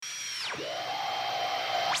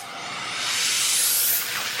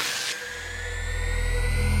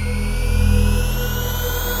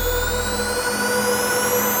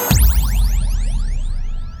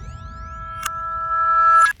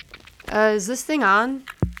Is this thing on?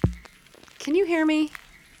 Can you hear me?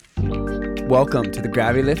 Welcome to the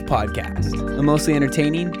Gravity Lift Podcast, a mostly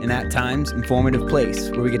entertaining and at times informative place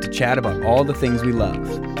where we get to chat about all the things we love.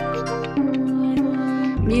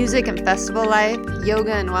 Music and festival life,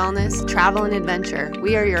 yoga and wellness, travel and adventure.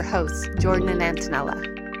 We are your hosts, Jordan and Antonella.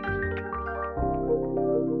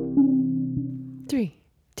 3,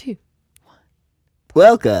 2, 1.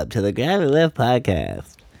 Welcome to the Gravity Lift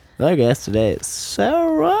Podcast. Our guest today is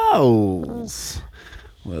SarahRose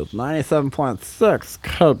with 97.6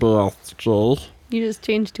 KBSG. You just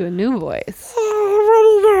changed to a new voice. What are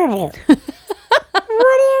you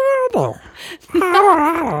doing?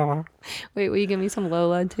 Wait, will you give me some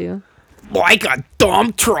Lola too? Like a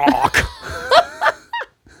dump truck.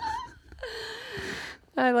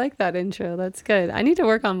 I like that intro. That's good. I need to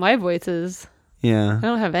work on my voices. Yeah. I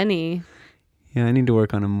don't have any. Yeah, I need to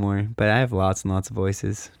work on them more, but I have lots and lots of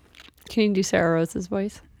voices. Can you do Sarah Rose's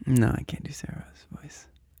voice? No, I can't do Sarah's voice.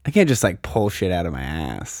 I can't just like pull shit out of my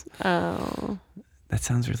ass. Oh. That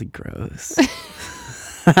sounds really gross.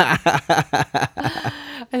 I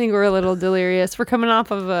think we're a little delirious. We're coming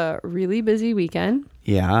off of a really busy weekend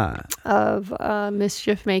Yeah. of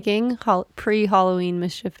mischief making, pre-Halloween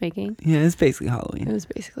mischief making. Yeah, it's basically It Halloween. was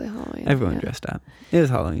basically Halloween. Everyone yeah. dressed up. It was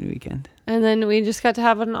Halloween weekend. And then we just got to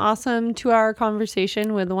have an awesome 2-hour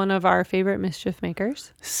conversation with one of our favorite mischief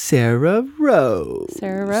makers, SarahRose.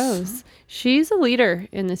 SarahRose. She's a leader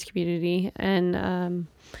in this community, and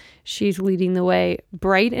she's leading the way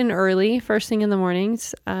bright and early, first thing in the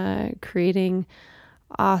mornings, creating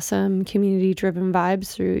awesome community-driven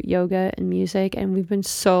vibes through yoga and music. And we've been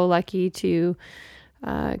so lucky to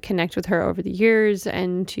connect with her over the years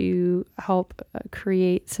and to help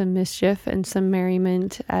create some mischief and some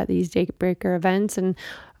merriment at these Daybreaker events. And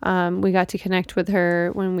we got to connect with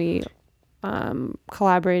her when we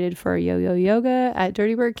collaborated for Yo-Yo Yoga at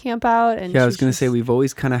Dirty Bird Campout. And Yeah, I was going to say we've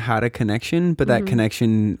always kind of had a connection, but that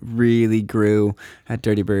connection really grew at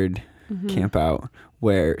Dirty Bird Campout,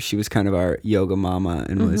 where she was kind of our yoga mama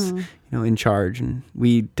and was, in charge. And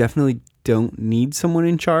we definitely don't need someone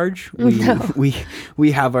in charge.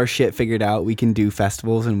 We have our shit figured out. We can do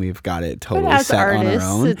festivals and we've got it totally as set artists,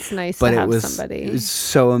 on our own. it's nice to have somebody. It was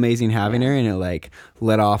so amazing having her, and it like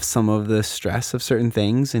let off some of the stress of certain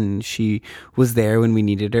things, and she was there when we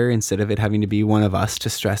needed her instead of it having to be one of us to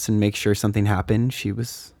stress and make sure something happened. She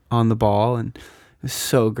was on the ball, and it was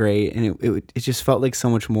so great, and it just felt like so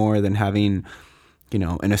much more than having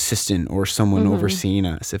an assistant or someone overseeing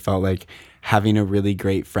us. It felt like having a really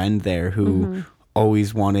great friend there who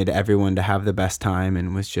always wanted everyone to have the best time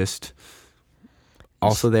and was just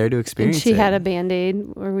also there to experience and she it. had a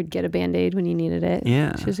Band-Aid, or would get a Band-Aid when you needed it.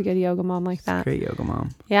 Yeah. She was a good yoga mom like that. Great yoga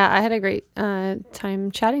mom. Yeah, I had a great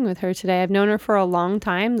time chatting with her today. I've known her for a long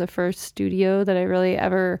time. The first studio that I really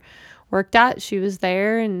ever worked at, she was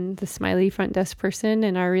there, and the smiley front desk person,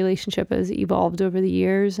 and our relationship has evolved over the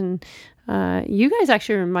years. And you guys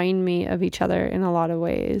actually remind me of each other in a lot of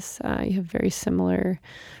ways. You have very similar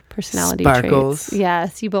personality Sparkles. traits.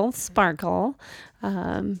 Yes, you both sparkle.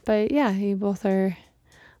 But yeah, you both are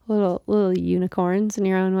little unicorns in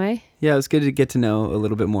your own way. Yeah, it was good to get to know a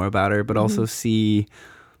little bit more about her, but also see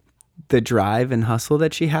the drive and hustle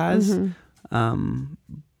that she has,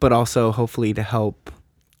 but also hopefully to help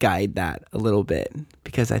guide that a little bit,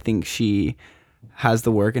 because I think she has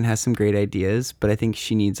the work and has some great ideas, but I think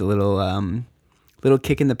she needs a little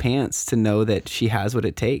kick in the pants to know that she has what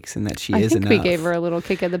it takes and that she is enough. I think we gave her a little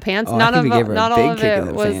kick in the pants. Not all of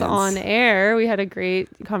it was on air. We had a great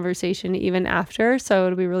conversation even after, so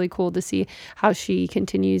it'll be really cool to see how she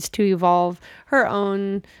continues to evolve her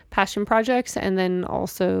own passion projects, and then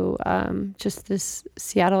also just this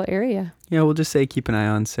Seattle area. Yeah, we'll just say keep an eye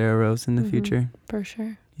on SarahRose in the future. For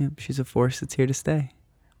sure. Yeah, she's a force that's here to stay.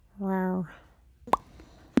 Wow.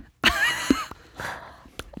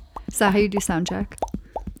 Is that how you do sound check?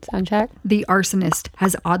 Sound check? The arsonist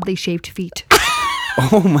has oddly shaped feet.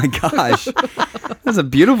 Oh my gosh. That's a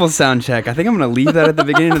beautiful sound check. I think I'm going to leave that at the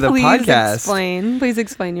beginning of the podcast. Please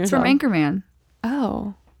explain It's yourself. from Anchorman.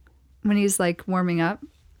 Oh. When he's like warming up.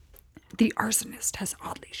 The arsonist has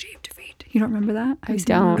oddly shaped feet. You don't remember that? I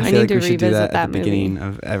don't. I I feel need like to we should do revisit that at the movie. beginning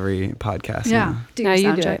of every podcast. Yeah. now. Do No, your you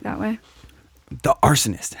sound do check it. that way. The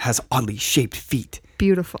arsonist has oddly shaped feet.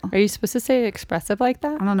 Beautiful. Are you supposed to say it expressive like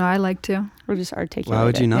that? I don't know. I like to. Or just articulate Why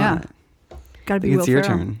would you it? not? Yeah. Gotta I be think Will it's your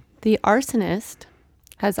Ferrell. turn. The arsonist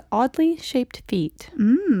has oddly shaped feet.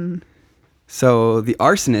 So the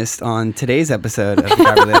arsonist on today's episode of the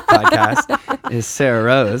Gravity Lift podcast is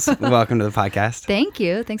SarahRose. Welcome to the podcast. Thank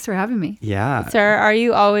you. Thanks for having me. Yeah. Sarah, are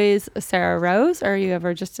you always a SarahRose, or are you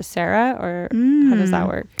ever just a Sarah, or how does that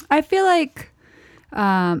work? I feel like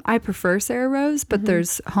I prefer SarahRose, but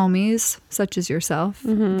there's homies such as yourself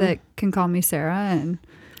that can call me Sarah. And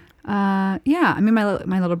yeah, I mean,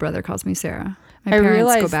 my little brother calls me Sarah. My parents go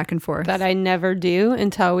realized back and forth. that I never do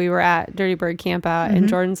until we were at Dirty Bird Camp Out, and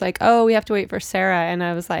Jordan's like, "Oh, we have to wait for Sarah," and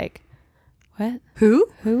I was like, "What? Who?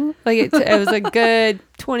 Like it was a good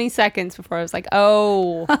 20 seconds before I was like,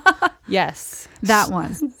 "Oh, yes, That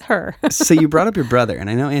one. her." So you brought up your brother, and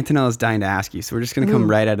I know Antonella's dying to ask you, so we're just going to come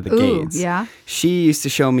right out of the Ooh, gates. yeah. She used to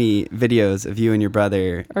show me videos of you and your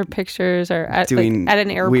brother Or pictures, or at, doing like, at an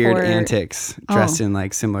airport, weird antics, dressed Oh. in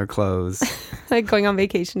like similar clothes. like going on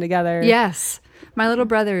vacation together. Yes. My little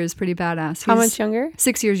brother is pretty badass. How He's much younger?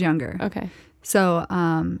 6 years younger. Okay. So,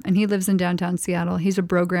 and he lives in downtown Seattle. He's a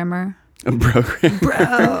programmer. A program.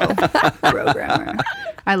 Programmer.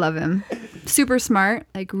 I love him. Super smart,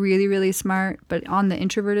 like really, really smart, but on the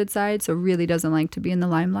introverted side. So really doesn't like to be in the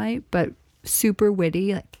limelight, but super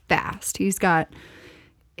witty, like fast.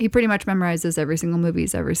 He pretty much memorizes every single movie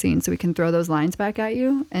he's ever seen. So we can throw those lines back at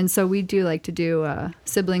you. And so we do like to do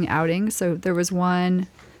sibling outings. So there was one,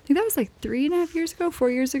 I think that was like 4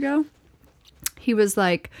 years ago. He was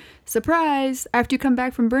like, surprise, after you come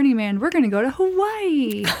back from Burning Man, we're going to go to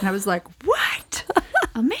Hawaii. And I was like, what?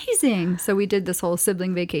 Amazing. So we did this whole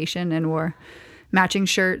sibling vacation and wore matching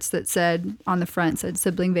shirts that said, on the front said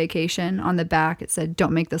sibling vacation. On the back, it said,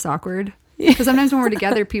 don't make this awkward. Because sometimes when we're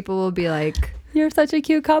together, people will be like, You're such a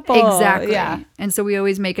cute couple. exactly. Yeah. And so we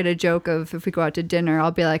always make it a joke of if we go out to dinner,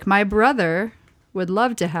 I'll be like, my brother would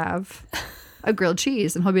love to have a grilled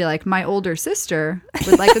cheese. And he'll be like, my older sister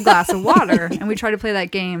would like a glass of water. And we try to play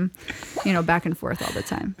that game, back and forth all the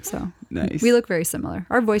time. So Nice. we look very similar.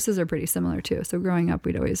 Our voices are pretty similar too. So growing up,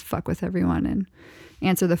 we'd always fuck with everyone and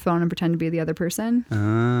answer the phone and pretend to be the other person. I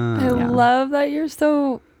Ah. love that you're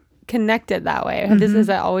so connected that way. Has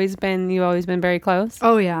that always been, you've always been very close?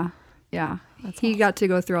 Oh, yeah. Yeah. He got to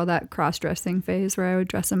go through all that cross-dressing phase where I would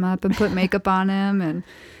dress him up and put makeup on him and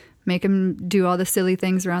make him do all the silly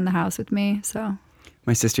things around the house with me. So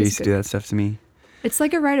My sister used to good. do that stuff to me. it's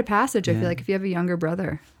like a rite of passage, I Yeah. feel like, if you have a younger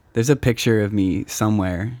brother. There's a picture of me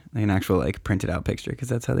somewhere, like an actual like printed out picture, because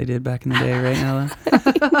that's how they did back in the day, right, Nella?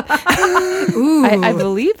 Ooh. I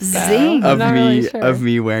believe so. Zing. I'm of not me, really sure. of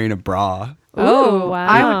me wearing a bra. Oh, Ooh,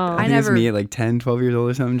 wow. I I think never it's me at like 10, 12 years old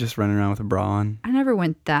or something, just running around with a bra on. I never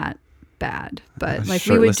went that bad, but like we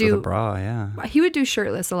Shirtless would with a do. bra, yeah. He would do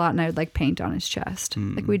shirtless a lot, and I would like paint on his chest.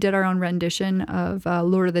 Like we did our own rendition of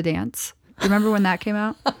Lord of the Dance. Do you remember when that came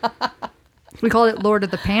out? We called it Lord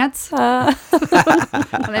of the Pants, and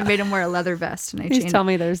I made him wear a leather vest. And I Please chained tell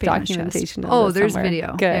me there's paint on his chest. documentation of Oh, this there's somewhere.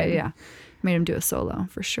 video. Good. Yeah. Made him do a solo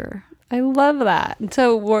for sure. I love that.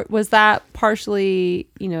 So was that partially,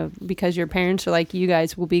 because your parents are like, you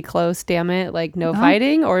guys will be close, damn it, like no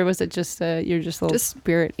fighting? Or was it just you're just little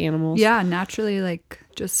spirit animals? Yeah, naturally, like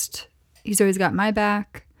just he's always got my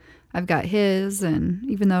back. I've got his, and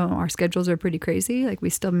even though our schedules are pretty crazy, like we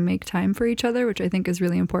still make time for each other, which I think is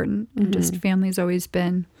really important. And just family's always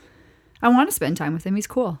been, I want to spend time with him. He's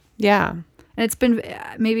cool. Yeah. And it's been,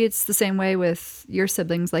 maybe it's the same way with your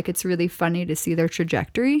siblings. Like it's really funny to see their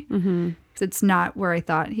trajectory. Mm-hmm. 'Cause it's not where I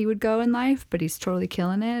thought he would go in life, but he's totally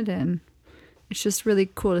killing it. And it's just really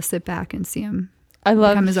cool to sit back and see him I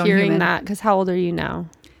love become his own hearing human. that, because how old are you now?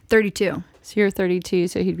 32. So you're 32,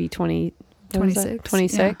 so he'd be 20. 26,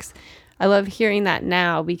 26. I love hearing that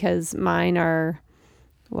now, because mine are,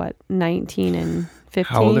 19 and 15.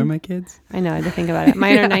 How old are my kids? I know, I had to think about it.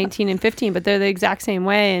 Mine are 19 and 15, but they're the exact same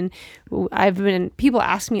way. And people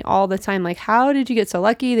ask me all the time, like, how did you get so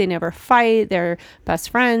lucky? They never fight. They're best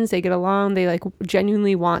friends. They get along. They like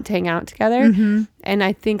genuinely want to hang out together. Mm-hmm. And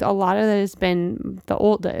I think a lot of that has been the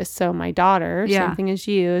oldest. So my daughter, Yeah. same thing as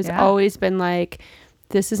you, has Yeah. always been like,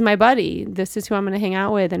 this is my buddy. This is who I'm going to hang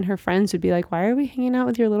out with. And her friends would be like, why are we hanging out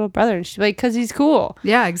with your little brother? And she'd be like, because he's cool.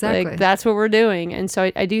 Yeah, exactly. Like, that's what we're doing. And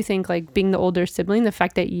so I do think, like, being the older sibling, the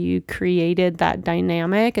fact that you created that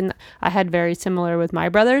dynamic, and I had very similar with my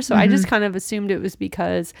brother. So I just kind of assumed it was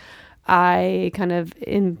because I kind of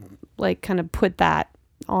put that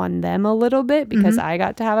on them a little bit, because I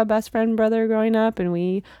got to have a best friend brother growing up and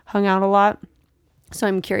we hung out a lot. So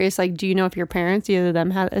I'm curious, like, do you know if your parents, either of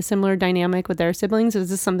them, had a similar dynamic with their siblings? Is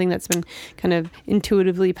this something that's been kind of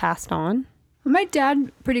intuitively passed on? My dad,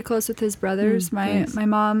 pretty close with his brothers. My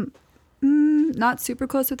mom, not super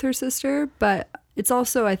close with her sister, but it's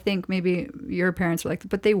also, I think maybe your parents were like,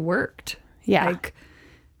 but they worked. Yeah. Like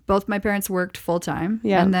both my parents worked full time.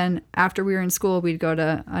 Yeah. And then after we were in school, we'd go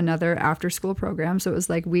to another after school program. So it was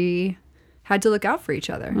like we had to look out for each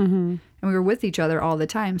other. And we were with each other all the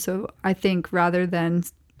time. So I think rather than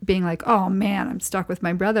being like, oh man, I'm stuck with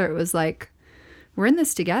my brother, it was like we're in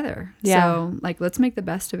this together. Yeah. So like, let's make the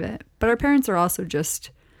best of it. But our parents are also just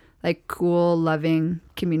like cool, loving,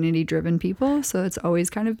 community driven people. So it's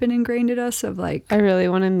always kind of been ingrained in us of like, I really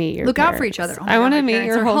want to meet your look parents. out for each other. Oh my I God, want to my meet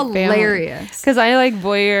parents your are whole family. hilarious. Because I like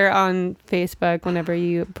voyeur on Facebook whenever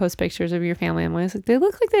you post pictures of your family. I'm always like, they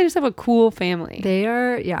look like they just have a cool family. They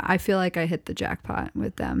are, yeah, I feel like I hit the jackpot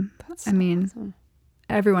with them. That's I mean, awesome.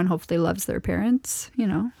 everyone hopefully loves their parents. You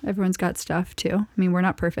know, everyone's got stuff too. I mean, we're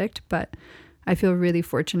not perfect, but I feel really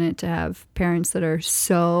fortunate to have parents that are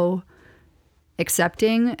so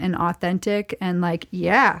accepting and authentic and like,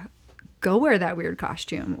 yeah, go wear that weird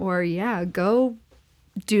costume, or yeah, go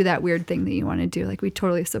do that weird thing that you want to do. Like, we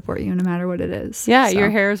totally support you no matter what it is. Yeah, So- your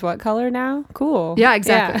hair is what color now? Cool. Yeah,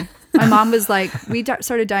 exactly. Yeah. My mom was like, we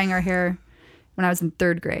started dyeing our hair when I was in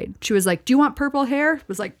 3rd grade. She was like, do you want purple hair? I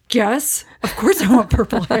was like, yes, of course I want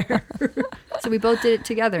purple hair. So we both did it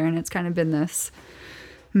together, and it's kind of been this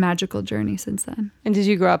magical journey since then. And did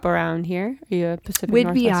you grow up around here? Are you a Pacific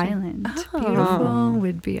Whidbey Northwestern? Island. Oh. Beautiful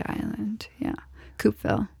Whidbey Island. Yeah.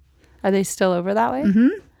 Coopville. Are they still over that way? Mm-hmm.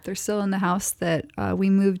 They're still in the house that we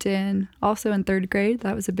moved in also in 3rd grade.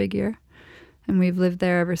 That was a big year. And we've lived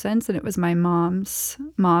there ever since. And it was my mom's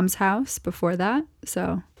house before that.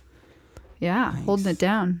 So, yeah, holding it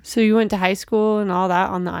down. So you went to high school and all that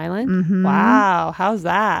on the island? Mhm. Wow. How's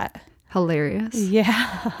that? Hilarious.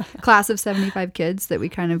 Yeah. Class of 75 kids that we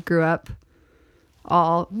kind of grew up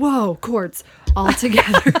all, courts, all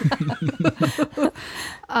together.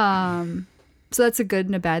 So that's a good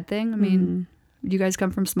and a bad thing. I mean, you guys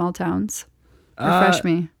come from small towns? Refresh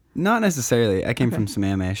me. Not necessarily. I came from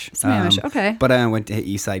Sammamish. Sammamish, okay. But I went to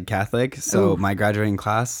Eastside Catholic. So Ooh. my graduating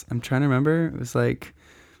class, I'm trying to remember, it was like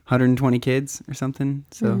 120 kids or something.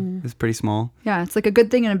 So it was pretty small. Yeah, it's like a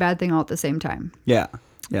good thing and a bad thing all at the same time. Yeah.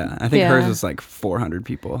 Yeah. I think Yeah. hers was like 400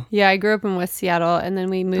 people. Yeah, I grew up in West Seattle, and then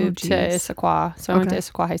we moved to geez. Issaquah. So I went to Okay.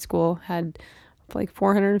 Issaquah High School, had like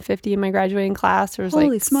 450 in my graduating class. There was Holy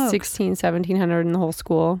like smokes. 1,700 in the whole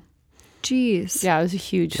school. Jeez. Yeah, it was a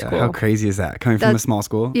huge Yeah, school. how crazy is that? Coming from a That's- small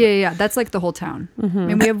school? Yeah. That's like the whole town. I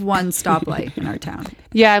mean, we have one stoplight in our town.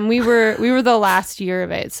 Yeah, and we were the last year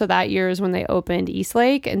of it. So that year is when they opened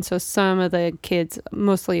Eastlake, and so some of the kids,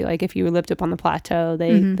 mostly like if you lived up on the plateau,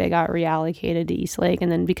 they got reallocated to Eastlake,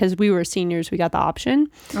 and then because we were seniors, we got the option.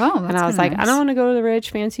 Oh, that's And I was like, nice. I don't want to go to the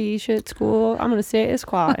rich fancy shit school. I'm gonna stay at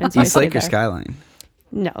Issaquah. And so I Eastlake stayed or there. Skyline?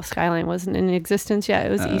 No, Skyline wasn't in existence yet.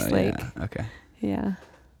 It was Eastlake. Yeah. Okay. Yeah.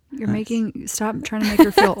 You're stop trying to make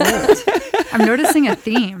her feel old. I'm noticing a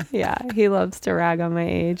theme. Yeah, he loves to rag on my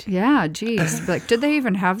age. Yeah, geez. Like, did they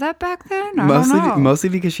even have that back then? I don't know. Mostly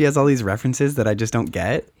because she has all these references that I just don't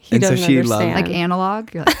get. He and so doesn't she understand. loves Like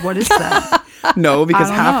analog? You're like, what is that? No, because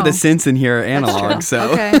I don't half of know. the synths in here are analog.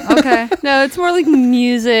 So Okay. No, it's more like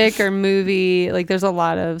music or movie. Like there's a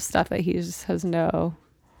lot of stuff that he just has no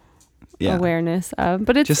yeah. awareness of.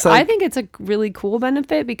 But it's Just like- I think it's a really cool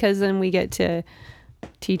benefit because then we get to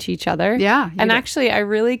teach each other. Yeah. you And get- actually,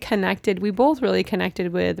 we both really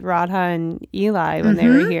connected with Radha and Eli when they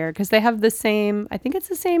were here because they have the same, I think it's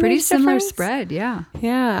the same pretty age similar difference. spread. Yeah.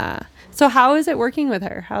 Yeah. So how is it working with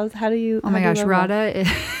her? How do you? Oh my gosh, Radha.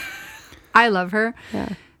 I love her. Yeah.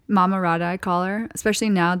 Mama Radha, I call her, especially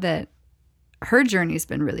now that her journey's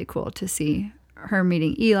been really cool to see her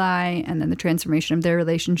meeting Eli and then the transformation of their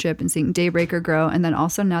relationship and seeing Daybreaker grow. And then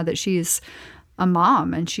also now that she's a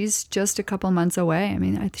mom and she's just a couple months away. I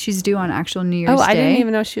mean, she's due on actual New Year's Day. Oh, I didn't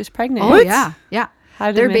even know she was pregnant. Oh, yeah. Yeah. How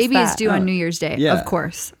did I Their miss baby is that? due on New Year's Day, Yeah. of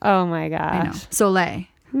course. Oh my I know. gosh. Soleil,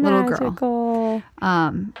 little girl. Magical.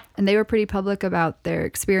 And they were pretty public about their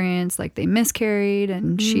experience, like they miscarried,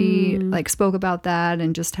 and she like spoke about that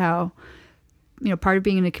and just how, you know, part of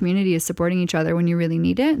being in a community is supporting each other when you really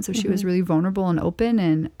need it. And so she was really vulnerable and open,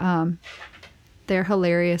 and they're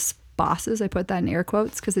hilarious bosses. I put that in air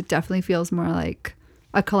quotes because it definitely feels more like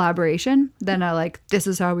a collaboration than a like, this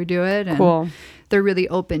is how we do it. And Cool. they're really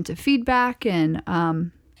open to feedback, and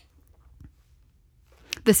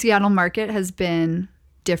the Seattle market has been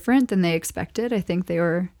different than they expected. I think they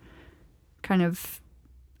were kind of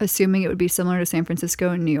assuming it would be similar to San Francisco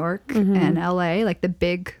and New York and LA, like the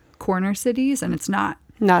big corner cities, and it's not.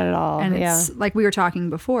 Not at all. And yeah. it's like we were talking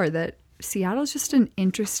before that Seattle's just an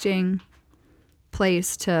interesting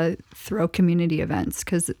place to throw community events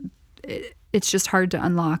because it's just hard to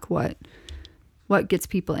unlock what gets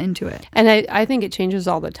people into it. And I think it changes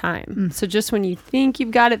all the time. So just when you think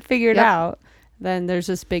you've got it figured Yep. out, then there's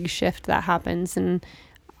this big shift that happens. And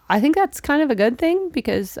I think that's kind of a good thing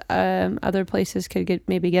because other places could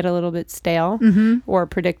maybe get a little bit stale or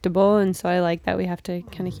predictable. And so I like that we have to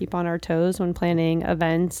kind of keep on our toes when planning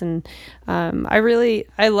events. And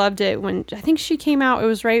I loved it when I think she came out. It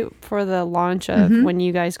was right for the launch of when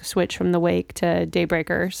you guys switched from the Wake to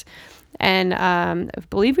Daybreakers. And I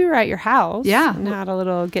believe we were at your house. Yeah. And had a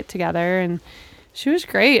little get together. And she was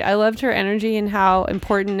great. I loved her energy and how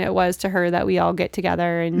important it was to her that we all get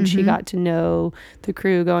together and she got to know the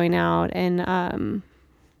crew going out. And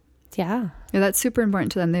yeah, that's super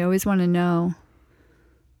important to them. They always want to know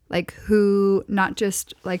like who, not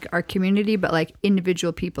just like our community, but like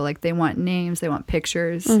individual people. Like they want names, they want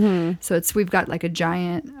pictures. So we've got like a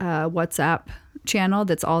giant WhatsApp channel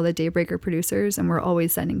that's all the Daybreaker producers, and we're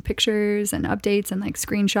always sending pictures and updates and like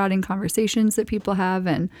screenshotting conversations that people have,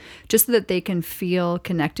 and just so that they can feel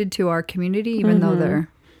connected to our community, even though they're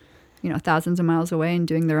thousands of miles away and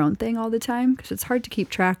doing their own thing all the time, because it's hard to keep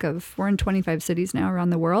track of. We're in 25 cities now around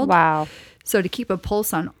the world. Wow. So to keep a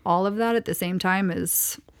pulse on all of that at the same time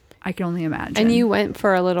is, I can only imagine. And you went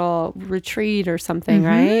for a little retreat or something,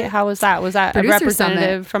 right? How was that? Was that Producer a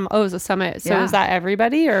representative summit. from? Oh, it was a summit. So Yeah. was that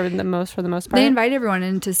everybody, or for the most part? They invite everyone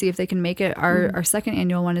in to see if they can make it. Our second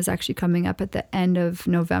annual one is actually coming up at the end of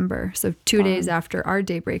November. So 2 days after our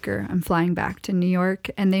Daybreaker, I'm flying back to New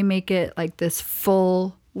York, and they make it like this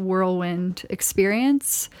full whirlwind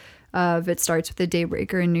experience. It starts with the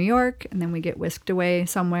Daybreaker in New York, and then we get whisked away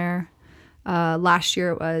somewhere. Last year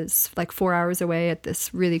it was like 4 hours away at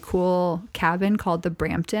this really cool cabin called the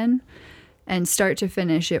Brampton, and start to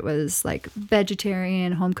finish it was like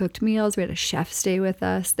vegetarian home cooked meals. We had a chef stay with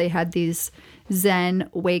us. They had these Zen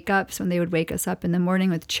wake ups when they would wake us up in the morning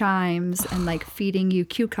with chimes and like feeding you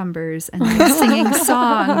cucumbers and like singing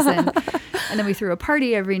songs, and then we threw a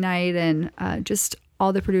party every night, and just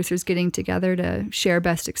all the producers getting together to share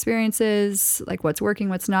best experiences, like what's working,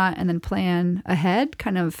 what's not, and then plan ahead.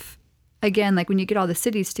 Kind of, again, like when you get all the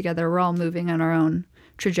cities together, we're all moving on our own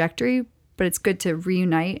trajectory, but it's good to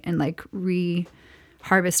reunite and like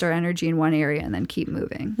harvest our energy in one area and then keep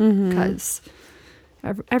moving, because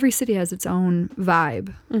every city has its own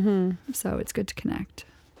vibe. So it's good to connect.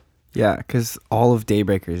 Yeah, because all of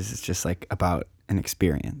Daybreakers is just like about an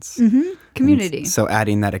experience. Community. And so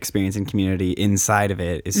adding that experience and community inside of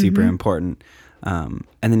it is super important. And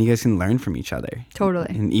then you guys can learn from each other. Totally.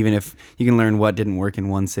 And even if you can learn what didn't work in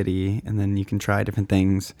one city, and then you can try different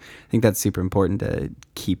things, I think that's super important to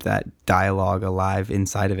keep that dialogue alive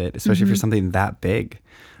inside of it, especially for something that big.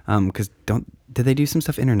 Because did they do some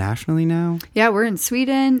stuff internationally now? Yeah, we're in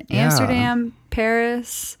Sweden, Yeah. Amsterdam,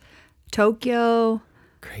 Paris, Tokyo.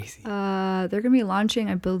 Crazy. They're going to be launching,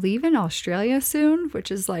 I believe, in Australia soon,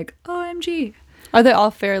 which is like, OMG. Are they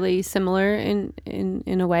all fairly similar in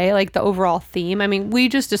a way, like the overall theme? I mean, we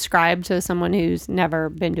just described to someone who's never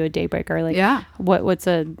been to a Daybreaker, like what's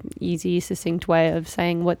a easy, succinct way of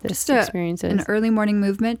saying what this experience is? An early morning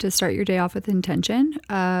movement to start your day off with intention.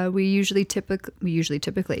 We usually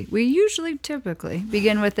typically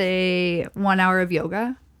begin with a 1 hour of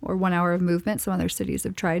yoga or 1 hour of movement. Some other cities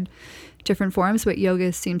have tried different forms, but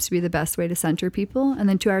yoga seems to be the best way to center people. And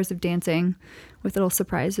then 2 hours of dancing with little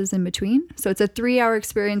surprises in between. So it's a 3 hour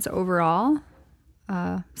experience overall.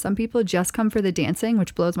 Some people just come for the dancing,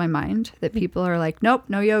 which blows my mind that people are like, nope,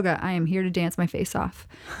 no yoga. I am here to dance my face off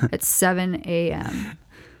at 7 a.m.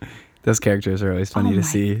 Those characters are always funny to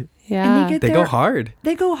see. Yeah. And They go hard.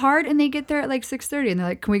 They go hard, and they get there at like 6:30, and they're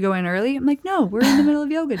like, can we go in early? I'm like, no, we're in the middle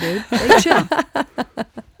of yoga, dude. Like, chill.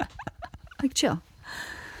 Like, chill.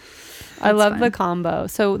 I love fun. the combo.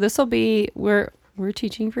 So this will be, we're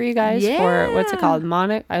teaching for you guys for, what's it called?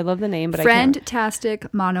 I love the name, but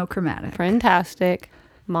Friend-tastic monochromatic. Friend-tastic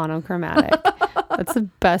monochromatic. That's the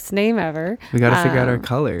best name ever. We got to figure out our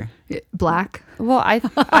color. Black. Well,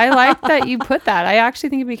 I like that you put that. I actually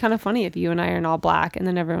think it'd be kind of funny if you and I are in all black and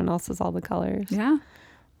then everyone else is all the colors. Yeah.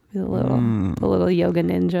 The little yoga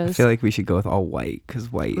ninjas. I feel like we should go with all white,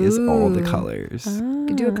 because white is all the colors. You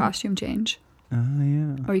could do a costume change. Oh,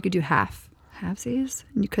 yeah. Or you could do halfsies,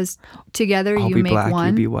 because together I'll you be make black, one.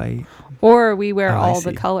 you be white. Or we wear Oh, I all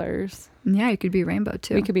the see. colors. Yeah, you could be rainbow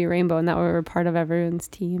too. We could be rainbow, and that way we're part of everyone's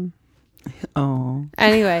team. Oh.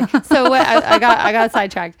 Anyway, so what I got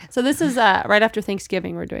sidetracked. So this is right after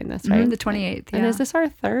Thanksgiving. We're doing this, right? The 28th. Yeah. And is this our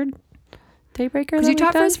third Daybreaker? Because you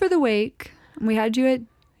taught for us for the wake. And we had you at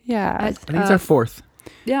Yeah. I think it's our fourth.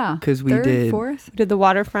 yeah. Because we third, did fourth. We did the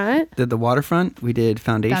waterfront. the waterfront, we did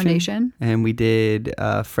foundation. And we did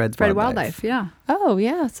Fred Wildlife. Yeah. Oh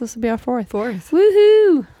yeah, so this will be our fourth. Fourth.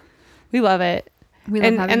 Woohoo! We love it. We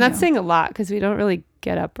love having and that's you. saying a lot because we don't really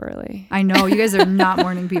get up early. I know you guys are not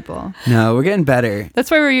morning people. No, we're getting better.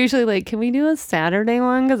 That's why we're usually like, can we do a Saturday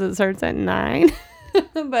one? Because it starts at 9.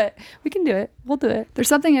 But we can do it. We'll do it. There's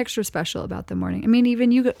something extra special about the morning. I mean,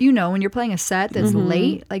 even you know, when you're playing a set that's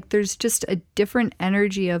late, like there's just a different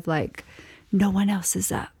energy of like, no one else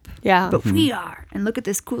is up. Yeah. But we are. And look at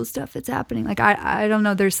this cool stuff that's happening. Like, I don't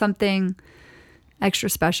know. There's something extra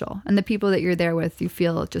special. And the people that you're there with, you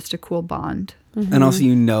feel just a cool bond. And also,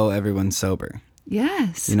 you know, everyone's sober.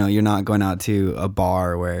 Yes. You know, you're not going out to a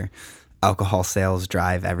bar where alcohol sales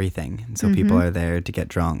drive everything. And so people are there to get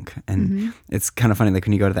drunk. And it's kind of funny, like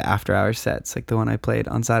when you go to the after hours sets, like the one I played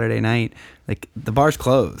on Saturday night, like the bar's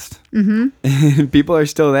closed. People are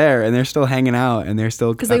still there and they're still hanging out and they're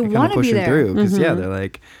still because they want to be there. through. Because yeah, they're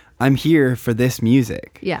like, I'm here for this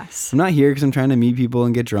music. Yes. I'm not here because I'm trying to meet people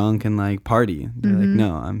and get drunk and like party. They're like,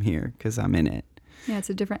 no, I'm here because I'm in it. Yeah,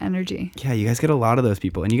 it's a different energy. Yeah, you guys get a lot of those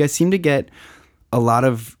people. And you guys seem to get a lot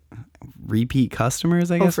of repeat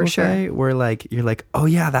customers, I guess for we'll sure. say, where like you're like, oh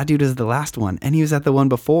yeah, that dude is the last one and he was at the one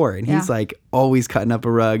before and he's like always cutting up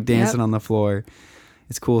a rug, dancing on the floor.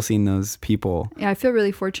 It's cool seeing those people. Yeah, I feel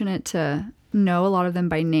really fortunate to know a lot of them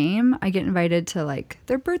by name. I get invited to like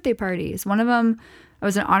their birthday parties. One of them, I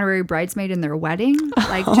was an honorary bridesmaid in their wedding.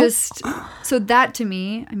 Like just, so that to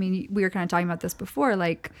me, I mean, we were kind of talking about this before,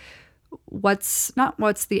 like what's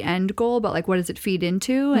the end goal, but like what does it feed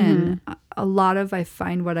into? And a lot of, I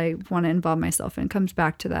find what I want to involve myself in comes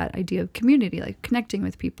back to that idea of community, like connecting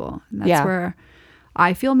with people. And that's where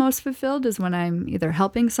I feel most fulfilled, is when I'm either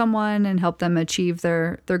helping someone and help them achieve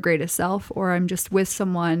their greatest self, or I'm just with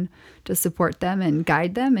someone to support them and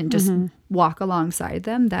guide them and just walk alongside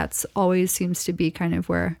them. That's always seems to be kind of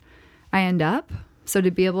where I end up. So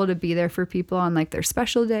to be able to be there for people on like their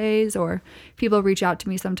special days, or people reach out to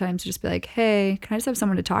me sometimes to just be like, hey, can I just have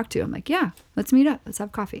someone to talk to? I'm like, yeah, let's meet up. Let's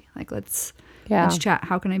have coffee. Like, let's chat.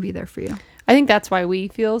 How can I be there for you? I think that's why we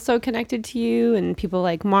feel so connected to you and people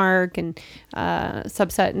like Mark and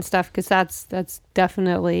Subset and stuff, because that's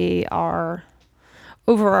definitely our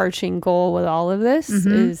overarching goal with all of this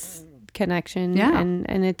is connection.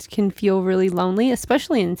 And it can feel really lonely,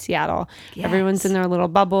 especially in Seattle. Everyone's in their little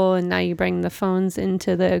bubble, and now you bring the phones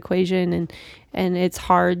into the equation, and it's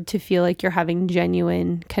hard to feel like you're having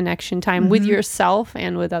genuine connection time with yourself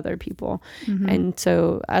and with other people. And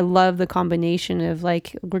so I love the combination of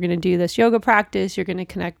like, we're going to do this yoga practice, you're going to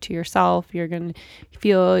connect to yourself, you're going to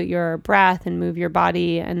feel your breath and move your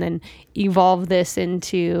body, and then evolve this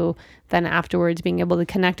into then afterwards being able to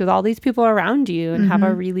connect with all these people around you and have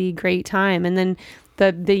a really great time. And then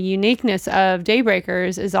the uniqueness of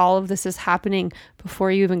Daybreakers is all of this is happening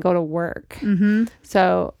before you even go to work.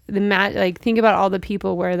 So like think about all the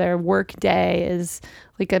people where their work day is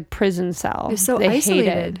like a prison cell. They're so they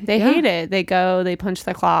isolated. Hate it. They go, they punch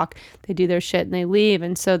the clock, they do their shit and they leave.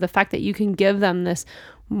 And so the fact that you can give them this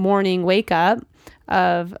morning wake up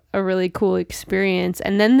of a really cool experience,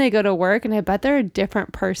 and then they go to work, and I bet they're a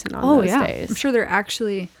different person on those days. I'm sure they're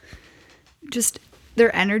actually just,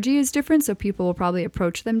 their energy is different, so people will probably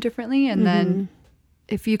approach them differently. And then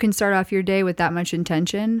if you can start off your day with that much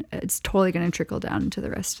intention, it's totally going to trickle down into the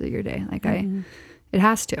rest of your day. Like it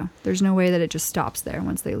has to. There's no way that it just stops there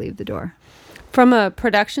once they leave the door. From a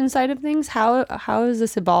production side of things, how has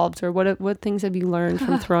this evolved, or what things have you learned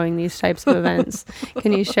from throwing these types of events?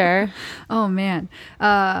 Can you share? Oh man,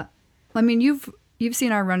 I mean, you've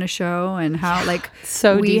seen our run a show and how like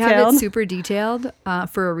so we detailed. have it super detailed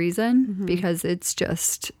for a reason, because it's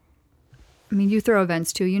just, I mean, you throw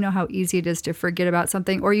events too. You know how easy it is to forget about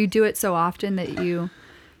something, or you do it so often that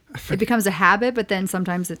it becomes a habit, but then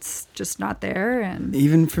sometimes it's just not there. And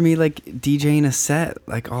even for me, like DJing a set,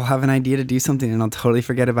 like I'll have an idea to do something and I'll totally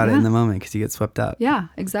forget about it in the moment because you get swept up. Yeah,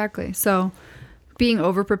 exactly. So being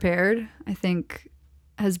over prepared, I think,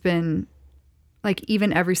 has been like,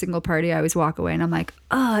 even every single party I always walk away and I'm like,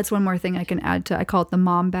 oh, it's one more thing I can add to, I call it the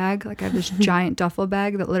mom bag. Like I have this giant duffel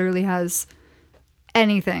bag that literally has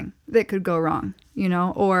anything that could go wrong, you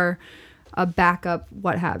know, or a backup,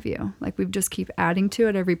 what have you. Like we just keep adding to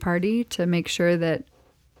it every party to make sure that,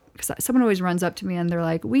 because someone always runs up to me and they're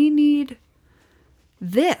like, we need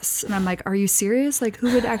this. And I'm like, are you serious? Like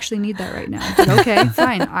who would actually need that right now? Like, okay,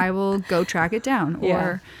 fine. I will go track it down.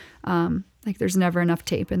 Yeah. Or like there's never enough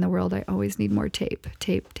tape in the world. I always need more tape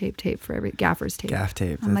for every gaffer's tape. Gaff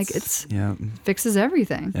tape. I'm like, it's fixes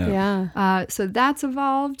everything. Yeah. So that's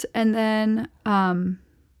evolved. And then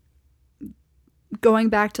going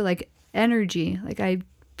back to like energy, like I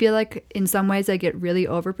feel like in some ways I get really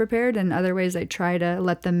over prepared, and other ways I try to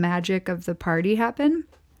let the magic of the party happen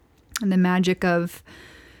and the magic of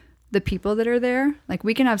the people that are there. Like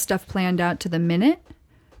we can have stuff planned out to the minute,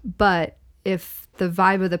 but if the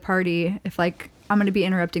vibe of the party, if like I'm going to be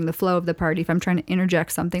interrupting the flow of the party if I'm trying to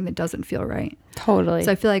interject something that doesn't feel right. Totally.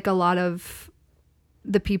 So I feel like a lot of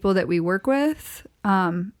the people that we work with,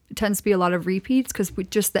 it tends to be a lot of repeats because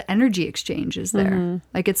just the energy exchange is there.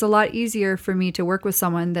 Like it's a lot easier for me to work with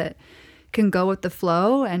someone that can go with the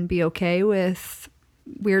flow and be okay with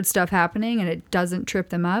weird stuff happening and it doesn't trip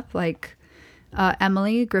them up. Like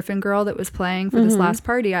Emily, Griffin girl that was playing for this last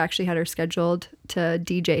party, I actually had her scheduled to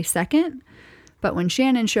DJ second. But when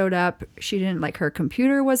Shannon showed up, she didn't like her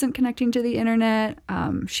computer wasn't connecting to the internet.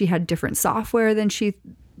 She had different software than she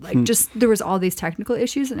like just there was all these technical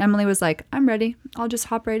issues. And Emily was like, I'm ready. I'll just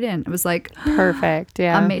hop right in. It was like perfect.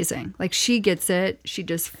 Yeah. Amazing. Like she gets it. She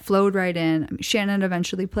just flowed right in. I mean, Shannon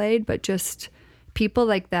eventually played, but just people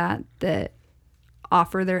like that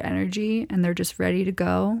offer their energy and they're just ready to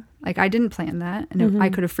go. Like I didn't plan that. And I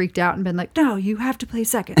could have freaked out and been like, no, you have to play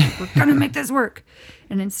second. We're going to make this work.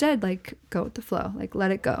 And instead, like go with the flow, like let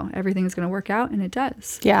it go. Everything's going to work out and it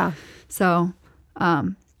does. Yeah. So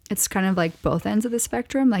it's kind of like both ends of the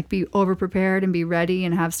spectrum, like be over prepared and be ready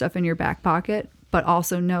and have stuff in your back pocket, but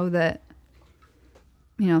also know that,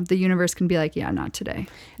 you know, the universe can be like, yeah, not today.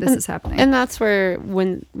 This is happening. And that's where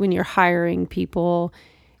when you're hiring people,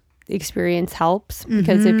 experience helps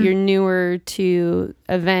because if you're newer to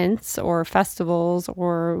events or festivals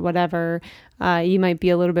or whatever, you might be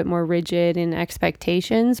a little bit more rigid in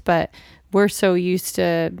expectations, but we're so used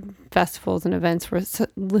to festivals and events where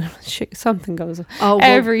something goes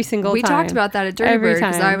every single time. We talked about that at Dirty Every Bird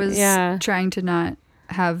because I time, was yeah. trying to not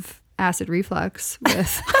have acid reflux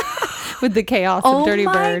with with the chaos Oh of Dirty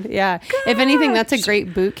my Bird. Yeah. If anything, that's a gosh.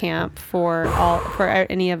 great boot camp for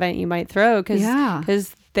any event you might throw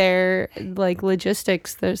because they're like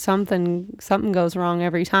logistics. There's something goes wrong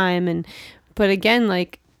every time. But again,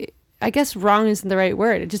 like I guess wrong isn't the right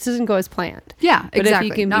word. It just doesn't go as planned. Yeah, but exactly.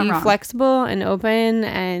 if you can Not be wrong. flexible and open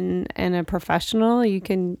and a professional, you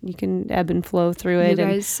can ebb and flow through it. You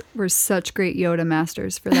guys were such great Yoda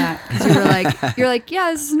masters for that. 'Cause you're like,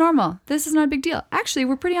 yeah, this is normal. This is not a big deal. Actually,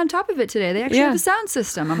 we're pretty on top of it today. They actually have a sound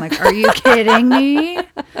system. I'm like, are you kidding me?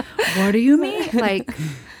 What do you mean? Like,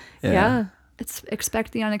 yeah. it's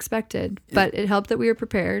expect the unexpected. But it helped that we were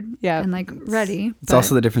prepared and like ready. It's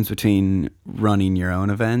also the difference between running your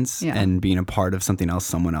own events Yeah. and being a part of something else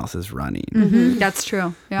someone else is running. That's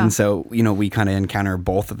true. Yeah. And so, you know, we kind of encounter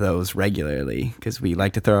both of those regularly because we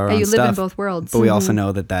like to throw our own you stuff. live in both worlds. But we also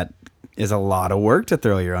know that is a lot of work to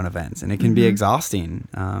throw your own events and it can be exhausting.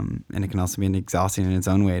 And it can also be exhausting in its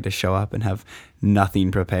own way to show up and have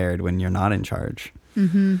nothing prepared when you're not in charge.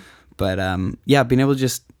 But being able to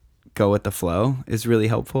just go with the flow is really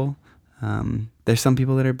helpful. There's some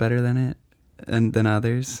people that are better than it than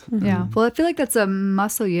others. Yeah. Well, I feel like that's a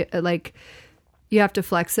muscle you have to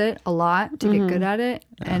flex it a lot to get good at it.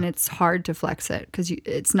 And it's hard to flex it because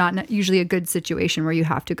it's not usually a good situation where you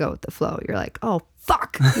have to go with the flow. You're like, oh,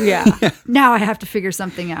 fuck. Yeah. Now I have to figure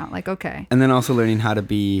something out. Like, okay. And then also learning how to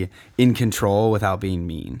be in control without being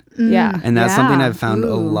mean. Yeah. And that's something I've found a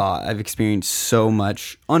Ooh. lot. I've experienced so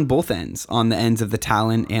much on both ends, on the ends of the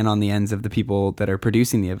talent and on the ends of the people that are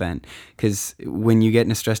producing the event. Because when you get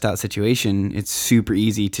in a stressed out situation, it's super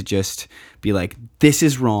easy to just be like, this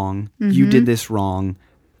is wrong. You did this wrong.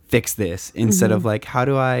 Fix this. Instead of like, how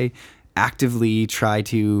do I actively try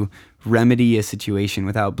to remedy a situation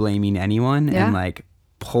without blaming anyone and like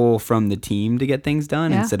pull from the team to get things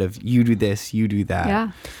done instead of you do this, you do that.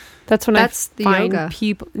 Yeah. That's when That's I the find yoga.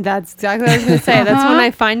 people. That's exactly what I was going to say. That's when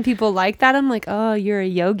I find people like that. I'm like, oh, you're a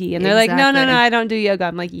yogi. And they're like, no, Exactly. I don't do yoga.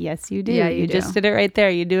 I'm like, yes, you do. Yeah, you you just do. did it right there.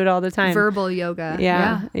 You do it all the time. Verbal yoga.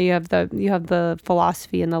 Yeah. You have the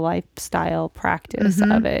philosophy and the lifestyle practice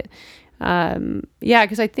of it.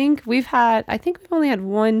 Because I think we've only had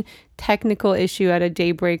one technical issue at a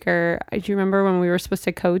Daybreaker. Do you remember when we were supposed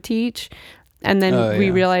to co-teach? And then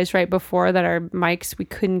we realized right before that our mics, we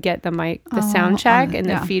couldn't get the sound check, and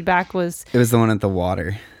the feedback was... It was the one at the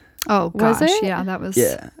water. Oh, gosh. Was it? Yeah, that was...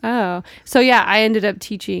 Yeah. Oh, so yeah, I ended up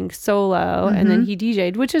teaching solo, and then he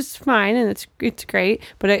DJ'd, which is fine, and it's great.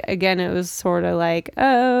 But again, it was sort of like,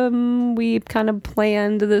 we kind of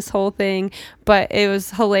planned this whole thing, but it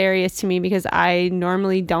was hilarious to me because I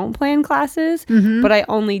normally don't plan classes, but I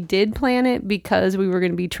only did plan it because we were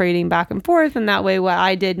going to be trading back and forth, and that way what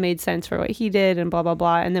I did made sense for what he did, and blah blah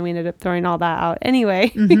blah. And then we ended up throwing all that out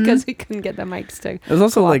anyway because we couldn't get the mics to. It was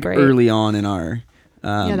also cooperate. like early on in our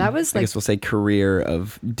Yeah, that was I like guess we'll say career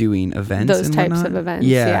of doing events. Those and types whatnot. of events,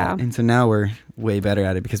 yeah. And so now we're way better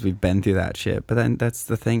at it because we've been through that shit. But then that's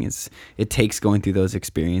the thing, is it takes going through those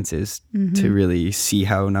experiences to really see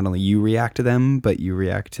how not only you react to them, but you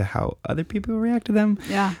react to how other people react to them.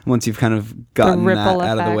 Yeah. Once you've kind of gotten that ripple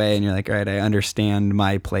out of the effect. way and you're like, all right, I understand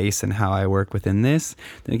my place and how I work within this,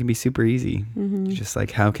 then it can be super easy. Just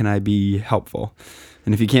like, how can I be helpful?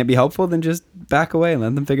 And if you can't be helpful, then just back away and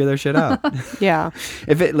let them figure their shit out. Yeah.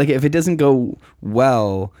 If it doesn't go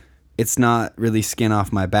well, it's not really skin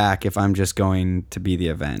off my back if I'm just going to be the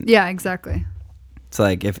event. Yeah, exactly. It's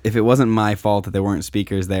like if it wasn't my fault that there weren't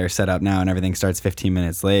speakers there set up now and everything starts 15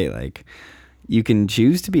 minutes late, like, you can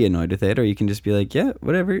choose to be annoyed with it, or you can just be like, yeah,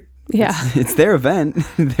 whatever. Yeah. It's their event.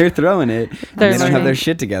 They're throwing it. They're They don't have learning. their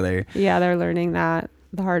shit together. Yeah, they're learning that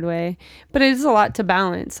the hard way, but it is a lot to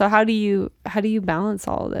balance. So how do you balance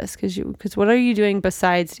all of this? Because what are you doing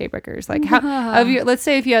besides Daybreakers? Like, how of your, let's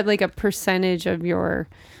say if you had like a percentage of your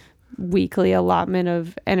weekly allotment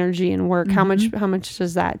of energy and work, how much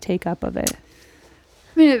does that take up of it?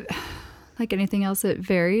 I mean, like anything else, it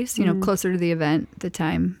varies. You know, closer to the event, the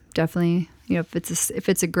time definitely. You know, if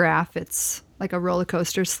it's a graph, it's like a roller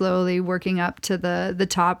coaster, slowly working up to the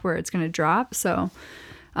top where it's going to drop. So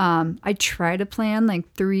I try to plan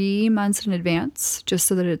like 3 months in advance, just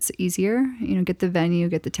so that it's easier. You know, get the venue,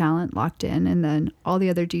 get the talent locked in, and then all the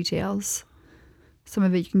other details. Some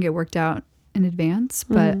of it you can get worked out in advance,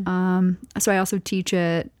 but so I also teach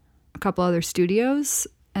at a couple other studios.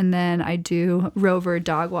 And then I do rover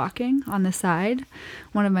dog walking on the side,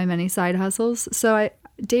 one of my many side hustles. So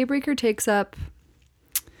Daybreaker takes up,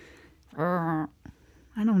 I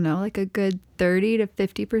don't know, like a good 30 to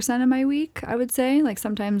 50% of my week, I would say. Like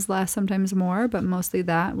sometimes less, sometimes more, but mostly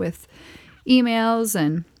that, with emails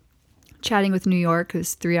and chatting with New York,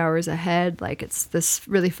 who's 3 hours ahead. Like, it's this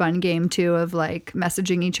really fun game too of like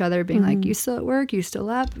messaging each other, being like, you still at work? You still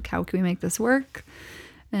up? How can we make this work?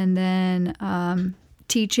 And then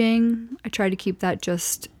teaching, I try to keep that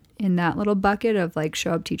just in that little bucket of like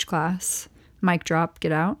show up, teach class, mic drop,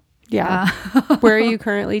 get out. Yeah. Where are you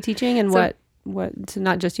currently teaching, and So- so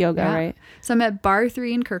not just yoga, Yeah. right? So I'm at Bar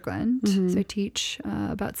 3 in Kirkland. So I teach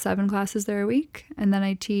about 7 classes there a week. And then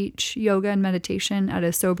I teach yoga and meditation at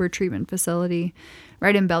a sober treatment facility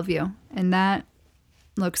right in Bellevue. And that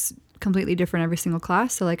looks completely different every single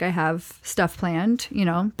class. So like I have stuff planned, you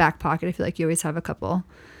know, back pocket. I feel like you always have a couple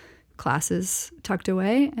classes tucked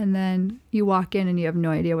away, and then you walk in and you have no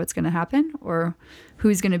idea what's going to happen or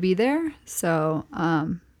who's going to be there. So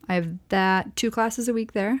I have that 2 classes a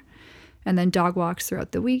week there, and then dog walks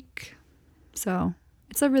throughout the week. So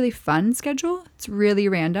it's a really fun schedule. It's really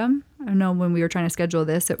random. I don't know, when we were trying to schedule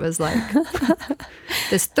this, it was like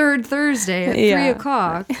this third Thursday at 3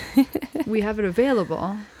 o'clock. We have it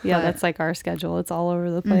available. Yeah, But- that's like our schedule. It's all over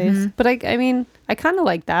the place. But I mean, I kind of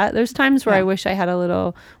like that. There's times where I wish I had a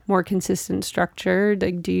little more consistent structure.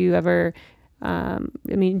 Like, do you ever,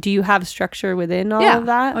 do you have structure within all of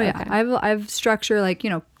that? Oh yeah. Okay. I've structure, like, you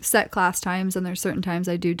know, set class times, and there's certain times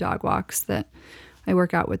I do dog walks that I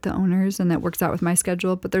work out with the owners, and that works out with my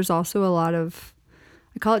schedule. But there's also a lot of,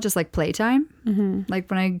 I call it just like playtime. Like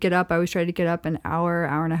when I get up, I always try to get up an hour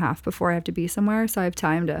and a half before I have to be somewhere. So I have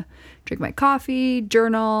time to drink my coffee,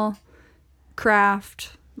 journal,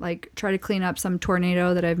 craft, like try to clean up some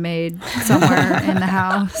tornado that I've made somewhere in the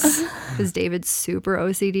house, because David's super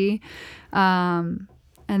OCD. And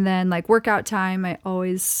then like workout time, I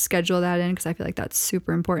always schedule that in, because I feel like that's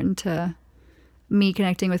super important to me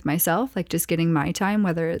connecting with myself, like just getting my time,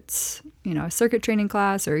 whether it's, you know, a circuit training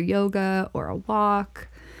class or yoga or a walk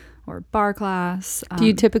or bar class. Do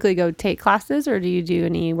you typically go take classes, or do you do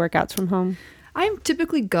any workouts from home? I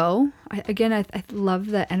typically go. I love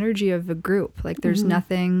the energy of a group. Like there's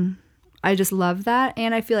nothing, I just love that.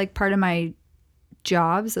 And I feel like part of my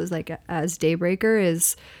jobs as Daybreaker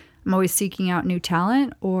is I'm always seeking out new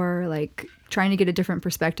talent, or like trying to get a different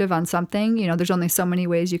perspective on something. You know, there's only so many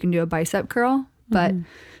ways you can do a bicep curl, but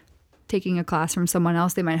taking a class from someone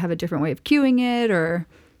else, they might have a different way of cueing it, or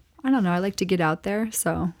I don't know. I like to get out there.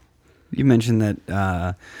 So You mentioned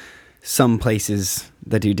that some places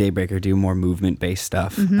that do Daybreaker do more movement-based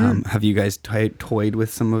stuff. Have you guys toyed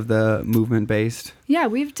with some of the movement-based? yeah,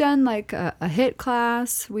 we've done like a HIIT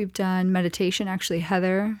class. We've done meditation. Actually,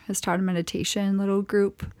 Heather has taught a meditation little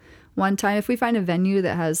group one time. If we find a venue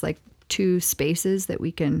that has like 2 spaces that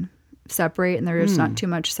we can separate and there's not too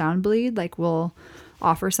much sound bleed, like we'll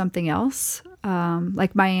offer something else.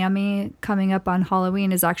 Like Miami coming up on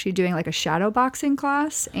Halloween is actually doing like a shadow boxing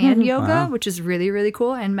class and yoga, which is really, really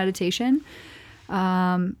cool, and meditation.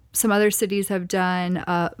 Some other cities have done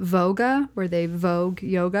Voga, where they vogue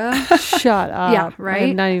yoga. Shut up. Yeah, right?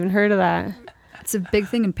 I've not even heard of that. It's a big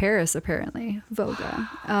thing in Paris, apparently,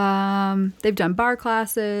 Voga. They've done bar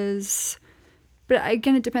classes. But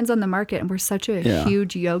again, it depends on the market. And we're such a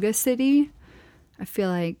huge yoga city. I feel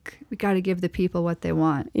like we got to give the people what they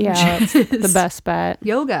want. Yeah, that's the best bet.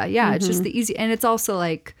 Yoga, yeah. It's just the easy. And it's also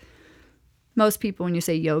like most people, when you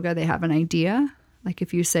say yoga, they have an idea. Like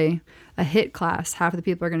if you say a HIIT class, half of the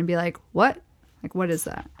people are going to be like, what? Like, what is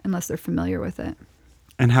that? Unless they're familiar with it.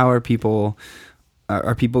 And how are people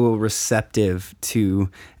receptive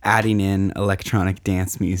to adding in electronic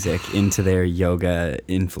dance music into their yoga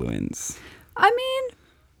influence? I mean,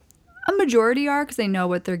 a majority are because they know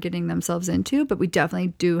what they're getting themselves into, but we definitely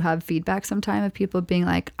do have feedback sometime of people being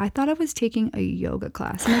like, I thought I was taking a yoga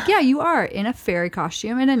class. I'm like, yeah, you are, in a fairy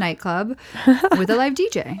costume in a nightclub with a live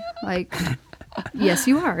DJ. Like, yes,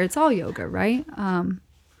 you are. It's all yoga, right?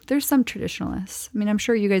 There's some traditionalists. I mean, I'm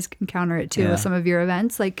sure you guys encounter it too with some of your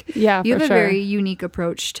events. Like, Yeah, you for have a sure. very unique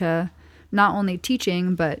approach to not only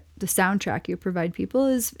teaching, but the soundtrack you provide people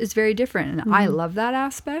is very different. And I love that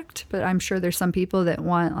aspect, but I'm sure there's some people that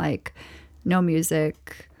want like no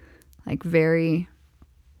music, like very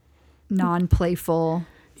non-playful.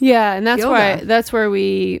 Yeah, and Yoga. that's where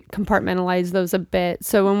we compartmentalize those a bit.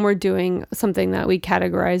 So when we're doing something that we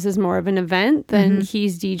categorize as more of an event, then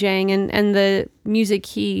he's DJing and the music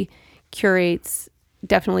he curates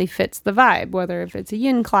definitely fits the vibe, whether if it's a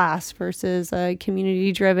yin class versus a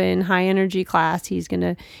community driven high energy class, he's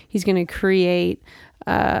gonna create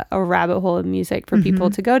a rabbit hole of music for people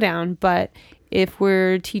to go down. But if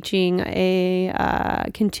we're teaching a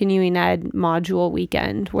continuing ed module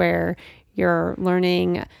weekend where you're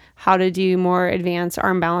learning how to do more advanced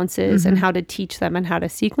arm balances and how to teach them and how to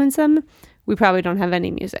sequence them, we probably don't have any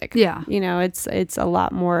music. Yeah. You know, it's a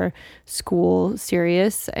lot more school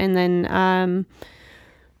serious. And then,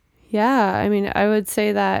 yeah, I mean, I would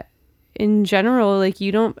say that in general, like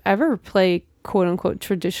you don't ever play quote unquote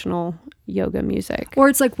traditional yoga music. Or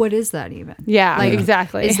it's like, what is that even? Yeah, Like,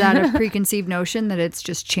 exactly. Is that a preconceived notion that it's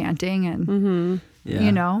just chanting and,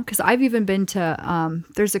 you know? Because I've even been to,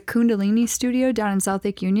 there's a Kundalini studio down in South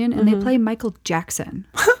Lake Union and they play Michael Jackson.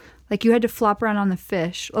 Like you had to flop around on the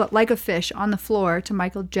fish, like a fish on the floor to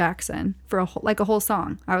Michael Jackson for a whole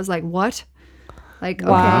song. I was like, what? Like,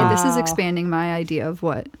 Wow. okay, this is expanding my idea of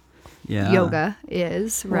what yoga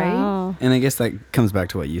is, right? Wow. And I guess that comes back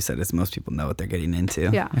to what you said, is most people know what they're getting into.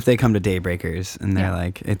 Yeah. If they come to Daybreakers and they're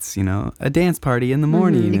like, it's, you know, a dance party in the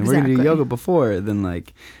morning and we're going to do Exactly. yoga before, then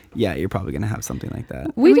like, yeah, you're probably going to have something like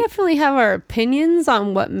that. We definitely have our opinions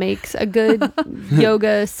on what makes a good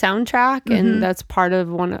yoga soundtrack, and that's part of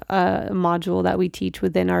one module that we teach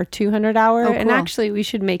within our 200 hour. Oh, And cool. actually, we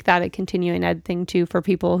should make that a continuing ed thing too for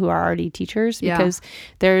people who are already teachers, Yeah. because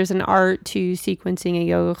there's an art to sequencing a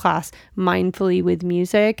yoga class mindfully with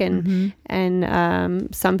music, and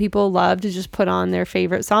some people love to just put on their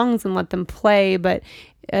favorite songs and let them play, but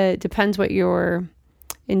it depends what your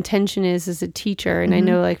intention is as a teacher. And I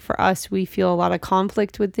know, like, for us, we feel a lot of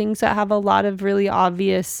conflict with things that have a lot of really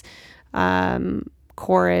obvious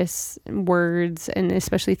chorus and words, and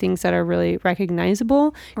especially things that are really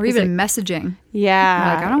recognizable, Or even messaging.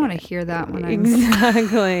 yeah, Like, I don't want to hear that when I'm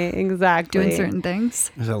exactly doing certain things.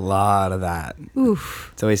 There's a lot of that.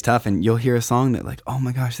 Oof. It's always tough. And you'll hear a song that like, oh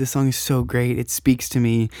my gosh, this song is so great. It speaks to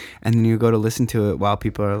me. And then you go to listen to it while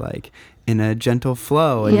people are like in a gentle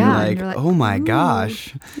flow. And Yeah, you're you're like, like, oh my ooh.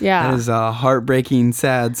 gosh. Yeah. That is a heartbreaking,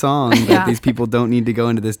 sad song. Yeah. That these people don't need to go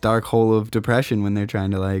into this dark hole of depression when they're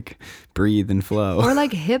trying to like breathe and flow. Or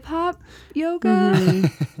like hip hop yoga.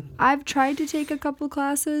 I've tried to take a couple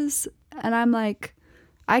classes and I'm like,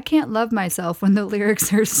 I can't love myself when the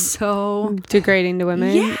lyrics are so degrading to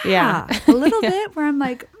women. Yeah. a little bit where I'm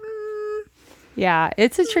like, Yeah,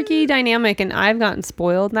 it's a tricky dynamic, and I've gotten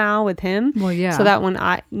spoiled now with him. Well, yeah. So that when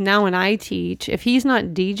I teach, if he's not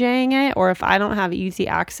DJing it, or if I don't have easy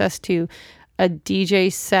access to a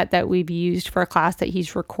DJ set that we've used for a class that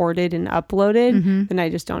he's recorded and uploaded, then I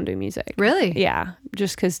just don't do music. Really? Yeah,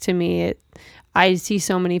 just because to me I see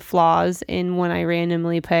so many flaws in when I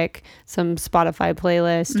randomly pick some Spotify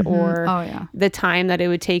playlist or Oh, yeah. the time that it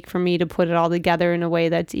would take for me to put it all together in a way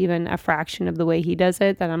that's even a fraction of the way he does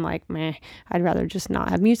it, that I'm like, meh, I'd rather just not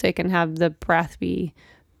have music and have the breath be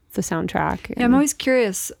the soundtrack. Yeah, I'm always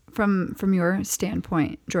curious from your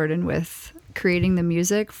standpoint, Jordan, with creating the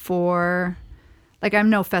music for, like, I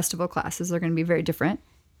know festival classes are going to be very different.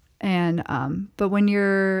 And, but when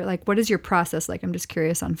you're like, what is your process like? I'm just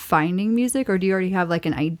curious on finding music, or do you already have like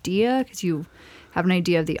an idea because you have an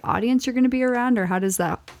idea of the audience you're going to be around, or how does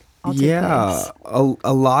that all take place?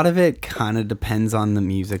 a lot of it kind of depends on the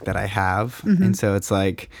music that I have. And so it's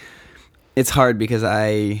like, it's hard because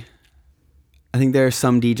I think there are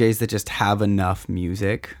some DJs that just have enough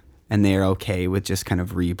music and they're okay with just kind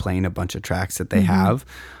of replaying a bunch of tracks that they have.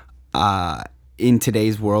 In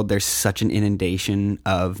today's world, there's such an inundation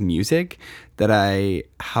of music that I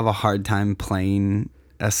have a hard time playing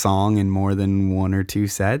a song in more than 1 or 2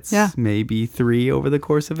 sets, maybe 3 over the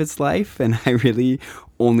course of its life. And I really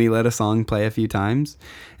only let a song play a few times.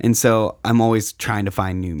 And so I'm always trying to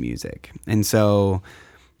find new music. And so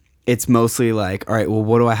it's mostly like, all right, well,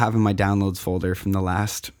 what do I have in my downloads folder from the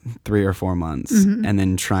last 3 or 4 months? And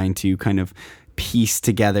then trying to kind of piece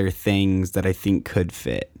together things that I think could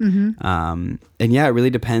fit. And yeah, it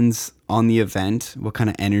really depends on the event, what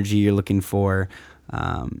kind of energy you're looking for.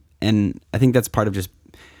 And I think that's part of just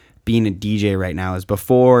being a DJ right now. Is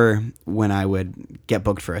before, when I would get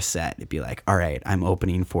booked for a set, it'd be like, all right, I'm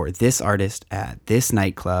opening for this artist at this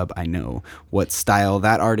nightclub. I know what style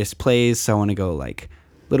that artist plays, so I want to go like a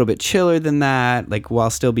little bit chiller than that, like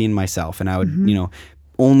while still being myself. And I would,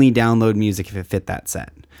 only download music if it fit that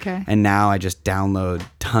set. Okay. And now I just download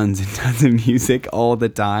tons and tons of music all the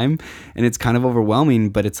time. And it's kind of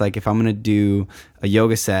overwhelming, but it's like, if I'm going to do a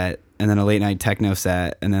yoga set and then a late night techno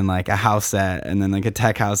set and then like a house set and then like a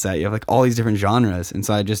tech house set, you have like all these different genres. And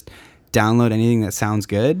so I just download anything that sounds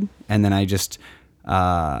good. And then I just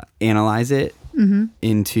analyze it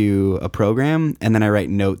into a program. And then I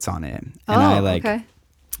write notes on it. And okay.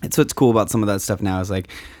 It's what's cool about some of that stuff now is like,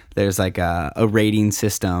 there's like a rating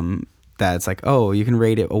system that's like, oh, you can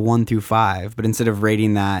rate it a 1 through 5, but instead of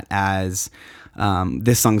rating that as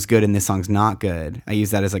this song's good and this song's not good, I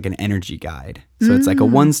use that as like an energy guide. So it's like a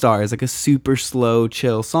 1 star is like a super slow,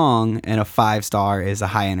 chill song, and a 5 star is a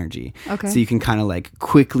high energy. Okay. So you can kind of like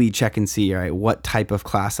quickly check and see, all right, what type of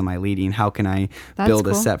class am I leading? How can I build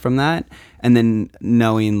a set from that? And then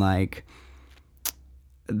knowing like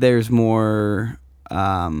there's more,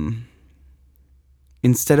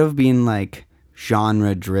 instead of being like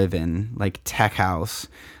genre driven, like tech house,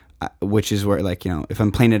 which is where, like, if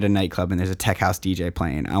I'm playing at a nightclub and there's a tech house DJ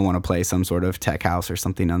playing, I want to play some sort of tech house or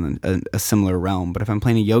something on a similar realm. But if I'm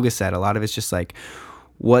playing a yoga set, a lot of it's just like,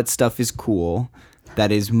 what stuff is cool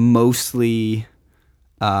that is mostly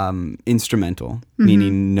instrumental,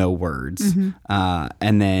 meaning no words,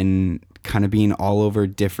 and then kind of being all over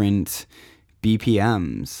different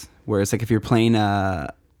BPMs. Whereas like if you're playing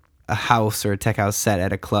a house or a tech house set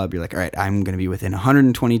at a club, you're like, all right, I'm going to be within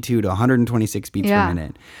 122 to 126 beats per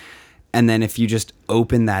minute. And then if you just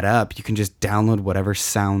open that up, you can just download whatever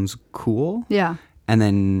sounds cool. Yeah. And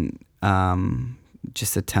then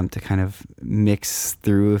just attempt to kind of mix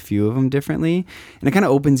through a few of them differently. And it kind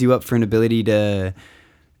of opens you up for an ability to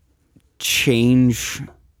change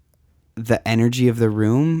the energy of the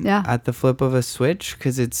room at the flip of a switch.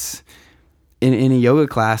 Because it's in a yoga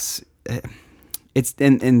class, it's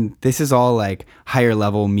and this is all like higher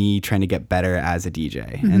level me trying to get better as a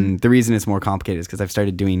DJ. And the reason it's more complicated is because I've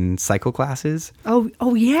started doing cycle classes.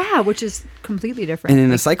 Oh yeah, which is completely different. And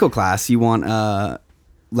in a cycle class, you want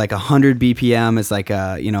like 100 BPM is like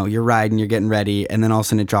you're riding, you're getting ready, and then all of a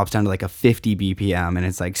sudden it drops down to like a 50 BPM, and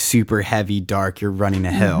it's like super heavy, dark. You're running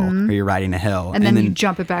a hill or you're riding a hill, and then you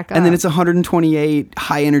jump it back up, and then it's 128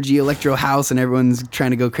 high energy electro house, and everyone's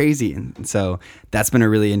trying to go crazy. And so that's been a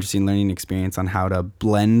really interesting learning experience on how to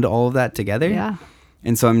blend all of that together. Yeah.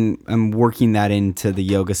 And so I'm working that into the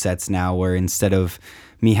yoga sets now, where instead of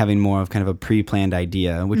me having more of kind of a pre-planned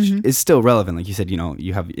idea, which is still relevant. Like you said,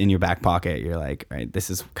 you have in your back pocket, you're like, all right,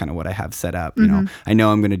 this is kind of what I have set up. I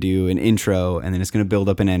know I'm going to do an intro, and then it's going to build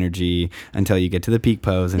up an energy until you get to the peak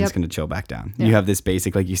pose, and it's going to chill back down. You have this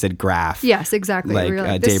basic, like you said, graph. Yes, exactly.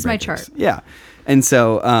 Like this is my chart. Yeah. And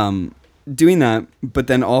so doing that, but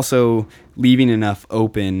then also leaving enough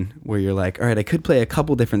open where you're like, all right, I could play a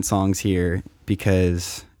couple different songs here,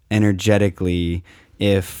 because energetically,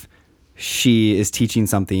 if she is teaching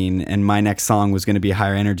something and my next song was going to be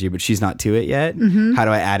higher energy, but she's not to it yet, how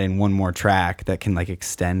do I add in one more track that can like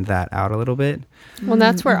extend that out a little bit? Well,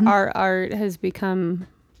 that's where our art has become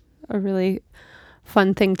a really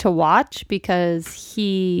fun thing to watch, because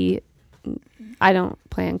I don't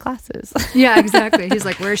plan classes. Yeah, exactly. He's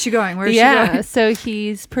like, where is she going? Where is she going? So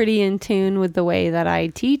he's pretty in tune with the way that I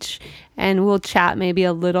teach, and we'll chat maybe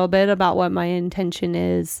a little bit about what my intention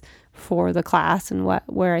is for the class and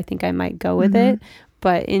where I think I might go with it.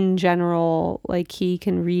 But in general, like, he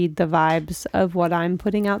can read the vibes of what I'm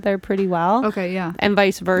putting out there pretty well. Okay, yeah. And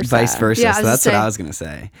vice versa. Yeah, so that's what I was going to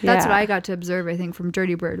say. That's what I got to observe, I think, from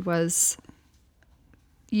Dirty Bird was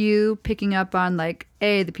you picking up on like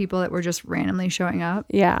the people that were just randomly showing up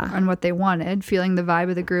on what they wanted, feeling the vibe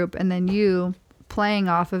of the group, and then you playing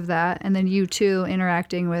off of that, and then you two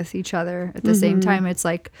interacting with each other at the same time. It's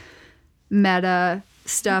like meta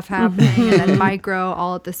stuff happening and then micro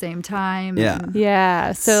all at the same time.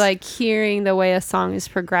 So like hearing the way a song is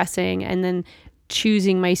progressing and then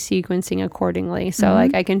choosing my sequencing accordingly. So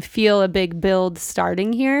like I can feel a big build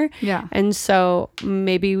starting here. And so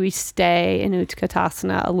maybe we stay in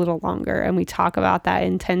Utkatasana a little longer and we talk about that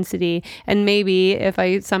intensity. And maybe if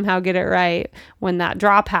I somehow get it right, when that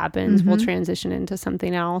drop happens, we'll transition into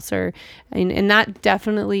something else. And that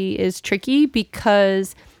definitely is tricky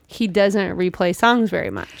because he doesn't replay songs very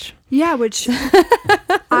much. Yeah, which so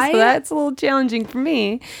that's a little challenging for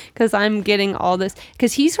me because I'm getting all this,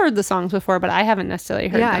 because he's heard the songs before, but I haven't necessarily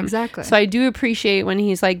heard them. Yeah, exactly. So I do appreciate when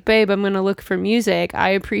he's like, babe, I'm going to look for music. I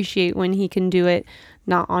appreciate when he can do it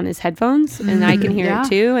not on his headphones and I can hear it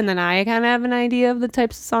too. And then I kind of have an idea of the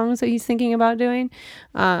types of songs that he's thinking about doing.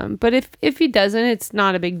 But if he doesn't, it's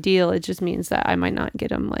not a big deal. It just means that I might not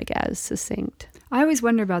get him like as succinct. I always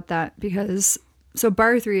wonder about that because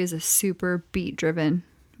bar 3 is a super beat driven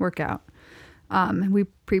workout. We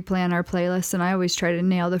pre-plan our playlist and I always try to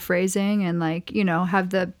nail the phrasing and like, have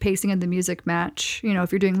the pacing of the music match.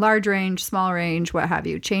 If you're doing large range, small range, what have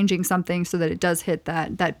you, changing something so that it does hit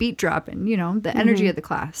that beat drop and, the energy of the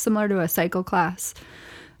class, similar to a cycle class.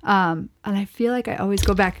 And I feel like I always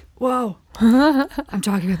go back, whoa, I'm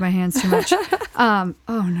talking with my hands too much. Oh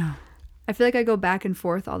no. I feel like I go back and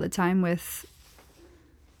forth all the time with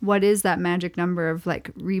what is that magic number of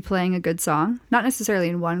like replaying a good song? Not necessarily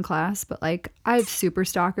in one class, but like I have super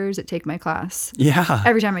stalkers that take my class. Yeah.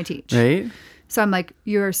 Every time I teach. Right. So I'm like,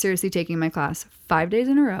 you're seriously taking my class 5 days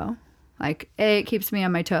in a row. Like it keeps me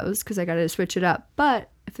on my toes because I got to switch it up. But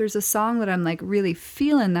if there's a song that I'm like really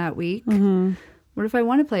feeling that week, what if I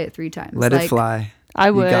want to play it 3 times? Let it fly. I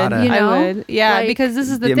would. I would. Yeah, like, because this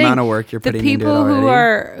is the thing. thing. Amount of work you're putting into it already.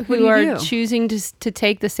 The people who are do? choosing to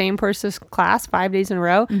take the same person's class 5 days in a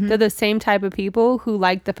row, they're the same type of people who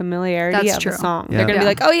like the familiarity That's of true. the song. Yeah. They're going to be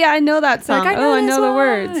like, oh yeah, I know that song. Like, I know the one.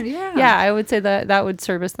 words. Yeah. I would say that would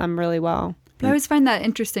service them really well. But I always find that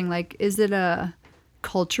interesting. Like, is it a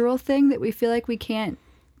cultural thing that we feel like we can't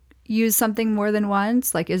use something more than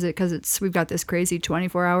once? Like, is it because we've got this crazy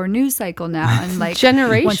 24-hour news cycle now and like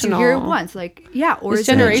generational? Once you hear it once, like or it's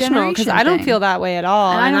is generational because I don't feel that way at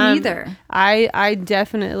all. And I don't either. I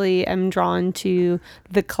definitely am drawn to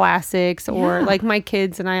the classics or like my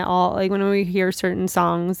kids and I all like when we hear certain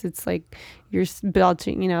songs, it's like you're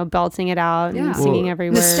belting it out and singing every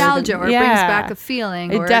word. Nostalgia, or it brings back a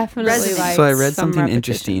feeling. It definitely resonates. So I read something repetition.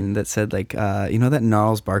 interesting that said like, that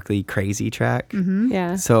Gnarls Barkley Crazy track?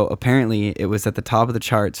 Yeah. So apparently it was at the top of the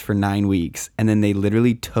charts for 9 weeks and then they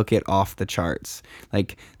literally took it off the charts.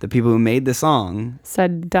 Like the people who made the song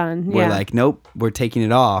said done. were like, nope, we're taking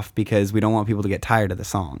it off because we don't want people to get tired of the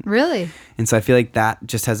song. Really? And so I feel like that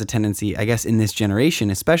just has a tendency, I guess, in this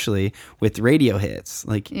generation, especially with radio hits.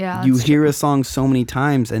 Like you hear a song so many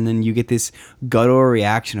times and then you get this guttural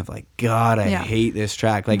reaction of like, God, I hate this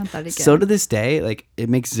track. Like, so to this day, like it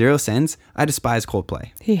makes zero sense. I despise Coldplay.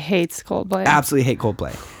 He hates Coldplay. Absolutely hate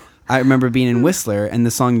Coldplay. I remember being in Whistler and the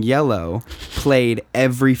song Yellow played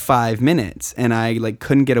every 5 minutes and I like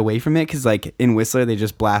couldn't get away from it because like in Whistler they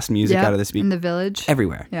just blast music out of the speaker in the village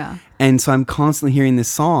everywhere. Yeah. And so I'm constantly hearing this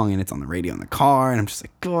song and it's on the radio in the car and I'm just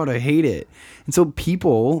like, God, I hate it. And so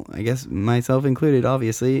people, I guess myself included,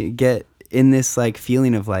 obviously, get in this like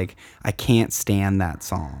feeling of like I can't stand that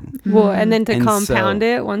song. Well, and then to compound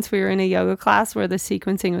it, once we were in a yoga class where the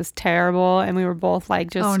sequencing was terrible and we were both like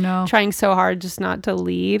just trying so hard just not to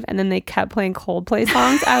leave, and then they kept playing Coldplay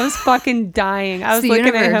songs. I was fucking dying. I was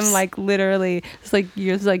looking at him like literally it's like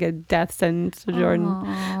you're like a death sentence to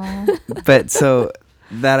Jordan. But so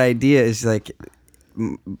that idea is like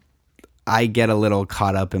I get a little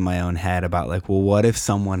caught up in my own head about like, well, what if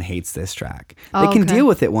someone hates this track? They can deal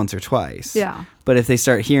with it once or twice. Yeah. But if they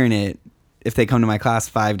start hearing it, if they come to my class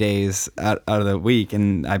 5 days out of the week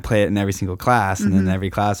and I play it in every single class and then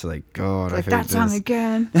every class are like, God, I hate that this song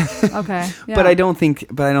again. Okay. Yeah. But I don't think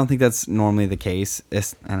that's normally the case.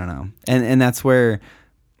 I don't know. And that's where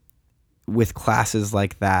with classes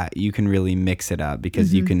like that, you can really mix it up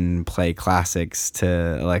because you can play classics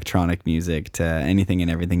to electronic music to anything and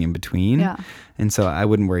everything in between. Yeah. And so I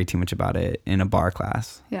wouldn't worry too much about it in a bar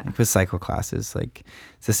class. Yeah. Like with cycle classes, like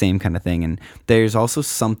it's the same kind of thing. And there's also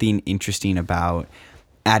something interesting about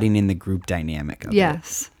adding in the group dynamic of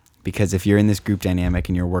it. Because if you're in this group dynamic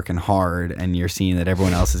and you're working hard and you're seeing that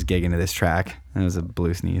everyone else is gigging to this track, that was a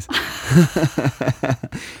blue sneeze.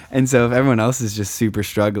 And so if everyone else is just super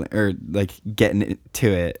struggling or like getting to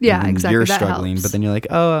it, Yeah, and exactly. you're That struggling, helps. but then you're like,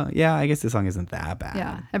 oh yeah, I guess this song isn't that bad.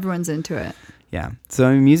 Yeah, everyone's into it. Yeah. So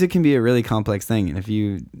I mean, music can be a really complex thing, and if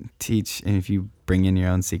you teach and if you bring in your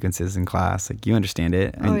own sequences in class, like you understand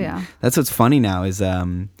it. Oh, yeah. That's what's funny now is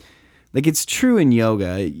like it's true in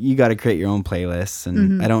yoga, you got to create your own playlists,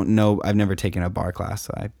 and I don't know, I've never taken a bar class,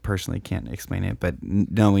 so I personally can't explain it, but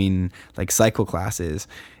knowing like cycle classes,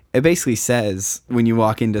 it basically says when you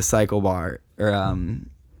walk into cycle bar or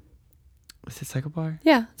is it cycle bar?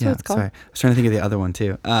 Yeah, that's what it's called. Sorry. I was trying to think of the other one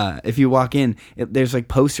too. If you walk in, there's like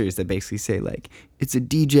posters that basically say like it's a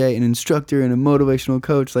DJ, an instructor, and a motivational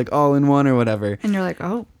coach, like all in one or whatever. And you're like,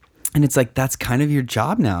 oh. And it's like that's kind of your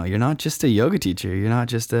job now. You're not just a yoga teacher. You're not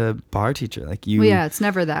just a bar teacher. Like you. Well, yeah, it's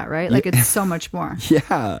never that, right? Like it's so much more.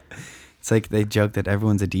 Yeah. It's like they joke that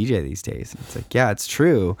everyone's a DJ these days. It's like, yeah, it's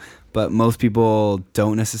true. But most people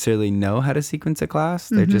don't necessarily know how to sequence a class.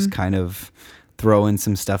 They're just kind of throwing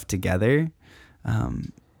some stuff together.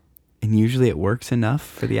 And usually it works enough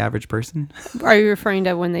for the average person. Are you referring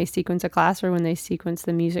to when they sequence a class or when they sequence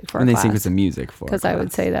the music for When a they class? sequence the music for a Because I would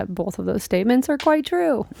class. say that both of those statements are quite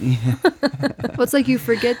true. Well, it's like you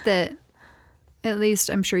forget that, at least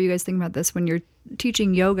I'm sure you guys think about this when you're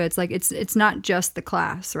teaching yoga. It's like it's not just the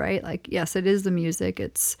class, right? Like, yes, it is the music,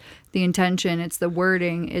 it's the intention, it's the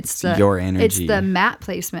wording, it's the your energy. it's the mat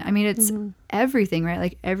placement. I mean, it's everything, right?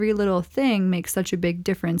 Like every little thing makes such a big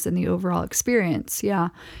difference in the overall experience. Yeah,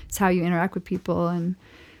 it's how you interact with people, and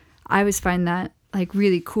I always find that like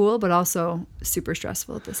really cool, but also super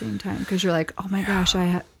stressful at the same time, because you're like, oh my gosh,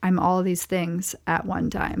 I'm all of these things at one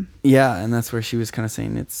time. Yeah, and that's where she was kind of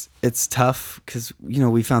saying it's tough because, you know,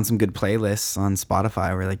 we found some good playlists on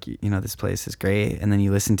Spotify where like, you know, this playlist is great, and then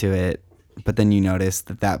you listen to it, but then you notice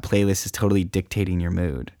that playlist is totally dictating your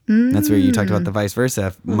mood. That's where you talked about the vice versa.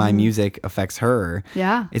 If my music affects her.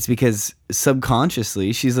 Yeah. It's because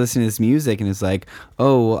subconsciously she's listening to this music and is like,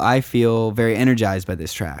 oh, well, I feel very energized by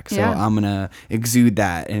this track. So Yeah. I'm going to exude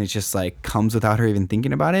that. And it just like comes without her even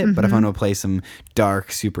thinking about it. But if I'm going to play some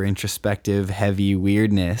dark, super introspective, heavy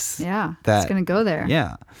weirdness. Yeah, That, it's gonna go there.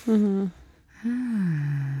 Yeah.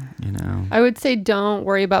 You know. I would say don't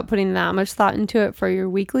worry about putting that much thought into it for your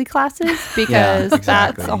weekly classes because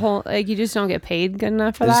exactly. that's a whole, like, you just don't get paid good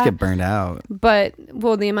enough for I that. just get burned out. But,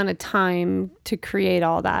 well, the amount of time to create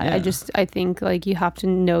all that, Yeah. I think like you have to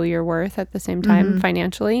know your worth at the same time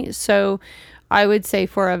financially. So I would say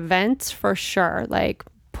for events, for sure, like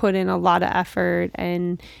put in a lot of effort,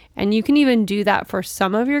 and you can even do that for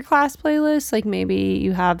some of your class playlists. Like maybe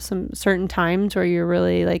you have some certain times where you're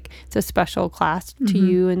really like, it's a special class to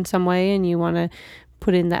you in some way and you want to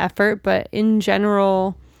put in the effort. But in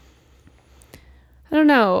general, I don't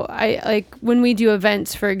know. I like when we do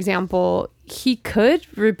events, for example, he could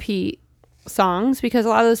repeat songs because a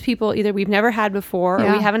lot of those people either we've never had before or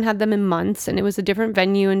Yeah. we haven't had them in months, and it was a different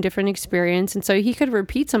venue and different experience, and so he could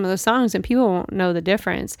repeat some of those songs and people won't know the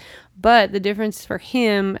difference. But the difference for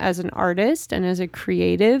him as an artist and as a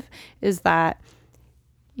creative is that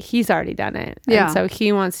he's already done it. Yeah. And so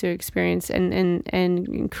he wants to experience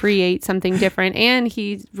and create something different, and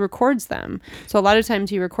he records them. So a lot of times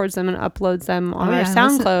he records them and uploads them on Oh, our yeah,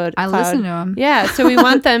 SoundCloud. I listen to him. Yeah. So we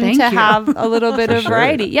want them Thank to you. have a little bit of sure.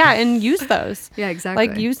 variety. Yeah. And use those. Yeah, exactly.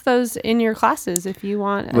 Like use those in your classes if you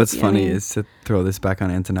want. What's I funny mean, is to throw this back on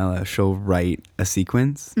Antonella. She'll write a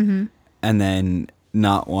sequence and then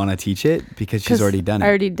not want to teach it because she's 'cause already done it. I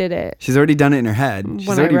already did it. She's already done it in her head. She's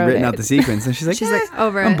When I already wrote written it. out the sequence, and she's like, She's like,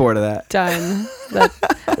 over I'm it. bored of that. Done.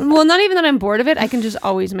 Well, not even that I'm bored of it. I can just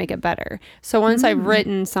always make it better. So once I've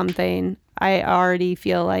written something, I already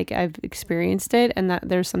feel like I've experienced it and that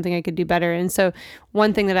there's something I could do better. And so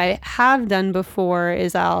one thing that I have done before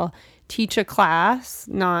is I'll teach a class,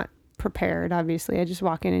 not prepared, obviously. I just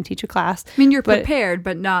walk in and teach a class. I mean, you're but- prepared,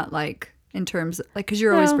 but not like in terms of, like, because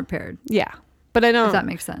you're always Well, prepared. Yeah. But I don't. If that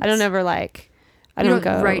makes sense. I don't ever like. I You don't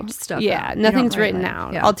don't go write stuff Yeah, out. You nothing's don't write, written like-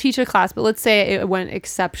 out. yeah. I'll teach a class, but let's say it went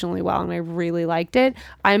exceptionally well and I really liked it.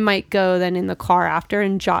 I might go then in the car after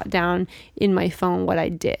and jot down in my phone what I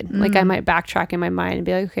did. Like I might backtrack in my mind and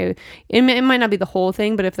be like, okay, it might not be the whole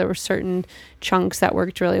thing, but if there were certain chunks that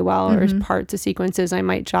worked really well or parts of sequences, I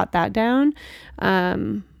might jot that down.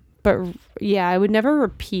 But yeah, I would never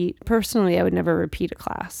repeat. Personally, I would never repeat a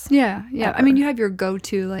class. Yeah, yeah. I mean, Ever. you have your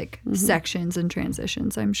go-to like sections and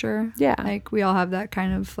transitions, I'm sure. Yeah. Like we all have that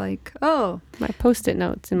kind of like, oh, My Post-it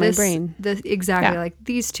notes in my brain. Exactly. Yeah. Like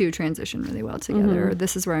these two transition really well together. Or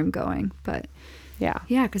this is where I'm going. But Yeah.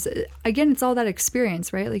 Yeah, because again, it's all that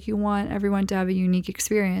experience, right? Like you want everyone to have a unique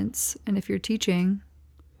experience. And if you're teaching,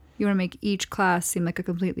 you want to make each class seem like a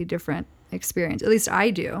completely different experience. At least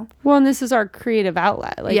I do. Well, and this is our creative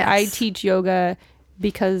outlet. Like Yes. I teach yoga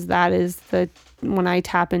because that is when I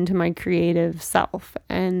tap into my creative self,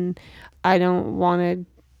 and I don't want to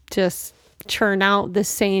just churn out the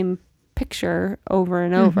same picture over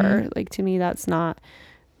and over. Like to me, that's not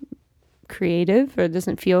creative, or it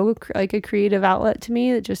doesn't feel like a creative outlet to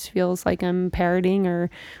me. It just feels like I'm parroting or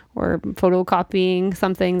photocopying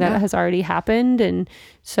something that has already happened. And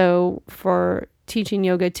so for teaching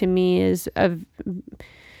yoga to me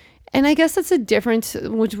and I guess that's a difference,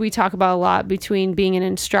 which we talk about a lot, between being an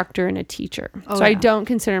instructor and a teacher. I don't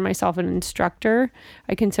consider myself an instructor.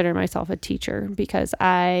 I consider myself a teacher, because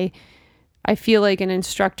I feel like an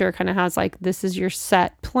instructor kind of has like, this is your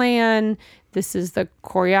set plan. This is the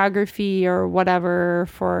choreography or whatever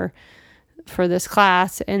for this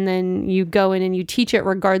class. And then you go in and you teach it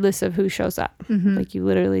regardless of who shows up. Like you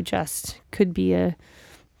literally just could be a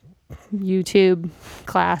YouTube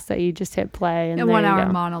class that you just hit play and A 1 hour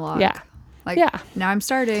monologue. Yeah. Like, Yeah. now I'm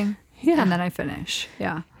starting. Yeah. And then I finish.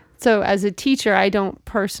 Yeah. So as a teacher, I don't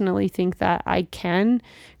personally think that I can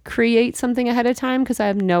create something ahead of time, because I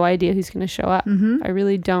have no idea who's going to show up. I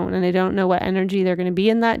really don't. And I don't know what energy they're going to be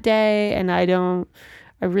in that day. And I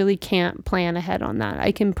really can't plan ahead on that.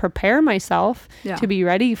 I can prepare myself to be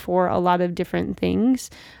ready for a lot of different things.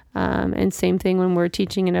 And same thing when we're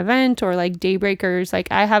teaching an event or like Daybreakers. Like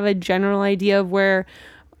I have a general idea of where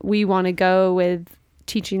we want to go with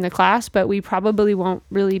teaching the class, but we probably won't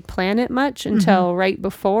really plan it much until right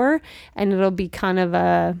before, and it'll be kind of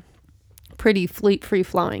a pretty free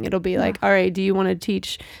flowing. It'll be like, all right, do you want to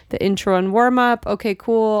teach the intro and warm up? Okay,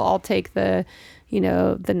 cool. I'll take the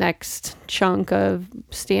next chunk of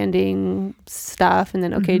standing stuff. And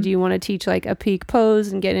then, okay, do you want to teach like a peak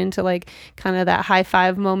pose and get into like kind of that high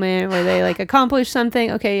five moment where they like accomplish something?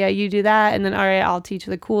 Okay, yeah, you do that. And then, all right, I'll teach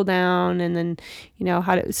the cool down. And then,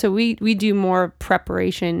 so we do more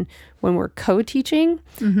preparation when we're co-teaching,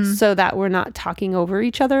 so that we're not talking over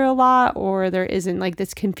each other a lot, or there isn't like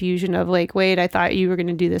this confusion of like, wait, I thought you were going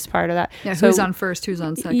to do this part of that. Yeah. So, who's on first? Who's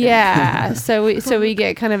on second? Yeah. So we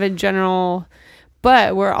get kind of a general,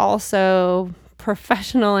 but we're also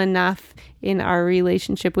professional enough in our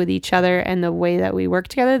relationship with each other and the way that we work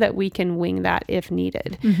together that we can wing that if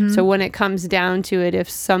needed. So when it comes down to it,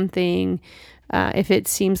 if it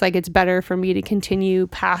seems like it's better for me to continue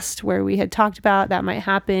past where we had talked about, that might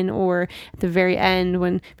happen. Or at the very end,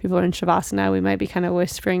 when people are in Shavasana, we might be kind of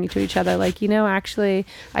whispering to each other, like, actually,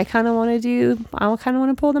 I kind of want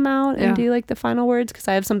to pull them out and do like the final words, because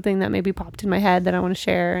I have something that maybe popped in my head that I want to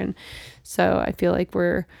share. And so I feel like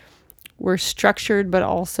we're structured, but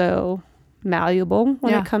also malleable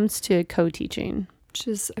when it comes to co-teaching. Which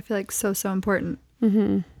is, I feel like, so important.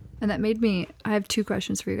 And that I have two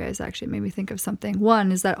questions for you guys, actually. It made me think of something.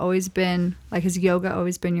 One, has yoga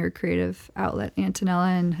always been your creative outlet,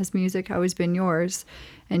 Antonella, and has music always been yours?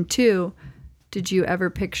 And two, did you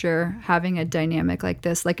ever picture having a dynamic like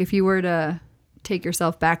this? Like if you were to take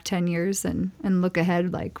yourself back 10 years and look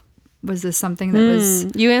ahead, like, was this something that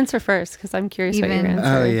was... You answer first, because I'm curious what your answer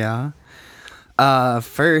Oh, is. yeah.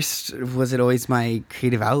 First, was it always my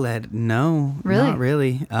creative outlet? No, Really? Not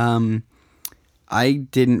really. I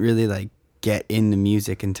didn't really like get into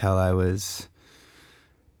music until I was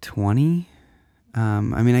 20.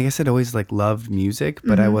 I guess I'd always like loved music,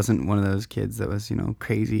 but I wasn't one of those kids that was,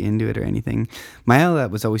 crazy into it or anything. My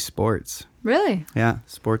outlet was always sports. Really? Yeah,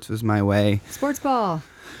 sports was my way. Sports ball.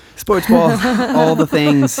 Sports ball, all the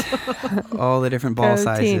things, all the different ball Go team.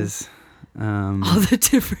 sizes. All the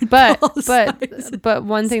different But ball sizes. but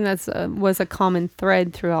one thing that's was a common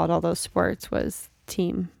thread throughout all those sports was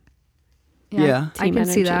team. Yeah. I Team can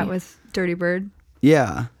see that energy. with Dirty Bird,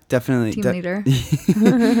 Yeah, definitely. team leader.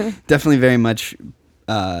 Definitely very much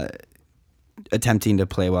attempting to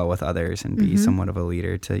play well with others and be somewhat of a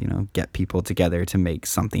leader to, get people together to make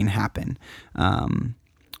something happen.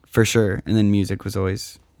 For sure. And then music was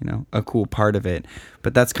always, a cool part of it.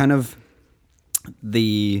 But that's kind of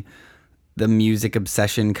the music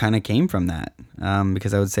obsession kind of came from that.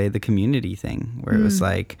 Because I would say the community thing, where it was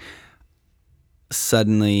like,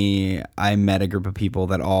 suddenly I met a group of people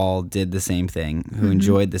that all did the same thing, who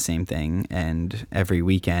enjoyed the same thing. And every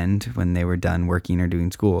weekend when they were done working or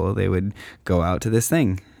doing school, they would go out to this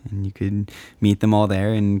thing, and you could meet them all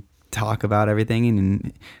there and talk about everything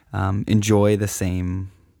and enjoy the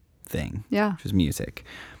same thing, which is music.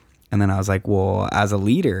 And then I was like, well, as a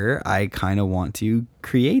leader, I kind of want to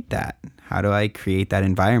create that. How do I create that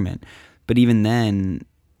environment? But even then,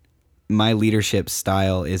 my leadership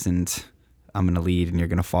style isn't I'm going to lead and you're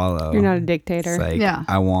going to follow. You're not a dictator. It's like, Yeah.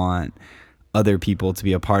 I want other people to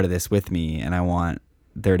be a part of this with me, and I want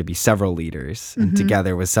there to be several leaders, and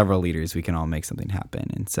together with several leaders, we can all make something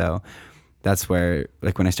happen. And so that's where,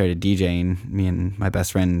 like, when I started DJing, me and my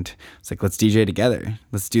best friend, it's like, let's DJ together.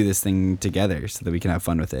 Let's do this thing together so that we can have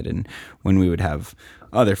fun with it. And when we would have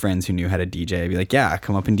other friends who knew how to DJ, I'd be like, yeah,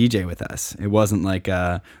 come up and DJ with us. It wasn't like,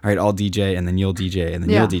 all right, I'll DJ and then you'll DJ and then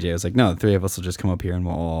Yeah. you'll DJ. It was like, no, the three of us will just come up here and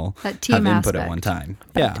we'll all That team have input aspect. at one time.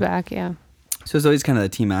 Back to back, yeah. So it's always kind of the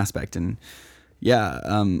team aspect. And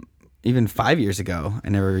yeah, even 5 years ago, I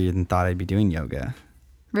never even thought I'd be doing yoga.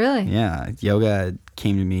 Really? Yeah, yoga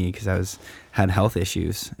came to me because I had health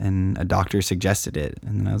issues, and a doctor suggested it,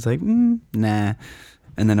 and then I was like, nah.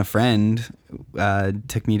 And then a friend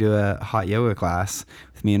took me to a hot yoga class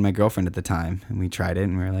with me and my girlfriend at the time, and we tried it,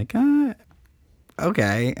 and we were like,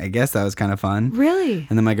 okay, I guess that was kind of fun. Really?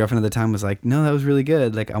 And then my girlfriend at the time was like, no, that was really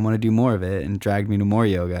good. Like, I want to do more of it, and dragged me to more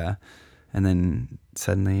yoga. And then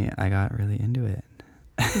suddenly I got really into it.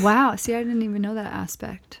 Wow. See, I didn't even know that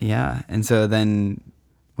aspect. Yeah. And so then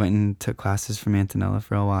went and took classes from Antonella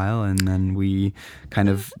for a while, and then we kind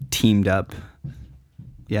of teamed up.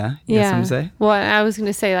 Yeah? You got something to say? Well, I was going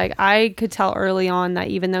to say, like, I could tell early on that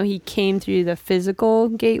even though he came through the physical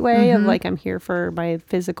gateway of, like, I'm here for my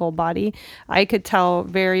physical body, I could tell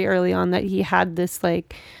very early on that he had this,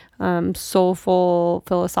 like, soulful,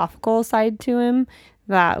 philosophical side to him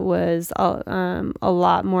that was a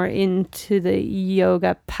lot more into the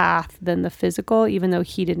yoga path than the physical, even though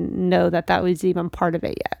he didn't know that that was even part of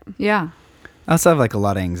it yet. Yeah. I also have like a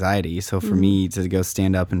lot of anxiety. So for me to go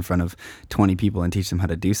stand up in front of 20 people and teach them how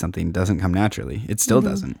to do something doesn't come naturally. It still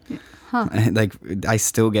doesn't. Huh. Like, I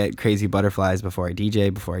still get crazy butterflies before I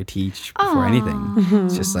DJ, before I teach, before anything.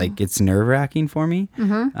 It's just like, it's nerve wracking for me.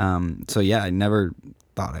 So yeah, I never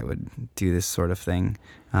thought I would do this sort of thing.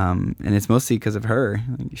 And it's mostly because of her.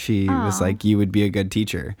 She was like, you would be a good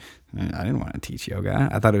teacher. I didn't want to teach yoga.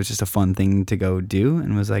 I thought it was just a fun thing to go do,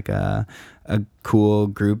 and was like a cool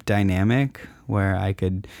group dynamic where I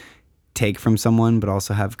could take from someone but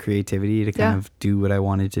also have creativity to kind of do what I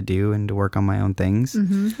wanted to do and to work on my own things.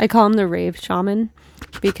 I call him the rave shaman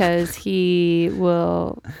because he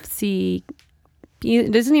will see,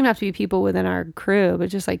 it doesn't even have to be people within our crew, but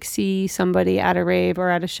just like see somebody at a rave or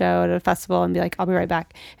at a show at a festival and be like, I'll be right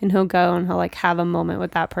back. And he'll go and he'll like have a moment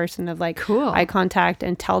with that person of like eye contact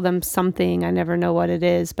and tell them something. I never know what it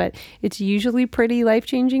is, but it's usually pretty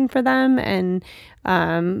life-changing for them. And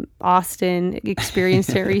Austin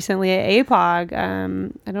experienced it recently at APOG.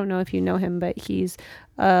 I don't know if you know him, but he's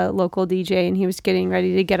a local DJ, and he was getting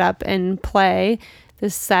ready to get up and play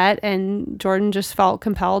this set, and Jordan just felt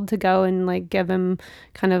compelled to go and like give him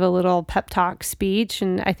kind of a little pep talk speech.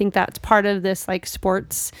 And I think that's part of this like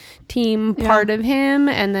sports team part of him,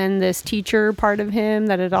 and then this teacher part of him,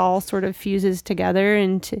 that it all sort of fuses together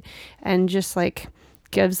and just like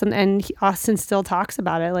gives them. And Austin still talks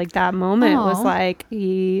about it, like that moment was like,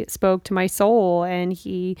 he spoke to my soul and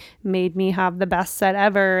he made me have the best set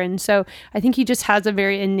ever. And so I think he just has a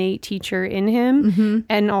very innate teacher in him,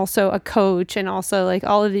 and also a coach, and also like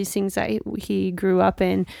all of these things that he grew up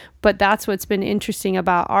in. But that's what's been interesting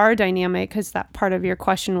about our dynamic, because that part of your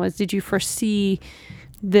question was, did you foresee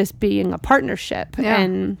this being a partnership?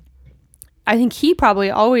 And I think he probably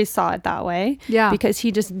always saw it that way. Yeah. Because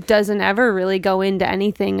he just doesn't ever really go into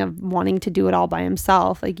anything of wanting to do it all by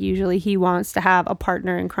himself. Like usually he wants to have a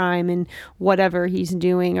partner in crime in whatever he's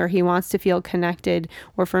doing, or he wants to feel connected.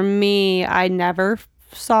 Or for me, I never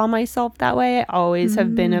saw myself that way. I always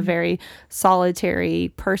have been a very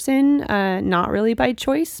solitary person, not really by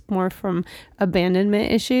choice, more from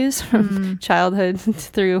abandonment issues from childhood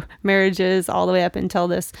through marriages all the way up until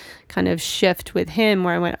this kind of shift with him,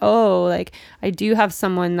 where I went, oh, like I do have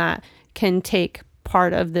someone that can take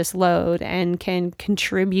part of this load and can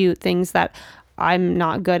contribute things that I'm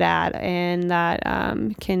not good at, and that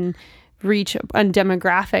can reach a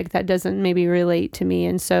demographic that doesn't maybe relate to me.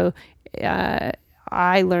 And so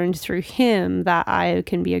I learned through him that I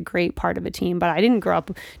can be a great part of a team. But I didn't grow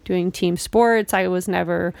up doing team sports. I was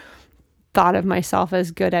never thought of myself as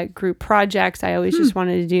good at group projects. I always just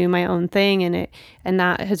wanted to do my own thing, and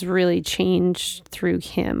that has really changed through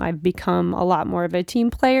him. I've become a lot more of a team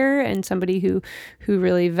player and somebody who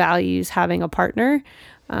really values having a partner,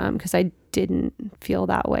 because I didn't feel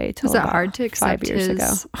that way till about hard to accept 5 years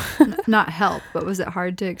ago. Not help, but was it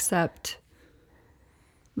hard to accept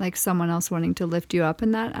like someone else wanting to lift you up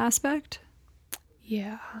in that aspect?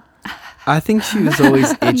 Yeah. I think she was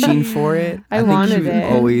always itching for it. I think wanted she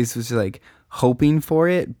it. always was like hoping for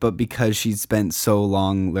it, but because she'd spent so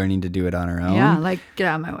long learning to do it on her own. Yeah, like get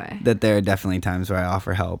out of my way. That there are definitely times where I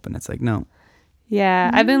offer help and it's like, no,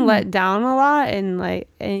 Yeah, I've been let down a lot and like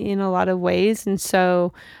in a lot of ways, and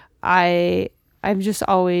so I've just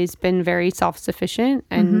always been very self-sufficient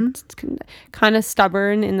and kind of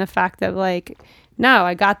stubborn in the fact that like, no,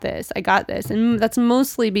 I got this, and that's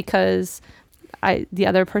mostly because the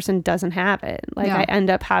other person doesn't have it. Like I end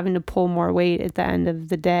up having to pull more weight at the end of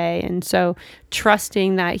the day, and so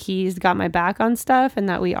trusting that he's got my back on stuff and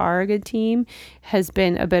that we are a good team has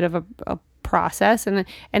been a bit of a process, and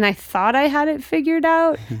I thought I had it figured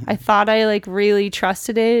out. I thought I like really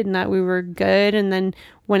trusted it and that we were good, and then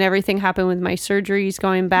when everything happened with my surgeries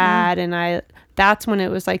going bad and that's when it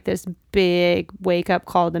was like this big wake up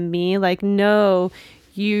call to me, like, no,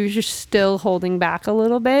 you're just still holding back a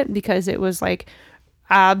little bit, because it was like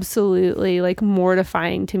absolutely like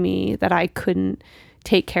mortifying to me that I couldn't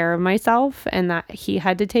take care of myself and that he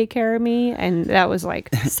had to take care of me, and that was like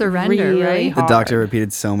surrender, really right? hard. The doctor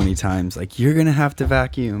repeated so many times, like, you're gonna have to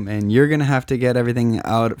vacuum and you're gonna have to get everything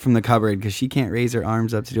out from the cupboard because she can't raise her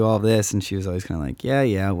arms up to do all of this, and she was always kind of like,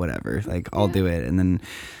 yeah, whatever, like I'll do it, and then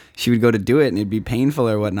she would go to do it and it'd be painful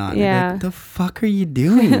or whatnot. Yeah. Like, what the fuck are you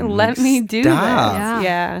doing? Let me do stop. this.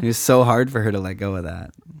 Yeah. It was so hard for her to let go of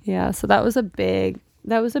that. Yeah, so that was a big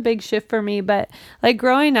shift for me. But like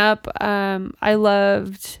growing up, I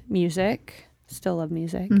loved music, still love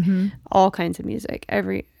music, all kinds of music,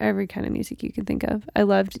 every kind of music you can think of. I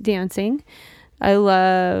loved dancing.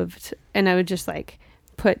 And I would just like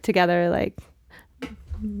put together like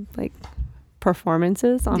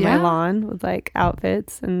performances on my lawn with like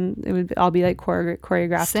outfits, and it would all be like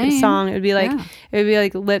choreographed to a song. It would be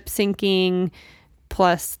like lip syncing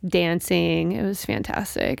plus dancing. It was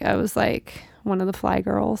fantastic. I was like one of the fly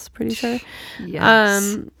girls, pretty sure.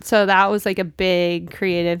 Yes. So that was like a big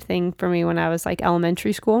creative thing for me when I was like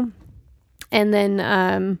elementary school. And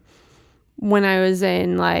then when I was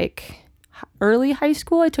in like early high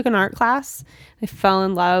school, I took an art class. I fell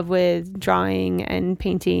in love with drawing and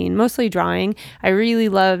painting, mostly drawing. I really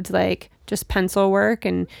loved like just pencil work,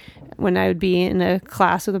 and when I would be in a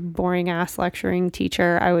class with a boring ass lecturing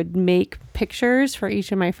teacher, I would make pictures for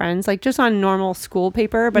each of my friends, like just on normal school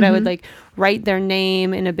paper, but I would like write their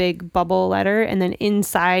name in a big bubble letter, and then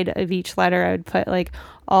inside of each letter I would put like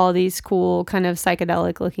all these cool kind of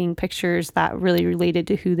psychedelic looking pictures that really related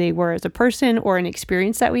to who they were as a person or an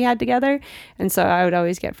experience that we had together. And so I would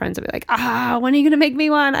always get friends that would be like, when are you gonna make me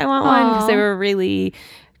one? I want one, because they were really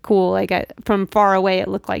cool. Like from far away it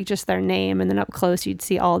looked like just their name, and then up close you'd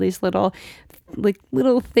see all these little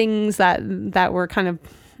things that were kind of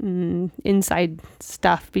inside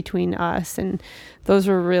stuff between us, and those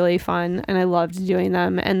were really fun, and I loved doing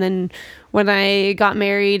them. And then when I got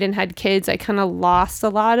married and had kids, I kind of lost a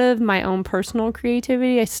lot of my own personal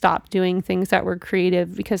creativity. I stopped doing things that were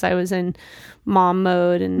creative because I was in mom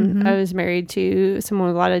mode, and I was married to someone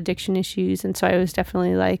with a lot of addiction issues, and so I was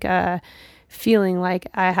definitely like feeling like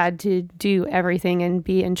I had to do everything and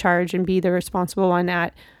be in charge and be the responsible one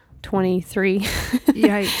at 23.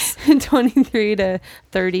 Yikes. 23 to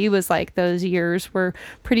 30 was like, those years were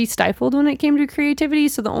pretty stifled when it came to creativity.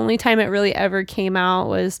 So the only time it really ever came out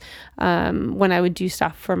was when I would do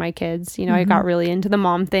stuff for my kids. You know, I got really into the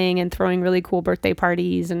mom thing and throwing really cool birthday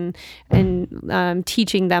parties and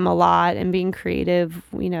teaching them a lot and being creative.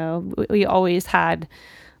 You know, we always had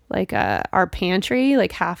like our pantry,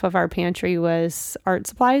 like half of our pantry was art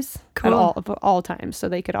supplies at all times. So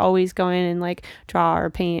they could always go in and like draw or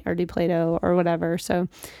paint or do Play-Doh or whatever. So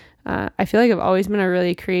I feel like I've always been a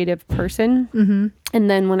really creative person. And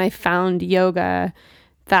then when I found yoga,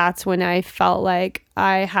 that's when I felt like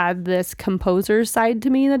I had this composer side to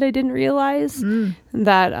me that I didn't realize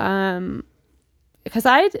that, because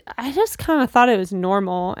I just kind of thought it was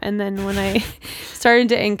normal. And then when I started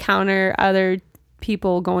to encounter other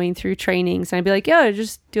people going through trainings, and I'd be like, yo,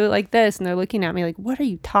 just do it like this, and they're looking at me like, what are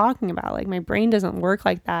you talking about? Like, my brain doesn't work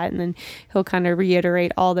like that. And then he'll kind of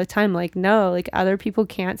reiterate all the time, like, no, like other people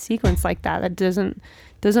can't sequence like that doesn't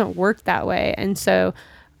work that way. And so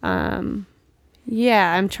I'm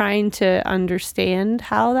trying to understand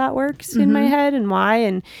how that works in my head and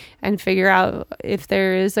why, and figure out if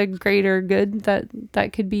there is a greater good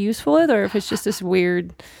that could be useful with, or if it's just this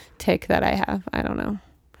weird tick that I have. I don't know.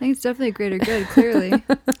 I think it's definitely a greater good, clearly.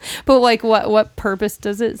 But like what purpose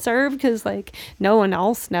does it serve? Because like no one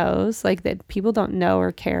else knows, like that people don't know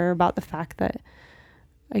or care about the fact that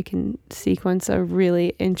I can sequence a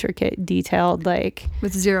really intricate, detailed, like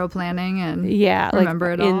with zero planning and like remember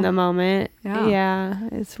it all in the moment. Yeah,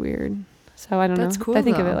 It's weird. So I don't know. That's cool, I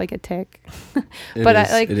think of though. it like a tick. It But is,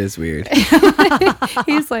 I like it is weird.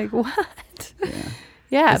 he's like, what?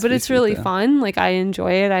 Yeah, That's but pretty it's sweet, really though. fun. Like I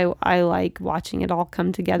enjoy it. I like watching it all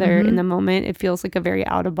come together in the moment. It feels like a very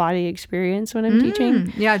out of body experience when I'm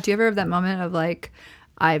teaching. Yeah. Do you ever have that moment of like,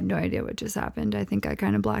 I have no idea what just happened. I think I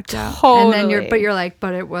kind of blacked out. And then Totally. you're like,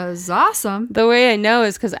 but it was awesome. The way I know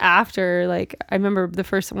is because after, like, I remember the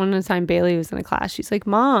first one of the time Bailey was in a class. She's like,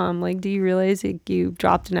 "Mom, like, do you realize like, you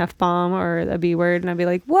dropped an F-bomb or a B word?" And I'd be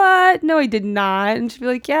like, "What? No, I did not." And she'd be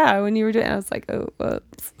like, "Yeah, when you were doing," I was like, "Oh,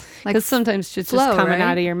 whoops." Like Because sometimes it's flow, just coming right?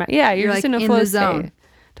 out of your mouth. Yeah, you're just like in a in flow the state. zone.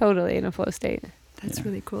 Totally in a flow state. That's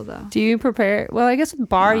really cool though. Do you prepare? Well, I guess with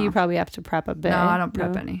bar, No. you probably have to prep a bit. No, I don't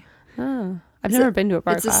prep No? any. Oh, I've never been to a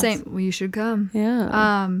bar It's class. the same. Well, you should come.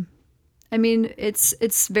 Yeah. I mean,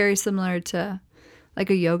 it's very similar to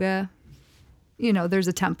like a yoga. You know, there's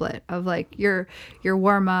a template of like your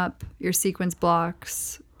warm up, your sequence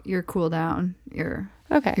blocks, your cool down, your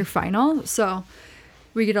Okay. final. So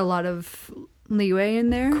we get a lot of leeway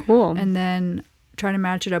in there. Cool. And then try to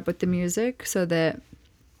match it up with the music so that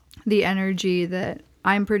the energy that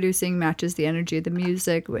I'm producing matches the energy of the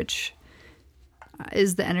music, which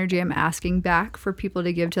is the energy I'm asking back for people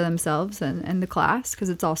to give to themselves and the class. Because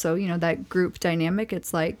it's also, you know, that group dynamic.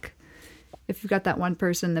 It's like if you've got that one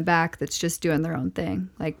person in the back that's just doing their own thing,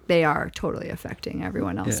 like they are totally affecting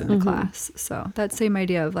everyone else in the class. So that same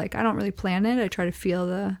idea of like, I don't really plan it. I try to feel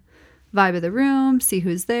the vibe of the room, see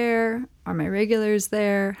who's there. Are my regulars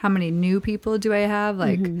there? How many new people do I have?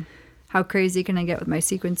 Like, how crazy can I get with my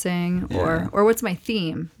sequencing? Or what's my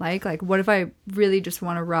theme? Like what if I really just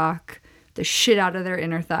want to rock the shit out of their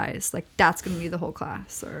inner thighs? Like that's going to be the whole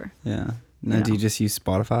class. Or Yeah. Now, do you just use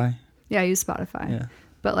Spotify? yeah, I use Spotify. Yeah.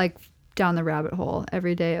 But like down the rabbit hole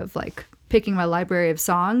every day of like picking my library of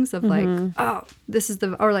songs of like, oh, this is the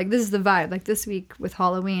vibe. Like this week with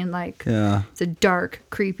Halloween, like Yeah. it's a dark,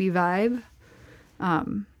 creepy vibe.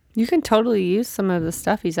 You can totally use some of the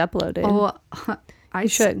stuff he's uploaded. Oh, I You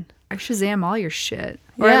should. I Shazam all your shit.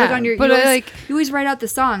 Or I Yeah, look on your, but you I, always, like- you always write out the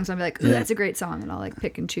songs. I'll be like, ooh, that's a great song. And I'll like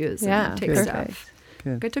pick and choose Yeah, and take perfect. stuff.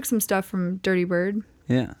 Good. Like, I took some stuff from Dirty Bird.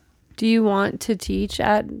 Yeah. Do you want to teach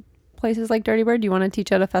at places like Dirty Bird? Do you want to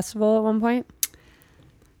teach at a festival at one point?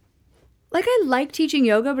 Like I like teaching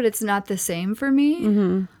yoga, but it's not the same for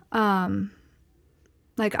me.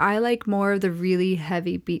 Like I like more of the really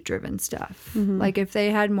heavy beat driven stuff. Like if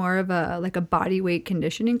they had more of a body weight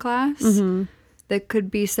conditioning class that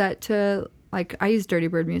could be set to like I use Dirty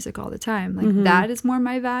Bird music all the time. Like that is more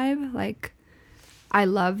my vibe. Like I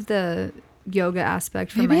love the yoga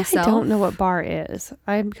aspect for Maybe myself. I don't know what bar is.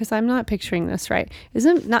 Because I'm not picturing this right.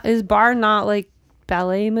 Is bar not like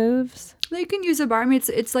ballet moves? You can use a bar. I mean,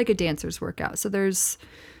 it's like a dancer's workout. So there's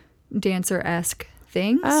dancer-esque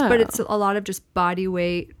things, but it's a lot of just body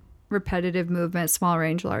weight, repetitive movement, small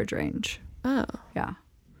range, large range. Oh, Yeah.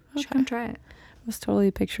 You should come try it. I was totally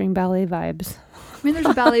picturing ballet vibes. I mean, there's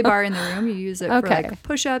a ballet bar in the room. You use it for Okay. like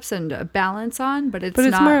push-ups and a balance on, but it's But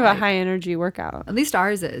it's not more of like, a high energy workout. At least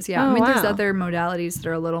ours is. Yeah. Oh, I mean, there's wow. other modalities that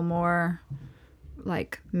are a little more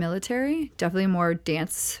like military, definitely more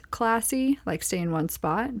dance classy, like stay in one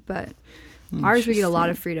spot. But ours, we get a lot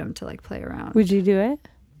of freedom to like play around. Would you do it?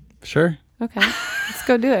 Sure. Okay. Let's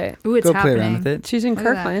go do it. Ooh, it's Go happening. play around with it. She's in Look at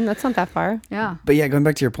that. Kirkland. That's not that far. Yeah. But yeah, going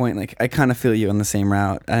back to your point, like I kind of feel you on the same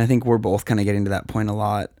route. And I think we're both kind of getting to that point a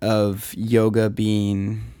lot of yoga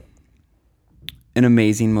being an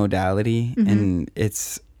amazing modality. And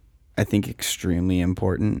it's, I think, extremely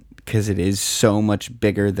important because it is so much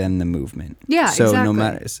bigger than the movement. Yeah, so no exactly.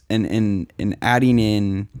 matter, and adding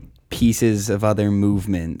in pieces of other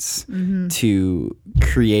movements to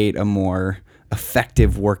create a more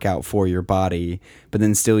effective workout for your body, but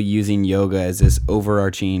then still using yoga as this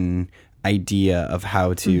overarching idea of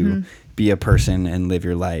how to be a person and live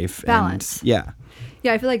your life. Balance. And yeah.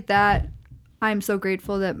 Yeah, I feel like that. I'm so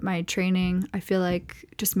grateful that my training, I feel like,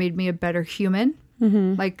 just made me a better human.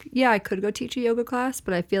 Like, yeah, I could go teach a yoga class,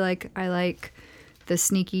 but I feel like I like the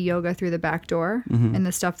sneaky yoga through the back door and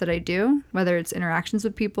the stuff that I do, whether it's interactions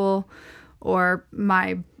with people or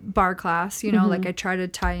my bar class, you know, like I try to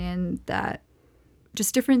tie in that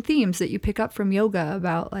just different themes that you pick up from yoga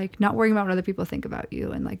about like not worrying about what other people think about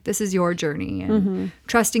you and like this is your journey and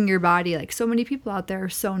trusting your body. Like so many people out there are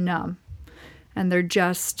so numb and they're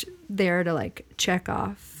just there to like check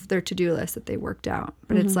off their to-do list that they worked out.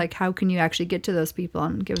 But it's like, how can you actually get to those people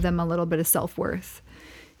and give them a little bit of self-worth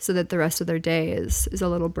so that the rest of their day is a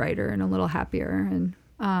little brighter and a little happier. And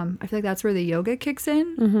I feel like that's where the yoga kicks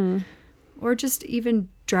in. Or just even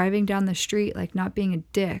driving down the street, like not being a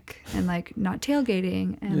dick and like not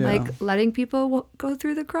tailgating and like letting people go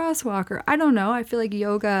through the crosswalk. Or I don't know. I feel like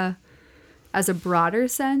yoga as a broader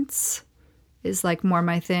sense is like more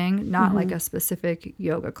my thing, not like a specific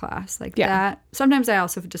yoga class like that. Sometimes I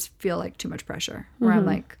also just feel like too much pressure where I'm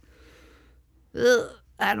like, ugh,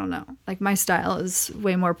 I don't know. Like my style is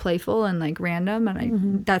way more playful and like random,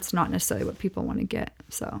 and that's not necessarily what people want to get.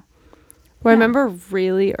 So, I remember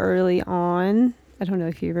really early on, I don't know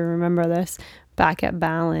if you even remember this, back at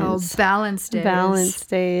Balance. Oh, Balance days. Balance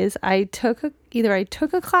days. I took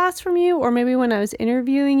a class from you, or maybe when I was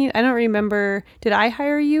interviewing you. I don't remember. Did I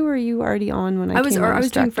hire you, or you already on when I was came on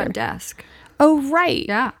as doing director? front desk. Oh, right.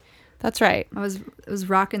 Yeah. That's right. I was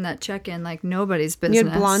rocking that check-in like nobody's business. You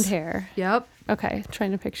had blonde hair. Yep. Okay,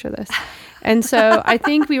 trying to picture this. And so I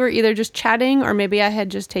think we were either just chatting or maybe I had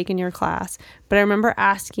just taken your class. But I remember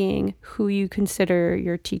asking who you consider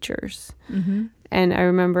your teachers. Mm-hmm. And I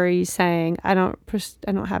remember you saying, I don't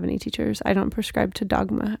have any teachers. I don't prescribe to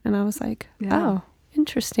dogma. And I was like, oh,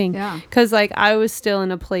 interesting. Yeah. Because like I was still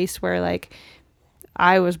in a place where like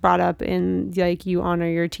I was brought up in like you honor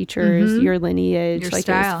your teachers, your lineage, your like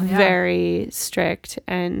style, it was very strict,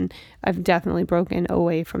 and I've definitely broken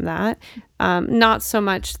away from that. Not so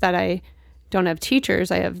much that I don't have teachers,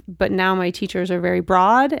 but now my teachers are very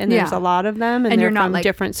broad, and there's a lot of them, and they're you're not, from like,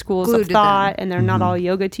 different schools glued of to thought, them. and they're not all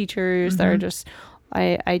yoga teachers. They're just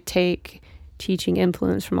I take teaching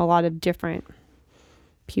influence from a lot of different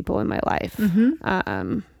people in my life.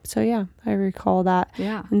 So yeah, I recall that.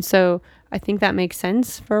 Yeah. And so I think that makes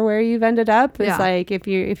sense for where you've ended up. It's like if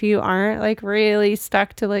you aren't like really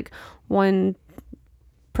stuck to like one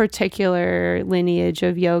particular lineage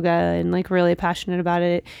of yoga and like really passionate about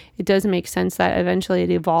it, it does make sense that eventually it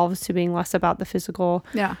evolves to being less about the physical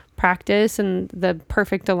practice and the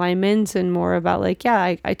perfect alignments and more about like,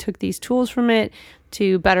 I took these tools from it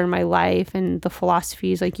to better my life, and the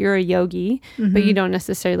philosophies, like you're a yogi, but you don't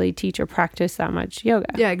necessarily teach or practice that much yoga.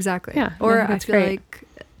 Yeah, exactly. Yeah, Or I I feel like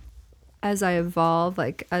as I evolve,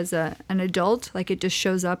 like as an adult, like it just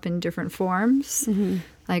shows up in different forms.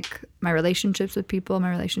 Like my relationships with people, my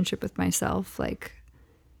relationship with myself. Like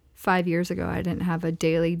 5 years ago, I didn't have a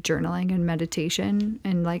daily journaling and meditation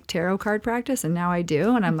and like tarot card practice, and now I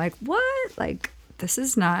do. And I'm like, what? Like this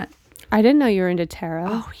is not. I didn't know you were into tarot.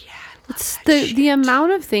 Oh yeah. It's the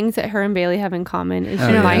amount of things that her and Bailey have in common is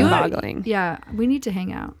mind-boggling. Yeah, we need to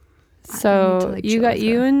hang out. So you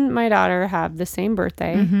and my daughter have the same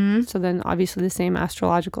birthday, so then obviously the same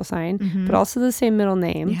astrological sign, but also the same middle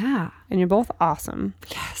name. Yeah, and you're both awesome.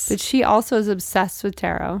 Yes, but she also is obsessed with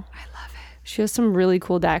tarot. I love it. She has some really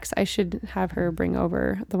cool decks. I should have her bring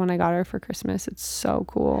over the one I got her for Christmas. It's so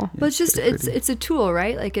cool. But it's a tool,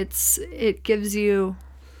 right? Like it gives you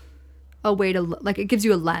a way to like it gives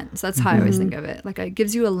you a lens. That's how I always think of it. Like it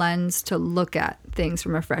gives you a lens to look at things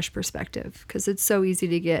from a fresh perspective, because it's so easy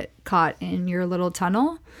to get caught in your little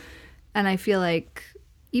tunnel. And I feel like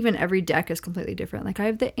even every deck is completely different. Like I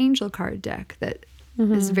have the angel card deck that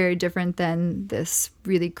is very different than this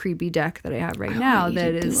really creepy deck that I have right now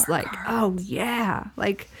that is like cards. Oh yeah,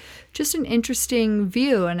 like just an interesting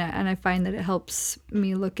view, and I find that it helps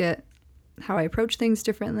me look at how I approach things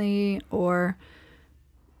differently, or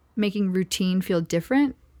making routine feel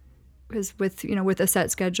different, because with a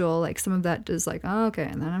set schedule, like some of that is like, oh, okay,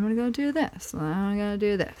 and then I'm gonna go do this, and then I'm gonna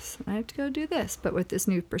do this, and I have to go do this. But with this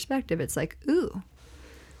new perspective, it's like, ooh,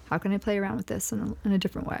 how can I play around with this in a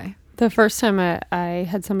different way? The first time I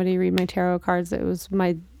had somebody read my tarot cards,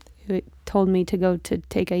 it told me to go to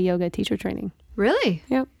take a yoga teacher training. Really?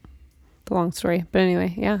 Yep. The long story, but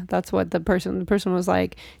anyway, yeah, that's what the person was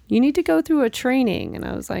like, you need to go through a training, and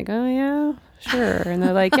I was like, oh yeah, sure. And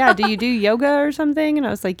they're like, yeah, do you do yoga or something? And I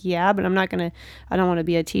was like, yeah, but I don't want to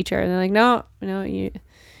be a teacher. And they're like, no,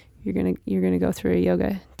 you're gonna go through a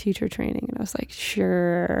yoga teacher training. And I was like,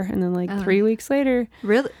 sure. And then like 3 weeks later,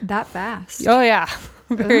 really that fast? Oh yeah.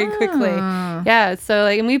 Very quickly. Yeah. So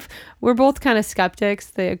like, and we're both kind of skeptics,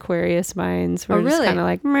 the Aquarius minds. We're just kind of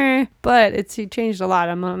like, meh, but it's changed a lot.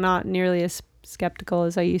 I'm not nearly as skeptical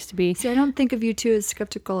as I used to be. See, I don't think of you two as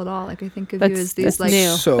skeptical at all. Like I think of you as these like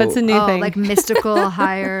new. That's a new thing. Like mystical,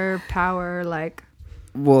 higher power, like.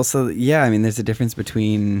 Well, so yeah, I mean, there's a difference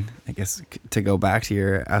between, I guess, to go back to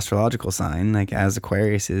your astrological sign, like as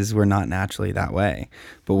Aquariuses, we're not naturally that way,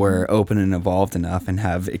 but we're open and evolved enough and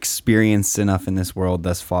have experienced enough in this world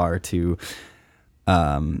thus far to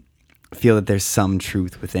feel that there's some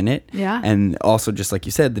truth within it. Yeah. And also, just like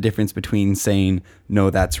you said, the difference between saying, no,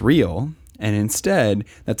 that's real, and instead,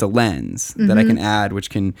 that's a lens that I can add, which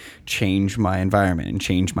can change my environment and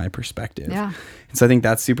change my perspective. Yeah. And so I think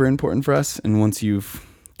that's super important for us. And once you've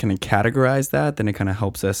kind of categorized that, then it kind of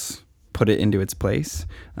helps us put it into its place.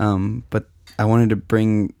 But I wanted to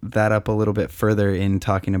bring that up a little bit further in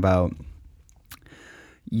talking about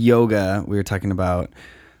yoga. We were talking about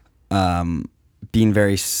being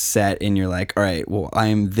very set in your like, all right, well,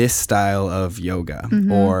 I'm this style of yoga,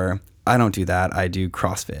 or I don't do that. I do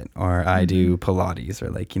CrossFit, or I do Pilates, or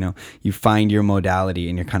like, you know, you find your modality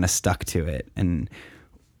and you're kind of stuck to it. And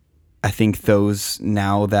I think those,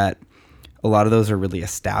 now that a lot of those are really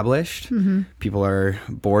established, people are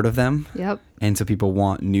bored of them. Yep. And so people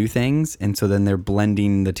want new things. And so then they're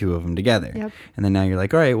blending the two of them together. Yep. And then now you're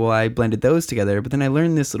like, all right, well, I blended those together, but then I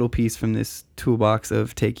learned this little piece from this toolbox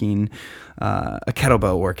of taking a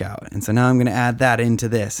kettlebell workout. And so now I'm going to add that into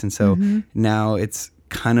this. And so now it's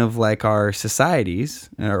kind of like our societies,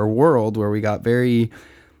 our world, where we got very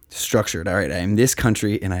structured. All right, I am this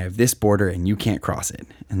country and I have this border and you can't cross it.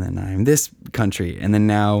 And then I am this country. And then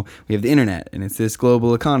now we have the internet and it's this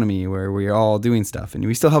global economy where we're all doing stuff. And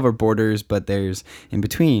we still have our borders, but there's in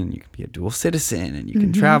between. You can be a dual citizen and you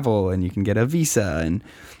can travel and you can get a visa.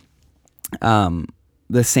 And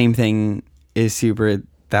the same thing is super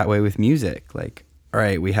that way with music. Like, all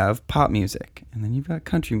right, we have pop music, and then you've got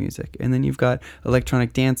country music, and then you've got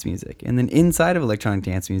electronic dance music. And then inside of electronic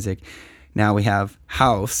dance music, now we have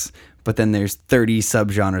house, but then there's 30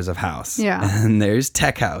 subgenres of house. Yeah. And there's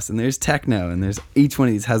tech house, and there's techno, and there's each one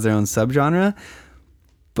of these has their own subgenre.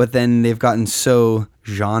 But then they've gotten so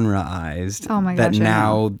genreized that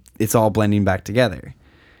now it's all blending back together.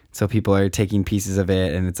 So people are taking pieces of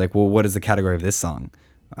it, and it's like, well, what is the category of this song?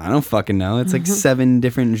 I don't fucking know. It's like 7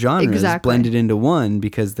 different genres blended into one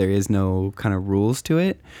because there is no kind of rules to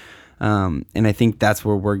it. And I think that's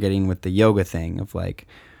where we're getting with the yoga thing of like,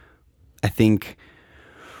 I think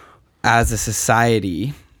as a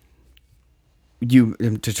society,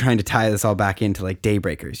 to trying to tie this all back into like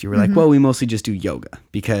Daybreakers, you were like, well, we mostly just do yoga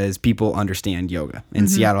because people understand yoga, and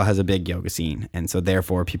Seattle has a big yoga scene. And so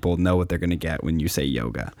therefore people know what they're going to get when you say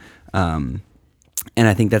yoga. And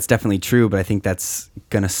I think that's definitely true, but I think that's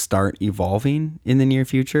going to start evolving in the near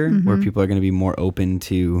future where people are going to be more open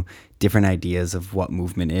to different ideas of what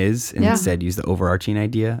movement is and instead use the overarching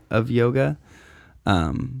idea of yoga.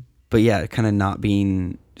 But yeah, kind of not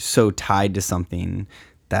being so tied to something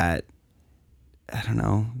that, I don't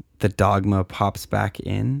know, the dogma pops back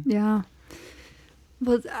in. Yeah.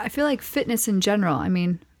 Well, I feel like fitness in general, I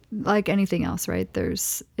mean, like anything else, right?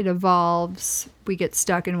 It evolves. We get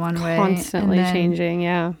stuck in one way. Constantly changing,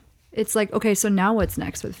 yeah. It's like, okay, so now what's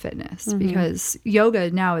next with fitness? Because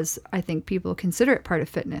yoga now is, I think people consider it part of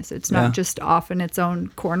fitness. It's not just off in its own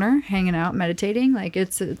corner, hanging out, meditating. Like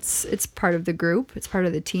it's part of the group. It's part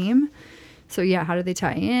of the team. So yeah, how do they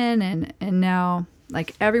tie in? And now,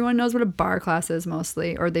 like, everyone knows what a bar class is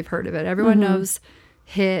mostly, or they've heard of it. Everyone knows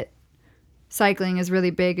HIIT. Cycling is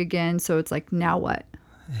really big again. So it's like, now what?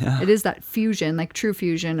 Yeah. It is that fusion, like true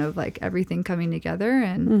fusion of like everything coming together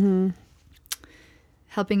and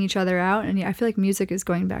helping each other out. And yeah, I feel like music is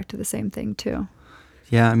going back to the same thing too.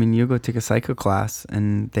 Yeah, I mean, you go take a cycle class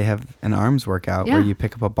and they have an arms workout where you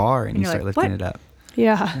pick up a bar and you start like, lifting it up.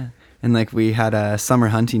 Yeah. And like we had Summer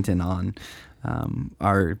Huntington on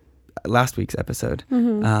our last week's episode.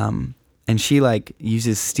 And she like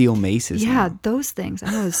uses steel maces. Yeah, now. Those things.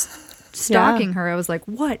 I was stalking her. I was like,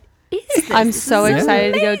 what is this? I'm so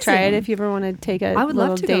excited to go try it. If you ever want to take a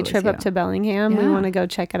little day trip up to Bellingham, we want to go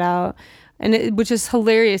check it out. And which is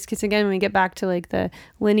hilarious because, again, when we get back to like the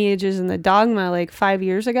lineages and the dogma, like 5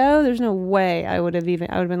 years ago, there's no way I would have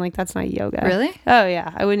been like, that's not yoga. Really? Oh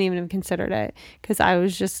yeah, I wouldn't even have considered it because I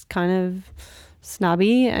was just kind of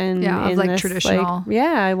snobby and like traditional. Like,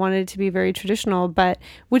 I wanted it to be very traditional, but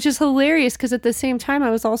which is hilarious because at the same time I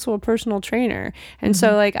was also a personal trainer, and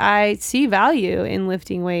so like I see value in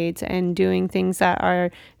lifting weights and doing things that are,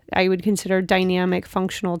 I would consider, dynamic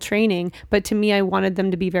functional training, but to me I wanted them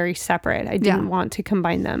to be very separate. I didn't want to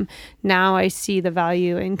combine them. Now I see the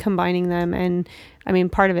value in combining them, and I mean,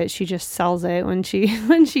 part of it, she just sells it when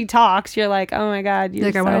she talks. You're like, oh my God, you're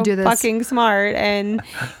like, I want to do this. Fucking smart, and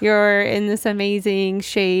you're in this amazing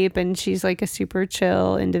shape. And she's like a super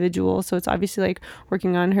chill individual. So it's obviously like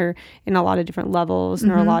working on her in a lot of different levels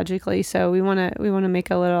neurologically. So we want to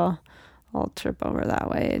make a little trip over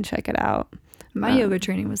that way and check it out. My yoga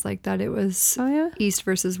training was like that. It was East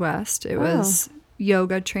versus West. It was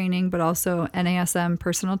yoga training, but also NASM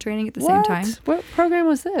personal training at the same time. What program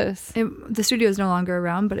was this? The studio is no longer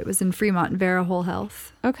around, but it was in Fremont, Vera Whole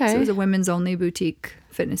Health. Okay. So it was a women's only boutique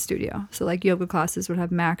fitness studio. So like yoga classes would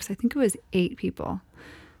have max, I think it was 8 people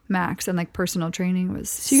max, and like personal training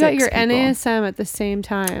was So you got your people. NASM at the same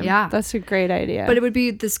time. Yeah. That's a great idea. But it would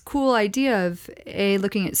be this cool idea of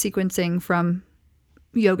looking at sequencing from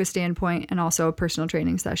yoga standpoint and also a personal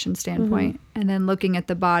training session standpoint, and then looking at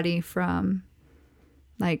the body from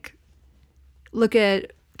like, look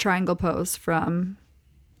at triangle pose from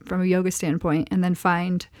a yoga standpoint, and then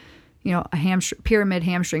find a pyramid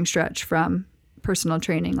hamstring stretch from personal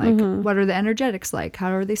training. Like, what are the energetics like?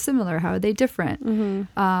 How are they similar? How are they different?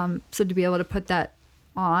 So to be able to put that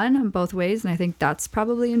on both ways, and I think that's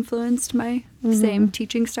probably influenced my same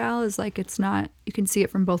teaching style, is like, it's not, you can see it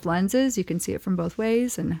from both lenses, you can see it from both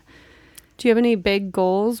ways. And do you have any big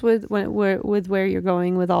goals with where you're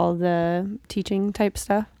going with all the teaching type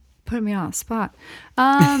stuff? Put me on the spot.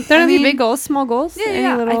 Don't have any big goals, small goals? Yeah, any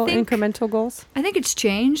yeah, little incremental goals? I think it's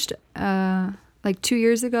changed. Like 2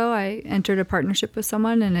 years ago, I entered a partnership with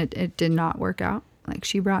someone, and it did not work out. Like,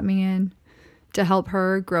 she brought me in to help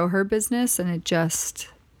her grow her business, and it just,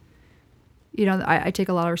 I take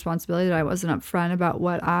a lot of responsibility that I wasn't upfront about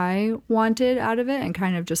what I wanted out of it, and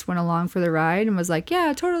kind of just went along for the ride and was like,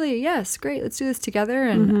 yeah, totally, yes, great, let's do this together.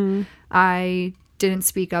 And I didn't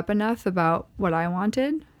speak up enough about what I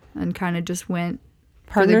wanted, and kind of just went.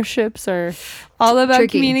 Partnerships are all about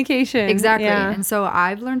tricky. Communication. Exactly. Yeah. And so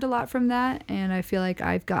I've learned a lot from that, and I feel like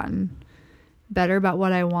I've gotten better about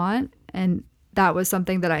what I want. And that was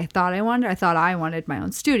something that I thought I wanted. I thought I wanted my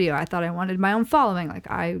own studio. I thought I wanted my own following.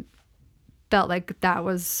 Like, I felt like that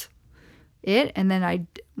was it. And then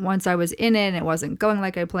once I was in it and it wasn't going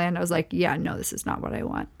like I planned, I was like, yeah, no, this is not what I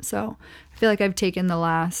want. So I feel like I've taken the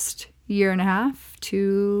last year and a half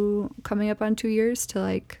to coming up on 2 years to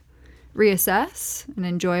like reassess and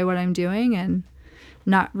enjoy what I'm doing, and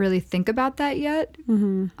not really think about that yet.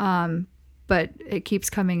 But it keeps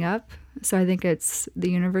coming up. So I think it's the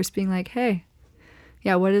universe being like, hey,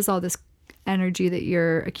 yeah, what is all this energy that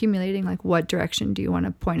you're accumulating? Like, what direction do you want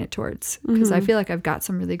to point it towards? Because I feel like I've got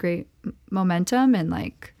some really great momentum and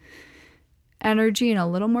like energy in a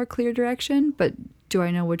little more clear direction, but do I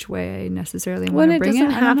know which way I necessarily want to bring it? It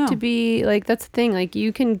doesn't have to be like, that's the thing. Like,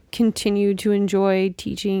 you can continue to enjoy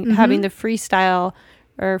teaching, having the freestyle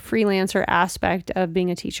or freelancer aspect of being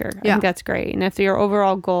a teacher. I think that's great. And if your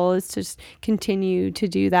overall goal is to just continue to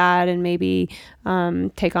do that, and maybe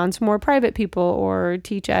take on some more private people, or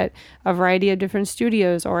teach at a variety of different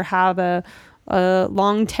studios, or have a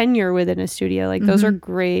long tenure within a studio, like those are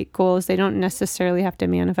great goals. They don't necessarily have to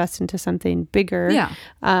manifest into something bigger.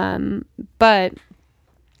 But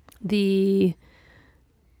the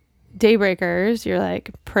Daybreakers, you're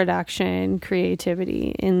like production,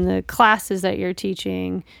 creativity. In the classes that you're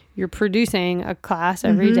teaching, you're producing a class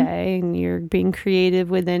every day, and you're being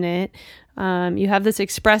creative within it. You have this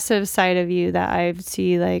expressive side of you that I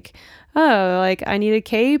see, like, oh, like, I need a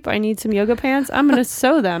cape, I need some yoga pants, I'm going to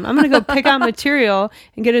sew them. I'm going to go pick out material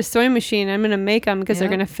and get a sewing machine. I'm going to make them because they're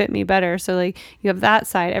going to fit me better. So, like, you have that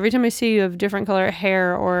side. Every time I see you have different color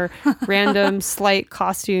hair or random slight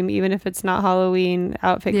costume, even if it's not Halloween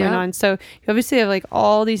outfit going on. So you obviously have like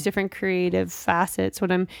all these different creative facets.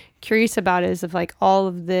 What I'm curious about is if like all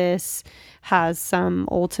of this has some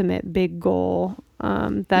ultimate big goal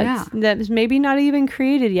that's maybe not even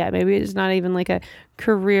created yet. Maybe it's not even like a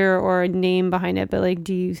career or a name behind it, but like,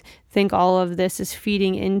 do you think all of this is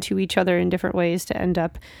feeding into each other in different ways to end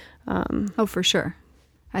up oh, for sure.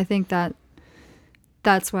 I think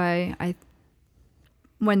that's why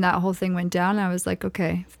when that whole thing went down, I was like,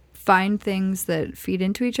 okay, find things that feed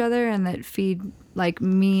into each other and that feed like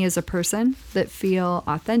me as a person, that feel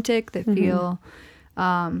authentic, that feel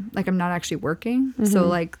like I'm not actually working. So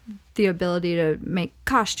like the ability to make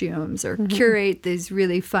costumes or curate these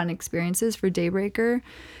really fun experiences for Daybreaker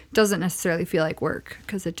doesn't necessarily feel like work,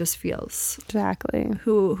 because it just feels exactly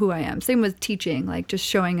who I am. Same with teaching, like just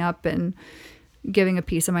showing up and giving a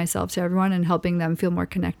piece of myself to everyone and helping them feel more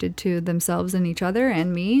connected to themselves and each other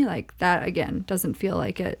and me. Like that, again, doesn't feel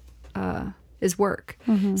like it is work.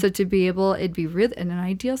 So to be able, it'd be really in an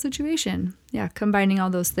ideal situation. Yeah, combining all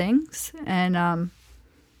those things and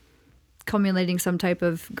culminating some type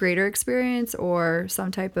of greater experience or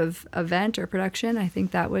some type of event or production. I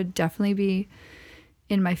think that would definitely be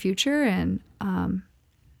in my future. And I'm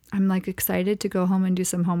like excited to go home and do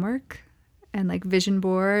some homework and like vision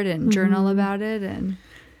board and journal about it. And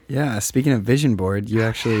yeah, speaking of vision board, you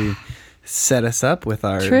actually set us up with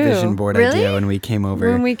our vision board idea when we came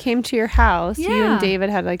over. When we came to your house, you and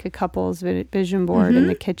David had like a couple's vision board in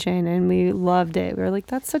the kitchen, and we loved it. We were like,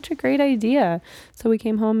 that's such a great idea. So we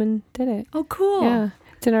came home and did it. Oh, cool. Yeah.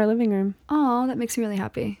 It's in our living room. Oh, that makes me really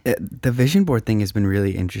happy. The vision board thing has been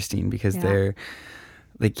really interesting because they're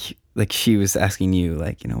like she was asking you,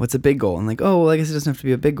 like, you know, what's a big goal? And like, oh, well, I guess it doesn't have to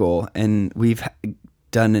be a big goal. And we've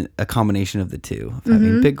done a combination of the two, of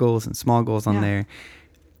having big goals and small goals on there.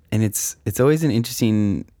 And it's always an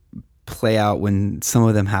interesting play out when some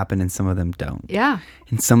of them happen and some of them don't. Yeah.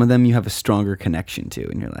 And some of them you have a stronger connection to,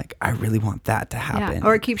 and you're like, I really want that to happen. Yeah.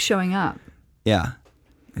 Or it keeps showing up. Yeah.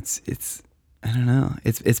 It's I don't know.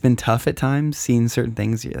 It's been tough at times seeing certain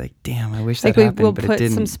things. You're like, damn, I wish Like that we happened, will but it put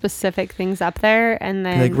didn't. some specific things up there, and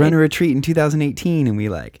then Like run a retreat in 2018, and we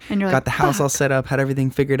like And you're got like, the house all "Fuck." set up, had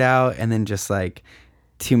everything figured out, and then just like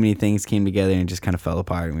too many things came together and just kind of fell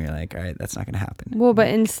apart, and we were like, all right, that's not going to happen. Well, but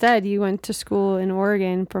instead you went to school in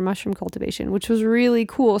Oregon for mushroom cultivation, which was really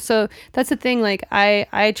cool. So that's the thing. Like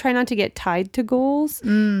I try not to get tied to goals,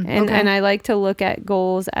 and I like to look at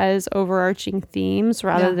goals as overarching themes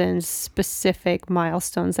rather Yeah. than specific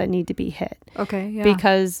milestones that need to be hit. Okay. Yeah.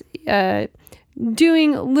 Because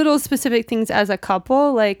doing little specific things as a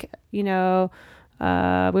couple, like, you know,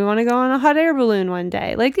 we want to go on a hot air balloon one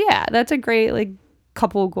day. Like, yeah, that's a great like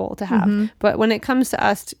couple goal to have. But when it comes to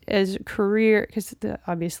us as career, because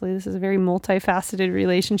obviously this is a very multifaceted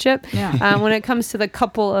relationship. Yeah. When it comes to the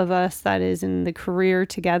couple of us that is in the career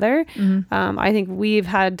together, I think we've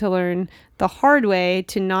had to learn the hard way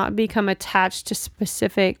to not become attached to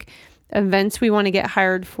specific events we want to get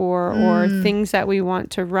hired for or things that we want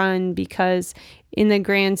to run, because in the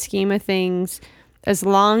grand scheme of things, as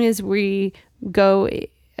long as we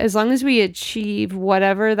achieve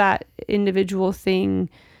whatever that individual thing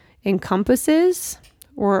encompasses,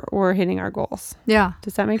 or hitting our goals. Yeah.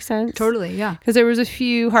 Does that make sense? Totally. Yeah. Because there was a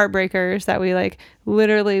few heartbreakers that we like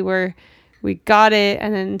literally we got it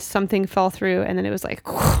and then something fell through and then it was like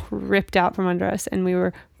ripped out from under us and we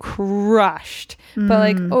were crushed. But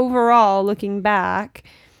like overall, looking back,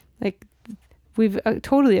 like we've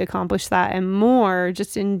totally accomplished that and more,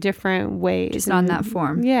 just in different ways. Just on that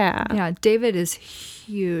form. Yeah. Yeah. David is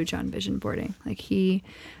huge on vision boarding. Like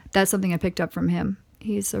that's something I picked up from him.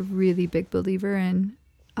 He's a really big believer in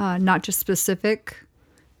not just specific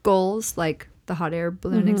goals like the hot air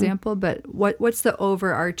balloon example, but what's the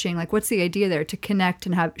overarching, like what's the idea there to connect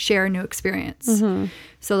and share a new experience.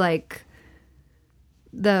 So like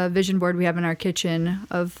the vision board we have in our kitchen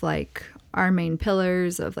of like our main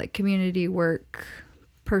pillars of like community, work,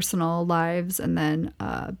 personal lives, and then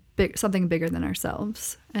something bigger than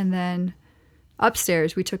ourselves. And then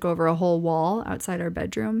upstairs, we took over a whole wall outside our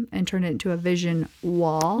bedroom and turned it into a vision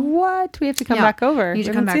wall. What? We have to come Yeah, back over. You need to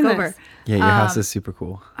We come haven't back seen over. this. Yeah, your house is super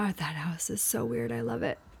cool. Oh, that house is so weird. I love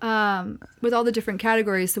it. With all the different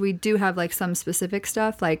categories, so we do have like some specific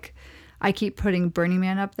stuff. Like I keep putting Burning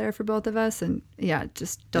Man up there for both of us, and yeah, it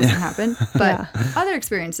just doesn't happen. But other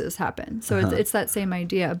experiences happen. So it's that same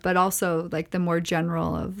idea, but also like the more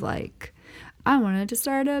general of like, I wanted to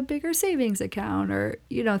start a bigger savings account, or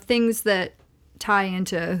you know, things that tie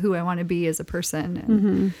into who I want to be as a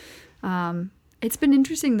person. And it's been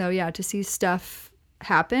interesting though, to see stuff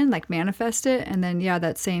happen, like manifest it, and then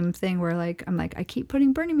that same thing where like I'm like, I keep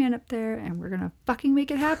putting Burning Man up there and we're gonna fucking make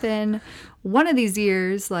it happen one of these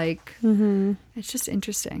years. Like it's just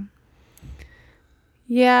interesting.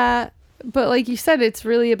 Yeah, but like you said, it's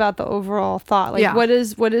really about the overall thought. Like what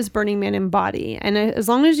does Burning Man embody? And as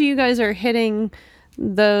long as you guys are hitting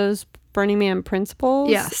those Burning Man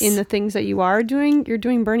principles in the things that you are doing, you're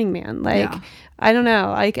doing Burning Man. Like I don't know,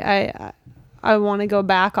 like I want to go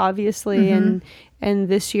back obviously, and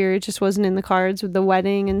this year it just wasn't in the cards with the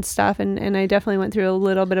wedding and stuff, and I definitely went through a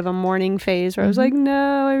little bit of a mourning phase where I was like,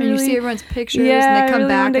 no, I really, and you see everyone's pictures and they come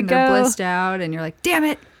back and they're blissed out and you're like, damn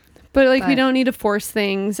it. But we don't need to force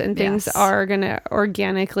things, and things are going to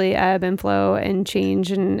organically ebb and flow and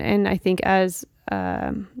change. And I think as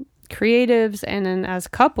creatives and then as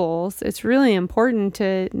couples, it's really important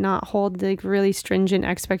to not hold like really stringent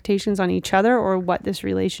expectations on each other or what this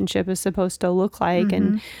relationship is supposed to look like.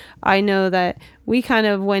 And I know that we kind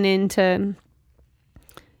of went into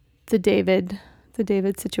the David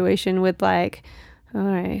situation with like, all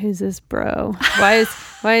right, who's this bro? Why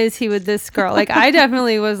is he with this girl? Like I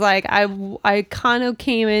definitely was like, I kind of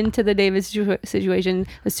came into the David situation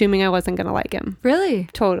assuming I wasn't going to like him. Really?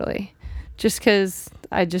 Totally. Just because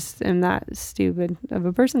I just am that stupid of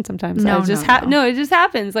a person sometimes. No, it just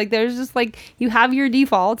happens. Like there's just like, you have your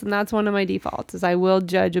defaults, and that's one of my defaults is I will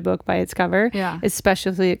judge a book by its cover. Yeah.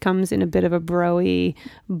 Especially if it comes in a bit of a bro-y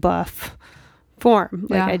buff form.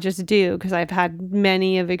 Like I just do, because I've had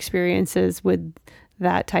many of experiences with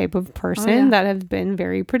that type of person that have been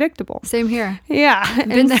very predictable. Same here. Yeah.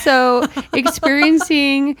 And so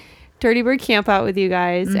experiencing Dirty Bird Camp Out with you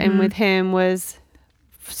guys and with him was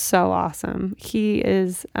so awesome. He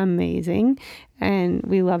is amazing and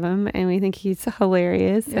we love him and we think he's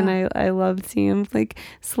hilarious. And I love seeing him like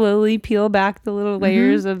slowly peel back the little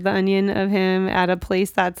layers of the onion of him at a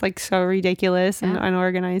place that's like so ridiculous and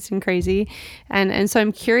unorganized and crazy. And so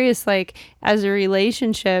I'm curious, like as a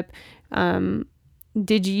relationship,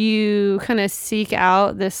 did you kind of seek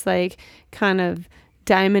out this like kind of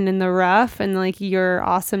diamond in the rough, and like your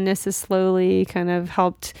awesomeness has slowly kind of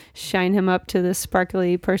helped shine him up to the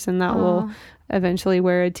sparkly person that will eventually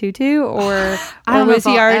wear a tutu, or was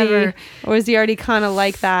he already kind of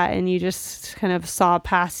like that and you just kind of saw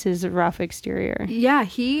past his rough exterior? Yeah,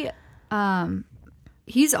 he's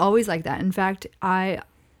always like that. In fact,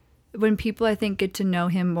 when people, I think, get to know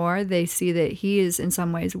him more, they see that he is in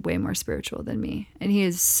some ways way more spiritual than me, and he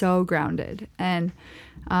is so grounded. And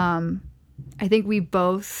I think we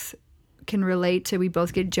both can relate to, we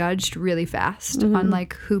both get judged really fast on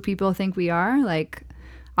like who people think we are. Like,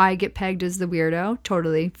 I get pegged as the weirdo,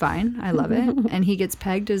 totally fine, I love it. And he gets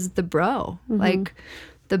pegged as the bro, like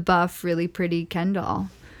the buff, really pretty Ken doll.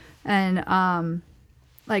 And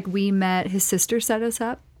like, we met, his sister set us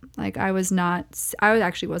up. Like, I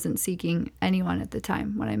actually wasn't seeking anyone at the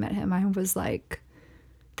time when I met him. I was like,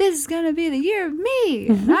 this is going to be the year of me.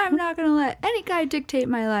 And I'm not going to let any guy dictate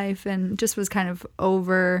my life. And just was kind of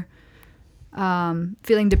over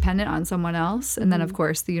feeling dependent on someone else. And then, of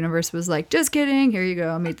course, the universe was like, just kidding. Here you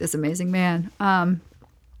go. Meet this amazing man.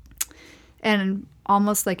 And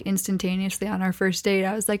almost like instantaneously on our first date,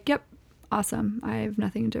 I was like, yep, awesome. I have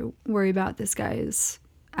nothing to worry about. This guy is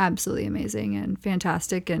absolutely amazing and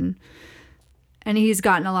fantastic, and he's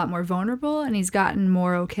gotten a lot more vulnerable, and he's gotten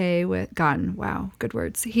more okay with good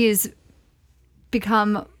words. He's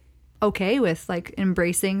become okay with like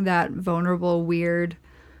embracing that vulnerable, weird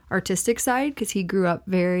artistic side, because he grew up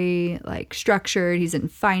very like structured. He's in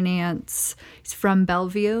finance. He's from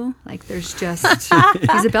Bellevue. Like, there's just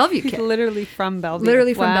he's a Bellevue kid. Literally from Bellevue.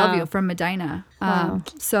 Bellevue, from Medina. Wow.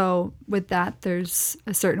 So with that, there's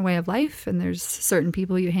a certain way of life, and there's certain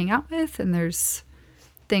people you hang out with, and there's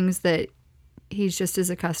things that he's just as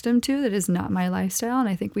accustomed to that is not my lifestyle. And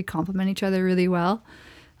I think we complement each other really well.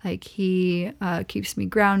 Like, he keeps me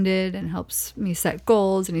grounded and helps me set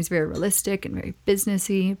goals, and he's very realistic and very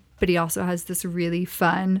businessy, but he also has this really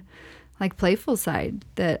fun, like, playful side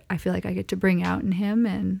that I feel like I get to bring out in him.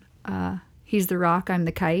 And he's the rock, I'm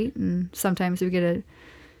the kite, and sometimes we get a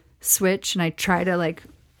switch, and I try to like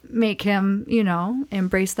make him,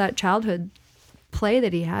 embrace that childhood play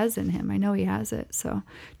that he has in him. I know he has it. So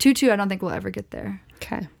tutu, I don't think we'll ever get there.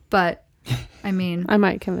 Okay. But I mean, I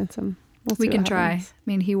might convince him. We can try. I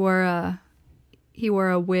mean, he wore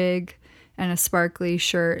a wig and a sparkly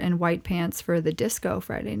shirt and white pants for the disco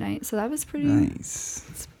Friday night. So that was pretty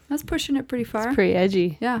Nice. I was pushing it pretty far. It's pretty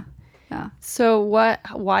edgy. Yeah. Yeah. So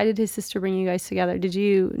why did his sister bring you guys together? Did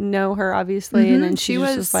you know her, obviously, and then she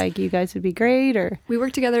was just like, you guys would be great? Or we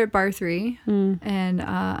worked together at Bar 3, and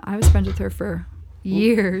I was friends with her for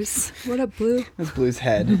years. What up, Blue? That's Blue's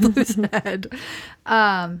head. Blue's head.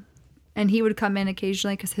 And he would come in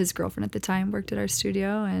occasionally because his girlfriend at the time worked at our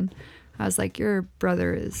studio. And I was like, your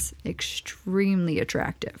brother is extremely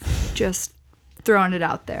attractive. Just throwing it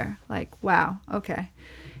out there. Like, wow, okay.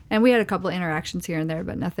 And we had a couple of interactions here and there,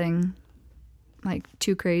 but nothing like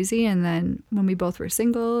too crazy. And then when we both were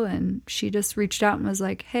single, and she just reached out and was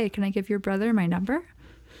like, hey, can I give your brother my number?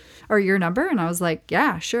 Or your number? And I was like,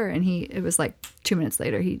 yeah, sure. And it was like 2 minutes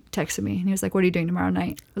later, he texted me and he was like, what are you doing tomorrow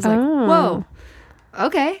night? I was like, whoa,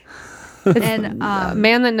 okay. And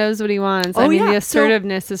man that knows what he wants. I mean, the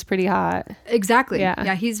assertiveness is pretty hot. Exactly.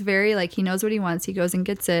 Yeah. He's very like, he knows what he wants. He goes and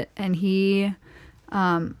gets it. And he,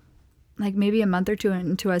 like maybe a month or two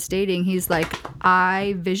into us dating, he's like,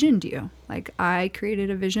 I visioned you. Like, I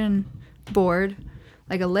created a vision board,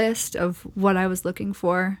 like a list of what I was looking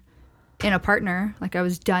for in a partner. Like, I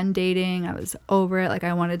was done dating. I was over it. Like,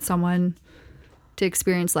 I wanted someone to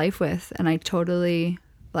experience life with. And I totally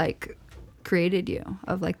like created you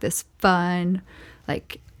of like this fun,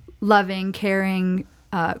 like loving, caring,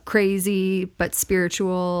 crazy, but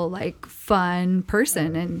spiritual, like fun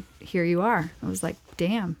person. And here you are. I was like,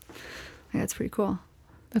 damn, like, that's pretty cool.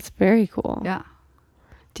 That's very cool. Yeah.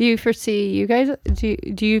 Do you foresee you guys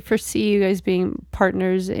being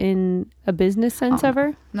partners in a business sense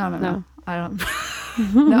ever? No. I don't.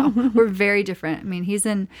 No, we're very different. I mean, he's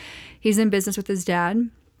in business with his dad.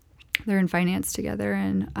 They're in finance together,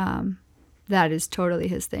 and that is totally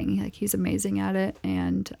his thing. Like, he's amazing at it,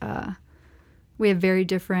 and we have very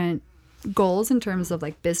different goals in terms of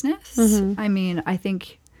like business. I mean, I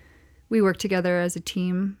think we work together as a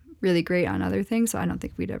team really great on other things, so I don't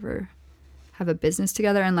think we'd ever have a business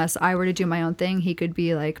together unless I were to do my own thing. He could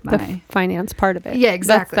be like the finance part of it. Yeah,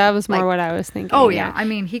 exactly. That was more like, what I was thinking. Oh yeah. I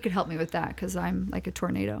mean, he could help me with that because I'm like a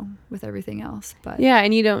tornado with everything else. But yeah,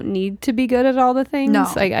 and you don't need to be good at all the things. No.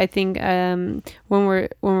 Like, I think when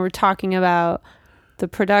we're talking about the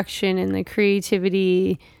production and the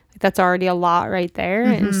creativity, that's already a lot right there.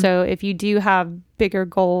 Mm-hmm. And so if you do have bigger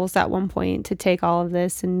goals at one point to take all of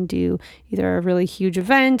this and do either a really huge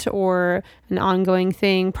event or an ongoing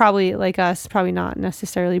thing, probably like us, probably not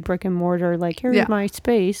necessarily brick and mortar, like here's my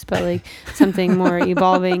space, but like something more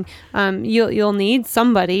evolving, you'll need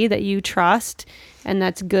somebody that you trust and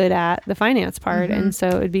that's good at the finance part. And so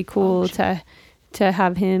it'd be cool to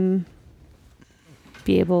have him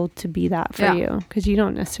be able to be that for you, because you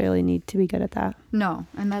don't necessarily need to be good at that. No,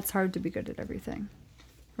 and that's hard to be good at everything.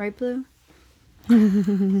 Right, Blue?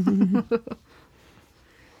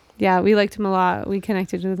 Yeah, we liked him a lot. We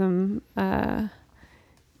connected with him, and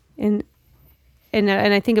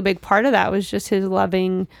I think a big part of that was just his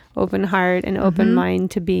loving, open heart and open mind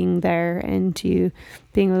to being there and to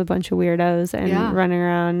being with a bunch of weirdos and running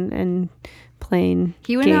around and playing.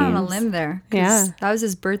 He went games. out on a limb there. Yeah, that was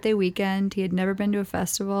his birthday weekend. He had never been to a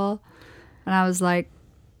festival, and I was like,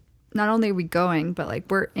 not only are we going, but like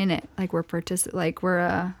we're in it. Like we're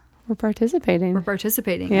participating. We're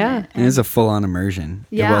participating. Yeah. In it. And it was a full-on immersion.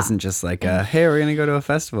 Yeah. It wasn't just like, hey, we're going to go to a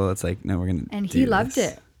festival. It's like, no, we're going to And he loved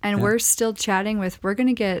it. And we're still chatting we're going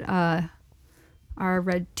to get our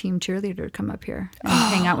red team cheerleader to come up here and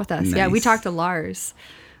hang out with us. Nice. Yeah, we talked to Lars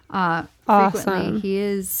frequently. Awesome. He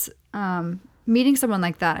is, meeting someone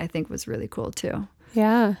like that, I think, was really cool too.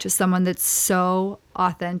 Yeah. Just someone that's so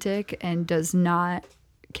authentic and does not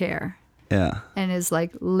care. Yeah. And is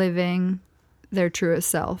like living their truest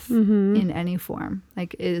self in any form.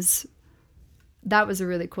 That was a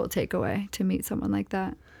really cool takeaway, to meet someone like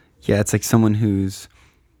that. Yeah, it's like someone who's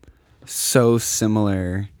so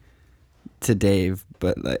similar to David,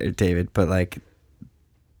 but like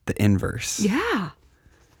the inverse. Yeah.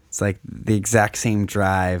 It's like the exact same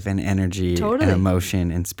drive and energy and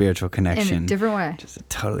emotion and spiritual connection. In a different way. Just a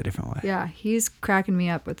totally different way. Yeah, he's cracking me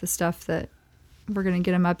up with the stuff that we're going to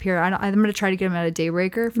get him up here. I'm going to try to get him at a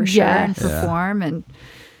Daybreaker for sure and perform and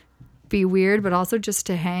be weird, but also just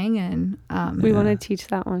to hang and we want to teach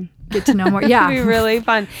that one. Get to know more. Yeah. It'd be really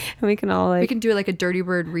fun. And we can all we can do like a Dirty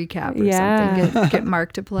Bird recap or something. Get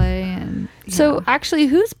Mark to play. And so actually,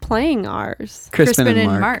 who's playing ours? Crispin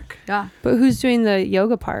and Mark. Yeah. But who's doing the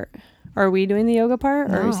yoga part? Are we doing the yoga part?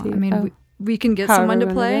 No, or is he, I mean, we can get someone to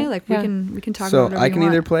play. Like we can talk about So I can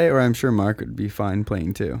either play, or I'm sure Mark would be fine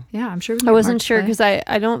playing too. Yeah, I'm sure. I wasn't sure because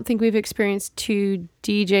I don't think we've experienced two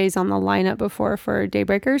DJs on the lineup before for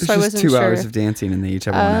Daybreakers, so I wasn't sure. It's 2 hours of dancing, and they each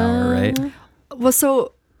have 1 hour, right? Well,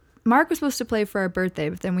 so Mark was supposed to play for our birthday,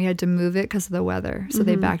 but then we had to move it because of the weather, so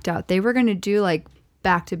they backed out. They were going to do like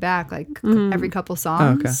back to back, like every couple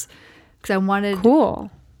songs, because I wanted.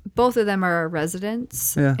 Cool. Both of them are our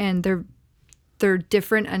residents, and they're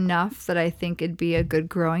different enough that I think it'd be a good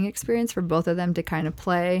growing experience for both of them to kind of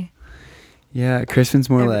play. Yeah, Crispin's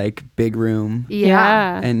more like big room.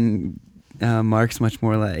 Yeah. And Mark's much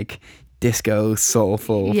more like disco,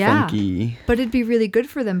 soulful, funky. But it'd be really good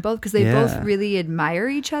for them both because they both really admire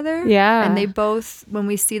each other. Yeah. And they both, when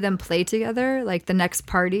we see them play together, like the next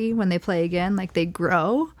party, when they play again, like they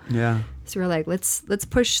grow. Yeah. So we're like, let's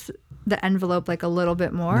push the envelope like a little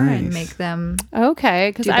bit more and make them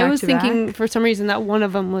because I was thinking for some reason that one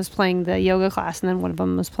of them was playing the yoga class and then one of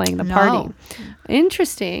them was playing the party.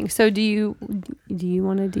 Interesting. So do you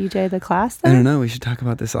want to DJ the class then? I don't know, we should talk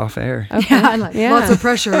about this off air. Okay. Yeah, like, lots of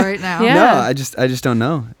pressure right now. No, I just don't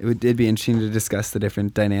know. It'd be interesting to discuss the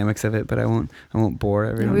different dynamics of it, but I won't bore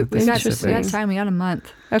everyone with the we got specifics. time. We got a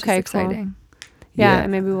month. Okay, exciting. Cool. Yeah,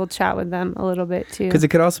 and maybe we'll chat with them a little bit too. Because it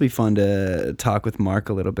could also be fun to talk with Mark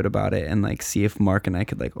a little bit about it and like see if Mark and I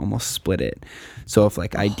could like almost split it. So if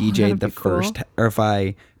like I DJ'd the first, or if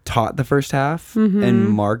I taught the first half and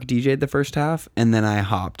Mark DJ'd the first half, and then I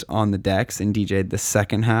hopped on the decks and DJ'd the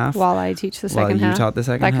second half while I teach the second half. While you taught the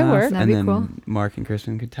second half. That could work. That'd be then cool. Mark and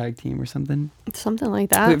Kristen could tag team or something. Something like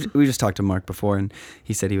that. We just talked to Mark before, and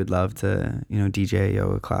he said he would love to DJ a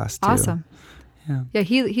yoga class too. Awesome. Yeah,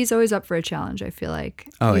 he's always up for a challenge, I feel like.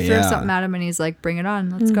 Oh, you throw something at him and he's like, bring it on,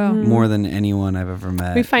 let's go. More than anyone I've ever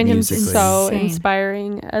met. We find musically. him so Insane.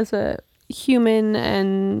 inspiring as a human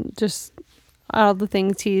and just all the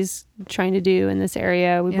things he's trying to do in this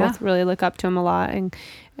area. We both really look up to him a lot.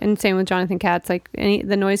 And same with Jonathan Katz, like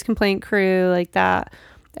the noise complaint crew, like that,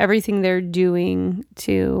 everything they're doing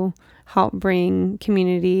to help bring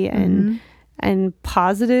community and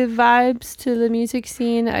positive vibes to the music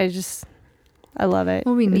scene. I love it.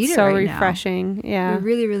 Well, we need it's it so right refreshing. now. Yeah. We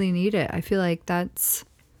really, really need it. I feel like that's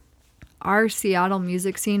our Seattle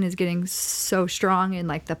music scene is getting so strong in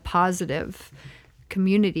like the positive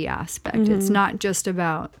community aspect. It's not just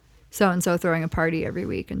about so-and-so throwing a party every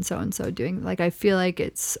week and so-and-so doing, like, I feel like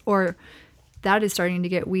that is starting to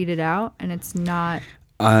get weeded out, and it's not.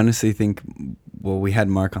 I honestly think well, we had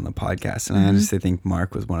Mark on the podcast, and I honestly think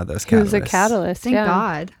Mark was one of those catalysts. He was a catalyst. Thank yeah.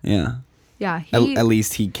 God. Yeah. Yeah. At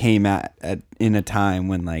least he came at in a time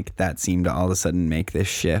when like that seemed to all of a sudden make this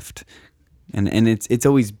shift. And it's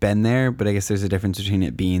always been there, but I guess there's a difference between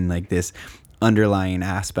it being like this underlying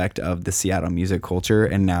aspect of the Seattle music culture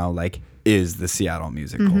and now like is the Seattle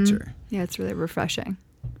music culture. Yeah, it's really refreshing.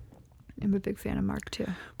 I'm a big fan of Mark too.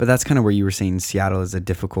 But that's kind of where you were saying Seattle is a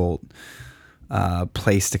difficult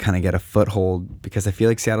place to kind of get a foothold, because I feel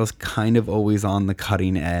like Seattle's kind of always on the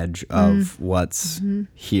cutting edge of what's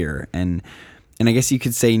here. And I guess you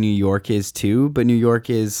could say New York is too, but New York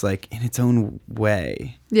is like in its own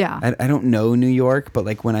way. Yeah. I don't know New York, but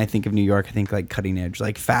like when I think of New York, I think like cutting edge,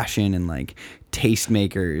 like fashion and like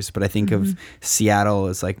tastemakers. But I think of Seattle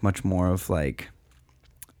as like much more of like,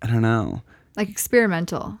 I don't know. Like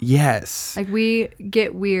experimental. Yes. Like we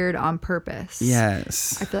get weird on purpose.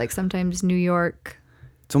 Yes. I feel like sometimes New York.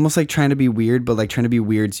 It's almost like trying to be weird, but like trying to be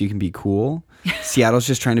weird so you can be cool. Seattle's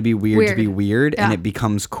just trying to be weird to be weird, and it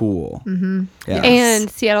becomes cool. Mm-hmm. Yeah. And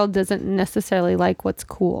Seattle doesn't necessarily like what's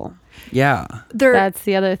cool. Yeah. That's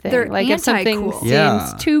the other thing. They're Like if something anti-cool. seems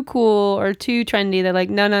Yeah. too cool or too trendy, they're like,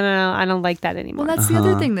 no, I don't like that anymore. Well, that's the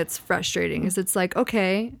other thing that's frustrating is it's like,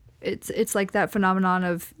 okay, it's like that phenomenon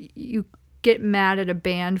of you get mad at a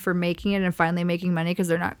band for making it and finally making money because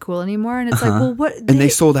they're not cool anymore. And it's like, well, what? And they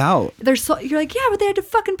sold out. You're like, yeah, but they had to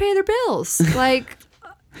fucking pay their bills. Like,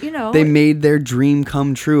 you know. They made their dream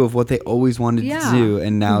come true of what they always wanted to do,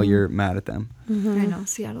 and now you're mad at them. I know.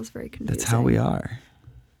 Seattle's very confusing. That's how we are.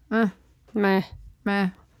 Meh. Meh.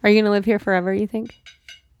 Are you going to live here forever, you think?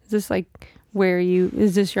 Is this like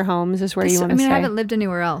is this your home? Is this where you want to stay? I haven't lived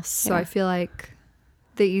anywhere else. So I feel like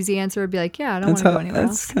the easy answer would be like, yeah, I don't want to go anywhere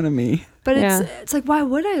That's else. kind of me. But it's like, why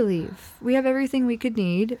would I leave? We have everything we could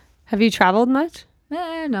need. Have you traveled much?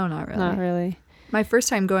 No, not really. Not really. My first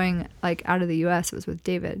time going like out of the U.S. was with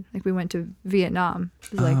David. Like we went to Vietnam.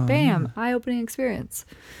 It was like, bam, eye-opening experience.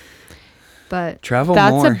 But Travel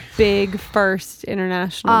That's more. a big first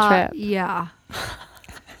international trip. Yeah.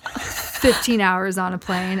 15 hours on a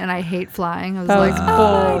plane, and I hate flying. I was That like, was oh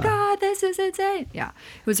cool. my God, this is insane. Yeah.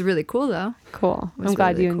 It was really cool though. Cool. was I'm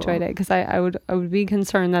glad really you enjoyed cool. it because I would be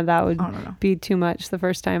concerned that would Oh, no. be too much the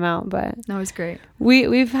first time out. But No, it was great.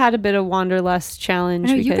 we've had a bit of wanderlust challenge.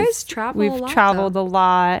 I know, you because guys travel We've a lot, traveled though. a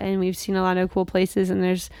lot, and we've seen a lot of cool places. And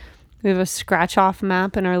we have a scratch off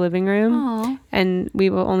map in our living room, Aw. and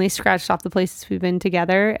we've only scratched off the places we've been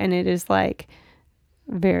together, and it is like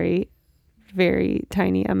very, very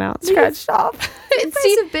tiny amount scratched off. You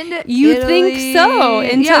guys have been to You Italy. think so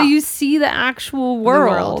until Yeah. you see the actual The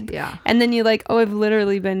world. yeah. And then you're like, oh, I've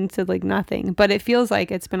literally been to like nothing. But it feels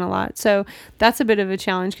like it's been a lot. So that's a bit of a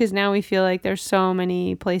challenge because now we feel like there's so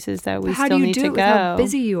many places that we How still do you need do to it go. with how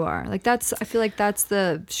busy you are? Like I feel like that's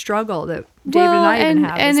the struggle that David and I even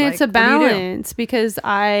have. And is it's a like, what do you do? balance because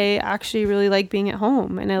I actually really like being at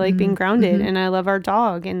home and I like being grounded and I love our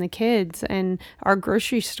dog and the kids and our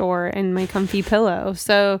grocery store and my comfy pillow.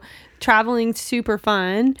 So traveling's super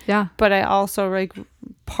fun. Yeah. But I also like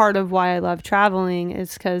part of why I love traveling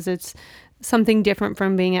is because it's something different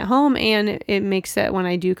from being at home, and it makes it when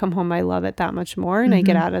I do come home, I love it that much more, and I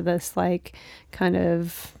get out of this like kind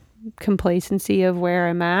of complacency of where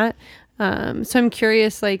I'm at. So I'm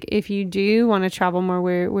curious, like if you do want to travel more,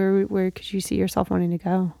 where could you see yourself wanting to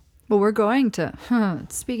go? Well, we're going to,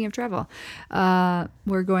 speaking of travel,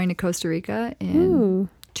 we're going to Costa Rica in Ooh.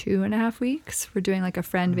 2.5 weeks. We're doing like a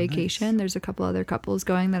friend vacation. There's a couple other couples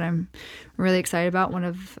going that I'm really excited about. One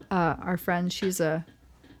of our friends, she's a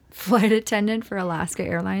flight attendant for Alaska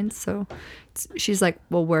Airlines. So she's like,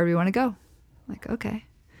 well, where do we want to go? I'm like, okay,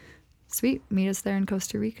 sweet. Meet us there in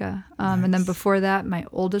Costa Rica. And then before that, my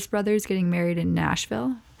oldest brother is getting married in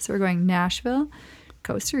Nashville. So we're going Nashville,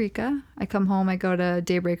 Costa Rica. I come home, I go to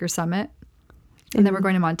Daybreaker Summit. And then we're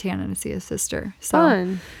going to Montana to see his sister.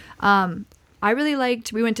 So Fun. I really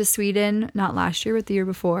liked, we went to Sweden, not last year, but the year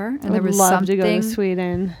before. And there Would was love something. to go to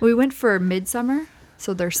Sweden. We went for midsummer,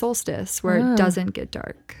 so their solstice, where it doesn't get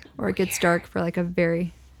dark, or it gets dark for like a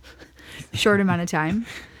very short amount of time.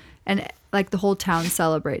 And like the whole town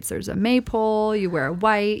celebrates. There's a maypole, you wear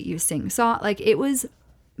white, you sing song. Like it was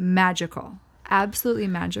magical. Absolutely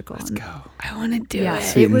magical. Let's go. I want to do Yeah. it.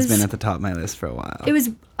 Sweden's was- been at the top of my list for a while. It was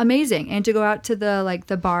amazing. And to go out to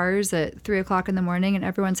the bars at 3:00 in the morning and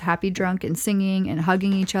everyone's happy drunk and singing and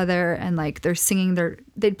hugging each other, and like they're singing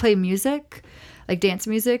they'd play music, like dance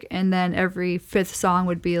music, and then every fifth song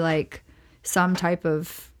would be like some type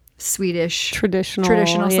of Swedish Traditional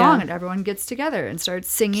song, yeah. and everyone gets together and starts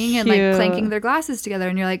singing and like Cute. clanking their glasses together,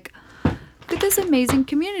 and you're like, look at this amazing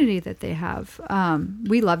community that they have.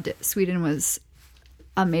 We loved it. Sweden was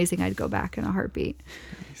amazing. I'd go back in a heartbeat.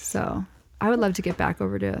 So I would love to get back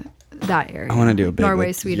over to that area. I want to do a big Norway,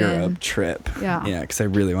 like, Sweden. Europe trip. Yeah. Yeah, because I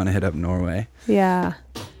really want to hit up Norway. Yeah.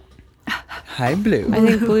 Hi, Blue. I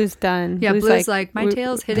think Blue's done. Yeah, Blue's like, my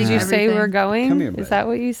tail's hitting Did you say everything. we're going? Come here, Is bud. that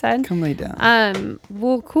what you said? Come lay down.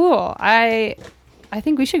 Well, cool. I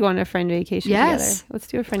think we should go on a friend vacation Yes. together. Let's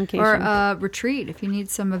do a friend vacation. Or a retreat if you need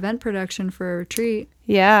some event production for a retreat.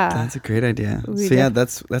 yeah. That's a great idea. We So yeah,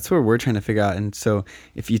 def- that's where we're trying to figure out. And so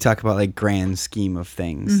if you talk about like grand scheme of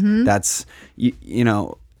things, that's you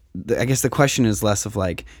know, I guess the question is less of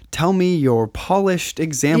like, tell me your polished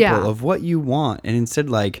example Yeah. of what you want, and instead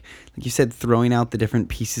like you said, throwing out the different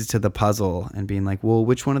pieces to the puzzle and being like, well,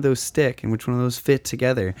 which one of those stick and which one of those fit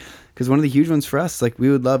together? Because one of the huge ones for us, like we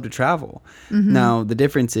would love to travel. Now the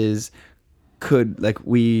difference is,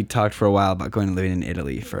 we talked for a while about going to live in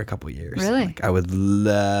Italy for a couple years. Really? Like I would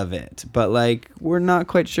love it, but like we're not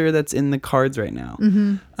quite sure that's in the cards right now.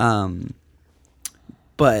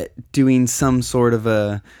 But doing some sort of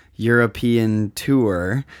a European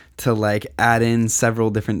tour to like add in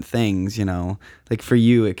several different things, you know, like for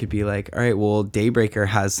you, it could be like, all right, well, Daybreaker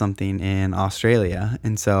has something in Australia.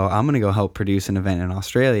 And so I'm going to go help produce an event in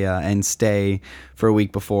Australia and stay for a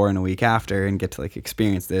week before and a week after and get to like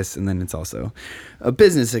experience this. And then it's also a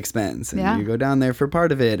business expense and Yeah. you go down there for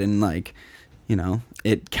part of it. And like, you know,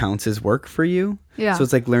 it counts as work for you. Yeah. So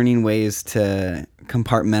it's like learning ways to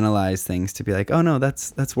compartmentalize things to be like, oh no,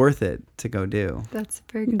 that's worth it to go do. That's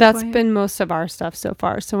a very good That's point. been most of our stuff so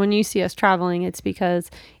far. So when you see us traveling, it's because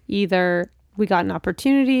either we got an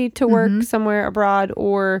opportunity to work somewhere abroad,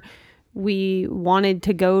 or we wanted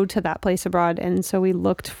to go to that place abroad. And so we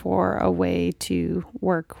looked for a way to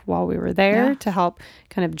work while we were there Yeah. to help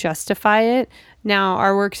kind of justify it. Now,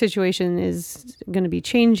 our work situation is going to be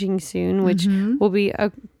changing soon, which will be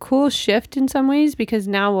a cool shift in some ways, because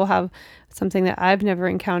now we'll have something that I've never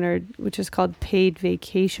encountered, which is called paid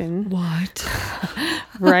vacation. What?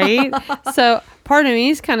 Right? So part of me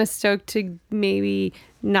is kind of stoked to maybe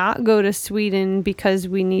not go to Sweden because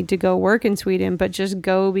we need to go work in Sweden, but just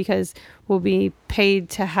go because we'll be paid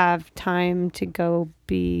to have time to go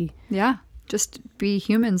be Yeah. Just be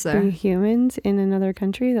humans there. humans in another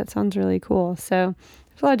country. That sounds really cool. So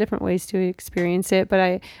there's a lot of different ways to experience it,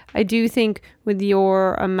 but I do think with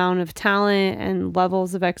your amount of talent and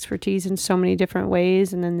levels of expertise in so many different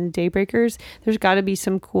ways, and then the Daybreakers, there's got to be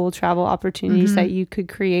some cool travel opportunities that you could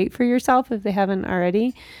create for yourself if they haven't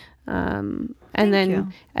already. And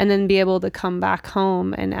then be able to come back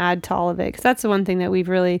home and add to all of it, because that's the one thing that we've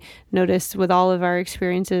really noticed with all of our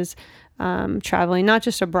experiences traveling, not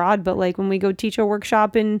just abroad, but like when we go teach a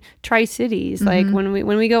workshop in Tri-Cities, like when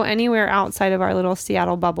we go anywhere outside of our little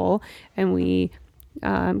Seattle bubble and we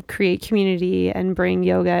create community and bring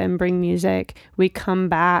yoga and bring music, we come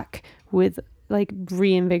back with like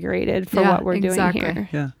reinvigorated for what we're exactly. doing here.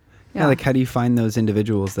 Yeah. Yeah. Yeah, like how do you find those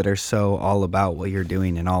individuals that are so all about what you're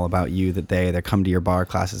doing and all about you, that they come to your bar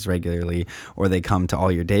classes regularly, or they come to all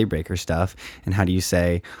your Daybreaker stuff? And how do you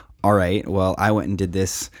say, all right, well, I went and did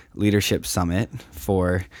this leadership summit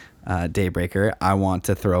for Daybreaker. I want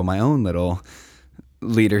to throw my own little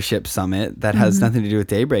leadership summit that has nothing to do with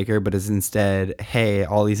Daybreaker, but is instead, hey,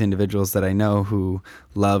 all these individuals that I know who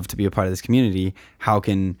love to be a part of this community, how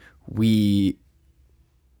can we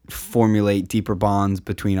formulate deeper bonds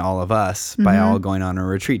between all of us by all going on a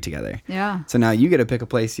retreat together? Yeah. So now you get to pick a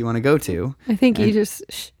place you want to go to. I think you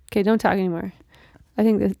just okay. Don't talk anymore. I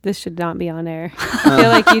think that this should not be on air. I feel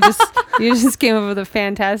like you just came up with a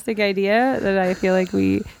fantastic idea that I feel like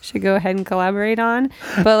we should go ahead and collaborate on.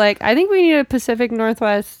 But like, I think we need a Pacific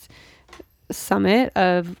Northwest summit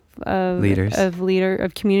of Leaders.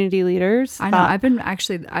 of community leaders. I know.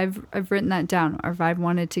 I've written that down. I've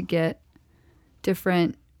wanted to get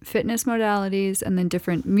different fitness modalities and then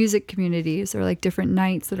different music communities, or like different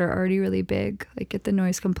nights that are already really big. Like get the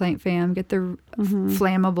noise complaint fam, get the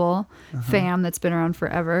flammable fam that's been around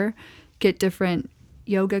forever, get different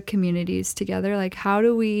yoga communities together. Like how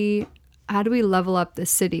do we level up the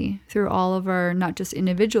city through all of our, not just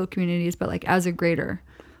individual communities, but like as a greater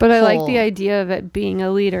But I like whole. the idea of it being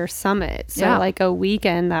a leader summit. So Yeah. like a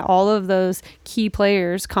weekend that all of those key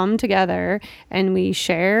players come together and we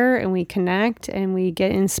share and we connect and we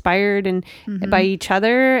get inspired and by each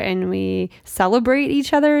other, and we celebrate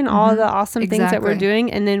each other and all the awesome things that we're Exactly.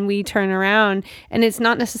 doing. And then we turn around, and it's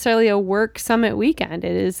not necessarily a work summit weekend.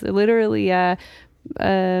 It is literally a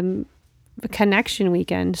connection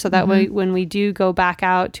weekend, so that way when we do go back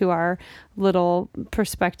out to our little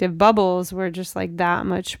perspective bubbles, we're just like that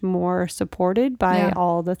much more supported by Yeah.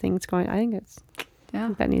 all the things going. I think Yeah.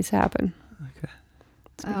 that needs to happen.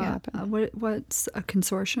 Let's make it happen. What's a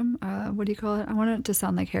consortium? What do you call it? I want it to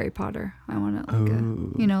sound like Harry Potter. I want it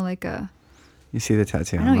like a. You see the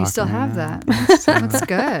tattoo? I know you still have that. That's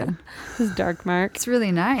good. This dark mark. It's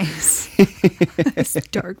really nice. It's a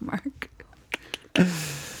dark mark. All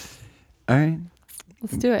right.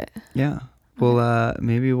 Let's do it. Yeah. Well,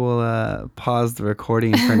 maybe we'll pause the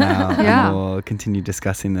recording for now, Yeah. and we'll continue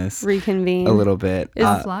discussing this Reconvene. a little bit.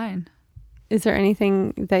 Offline. Is there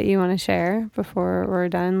anything that you want to share before we're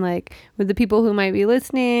done? Like with the people who might be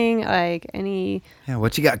listening, like any. Yeah.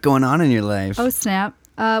 What you got going on in your life? Oh, snap.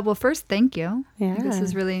 Well, first, thank you. Yeah. This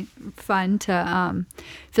is really fun to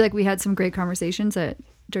feel like we had some great conversations at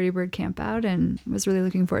Dirty Bird Camp Out, and was really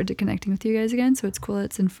looking forward to connecting with you guys again. So it's cool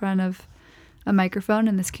it's in front of a microphone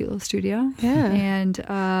in this cute little studio. Yeah. And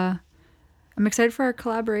I'm excited for our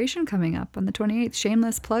collaboration coming up on the 28th.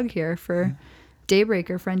 Shameless plug here for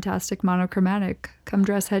Daybreaker, Fantastic Monochromatic. Come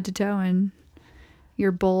dress head to toe in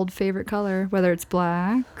your bold favorite color, whether it's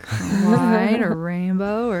black or white or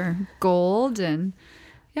rainbow or gold, and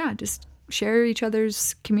yeah, just share each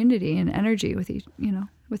other's community and energy with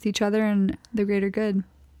each other and the greater good.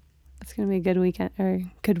 It's going to be a good weekend or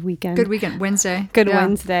good weekend. Good weekend, Wednesday. Good Yeah.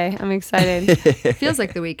 Wednesday. I'm excited. Feels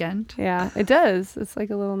like the weekend. Yeah, it does. It's like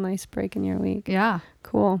a little nice break in your week. Yeah.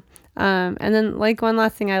 Cool. And then like one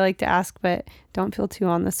last thing I like to ask, but don't feel too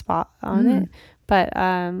on the spot on it. But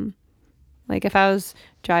like if I was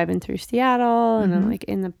driving through Seattle and I'm like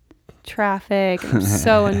in the traffic and I'm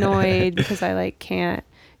so annoyed because I like can't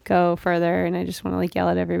go further and I just want to like yell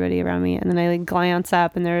at everybody around me, and then I like glance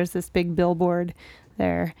up and there's this big billboard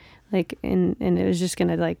there, like and it was just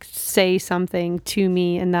gonna like say something to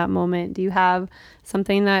me in that moment. Do you have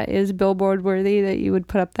something that is billboard worthy that you would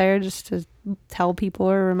put up there just to tell people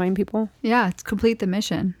or remind people? Yeah, it's complete the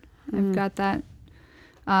mission. I've got that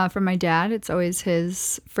from my dad. It's always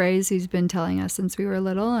his phrase he's been telling us since we were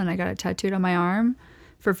little, and I got it tattooed on my arm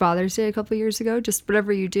for Father's Day a couple years ago. Just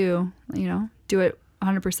whatever you do, do it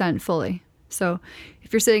 100% fully. So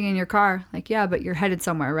if you're sitting in your car, like, yeah, but you're headed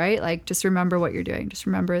somewhere, right? Like, just remember what you're doing. Just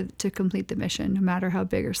remember to complete the mission, no matter how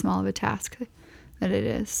big or small of a task that it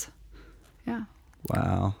is. Yeah.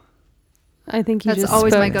 Wow. I think you That's just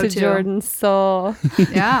always spoke my to go-to. Jordan's soul.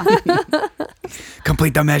 Yeah.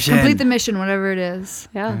 Complete the mission. Complete the mission, whatever it is.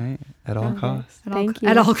 Yeah. All right. At all costs. Thank you.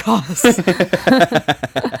 At all costs.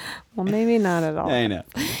 Well, maybe not at all. I know.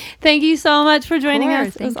 Thank you so much for joining course,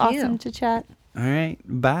 us. It was thank you. awesome to chat. All right.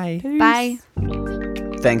 Bye. Bye.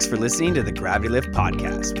 Thanks for listening to the Gravity Lift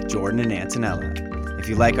Podcast with Jordan and Antonella. If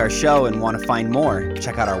you like our show and want to find more,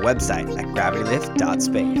 check out our website at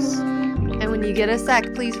gravitylift.space. And when you get a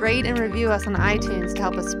sec, please rate and review us on iTunes to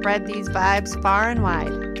help us spread these vibes far and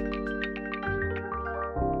wide.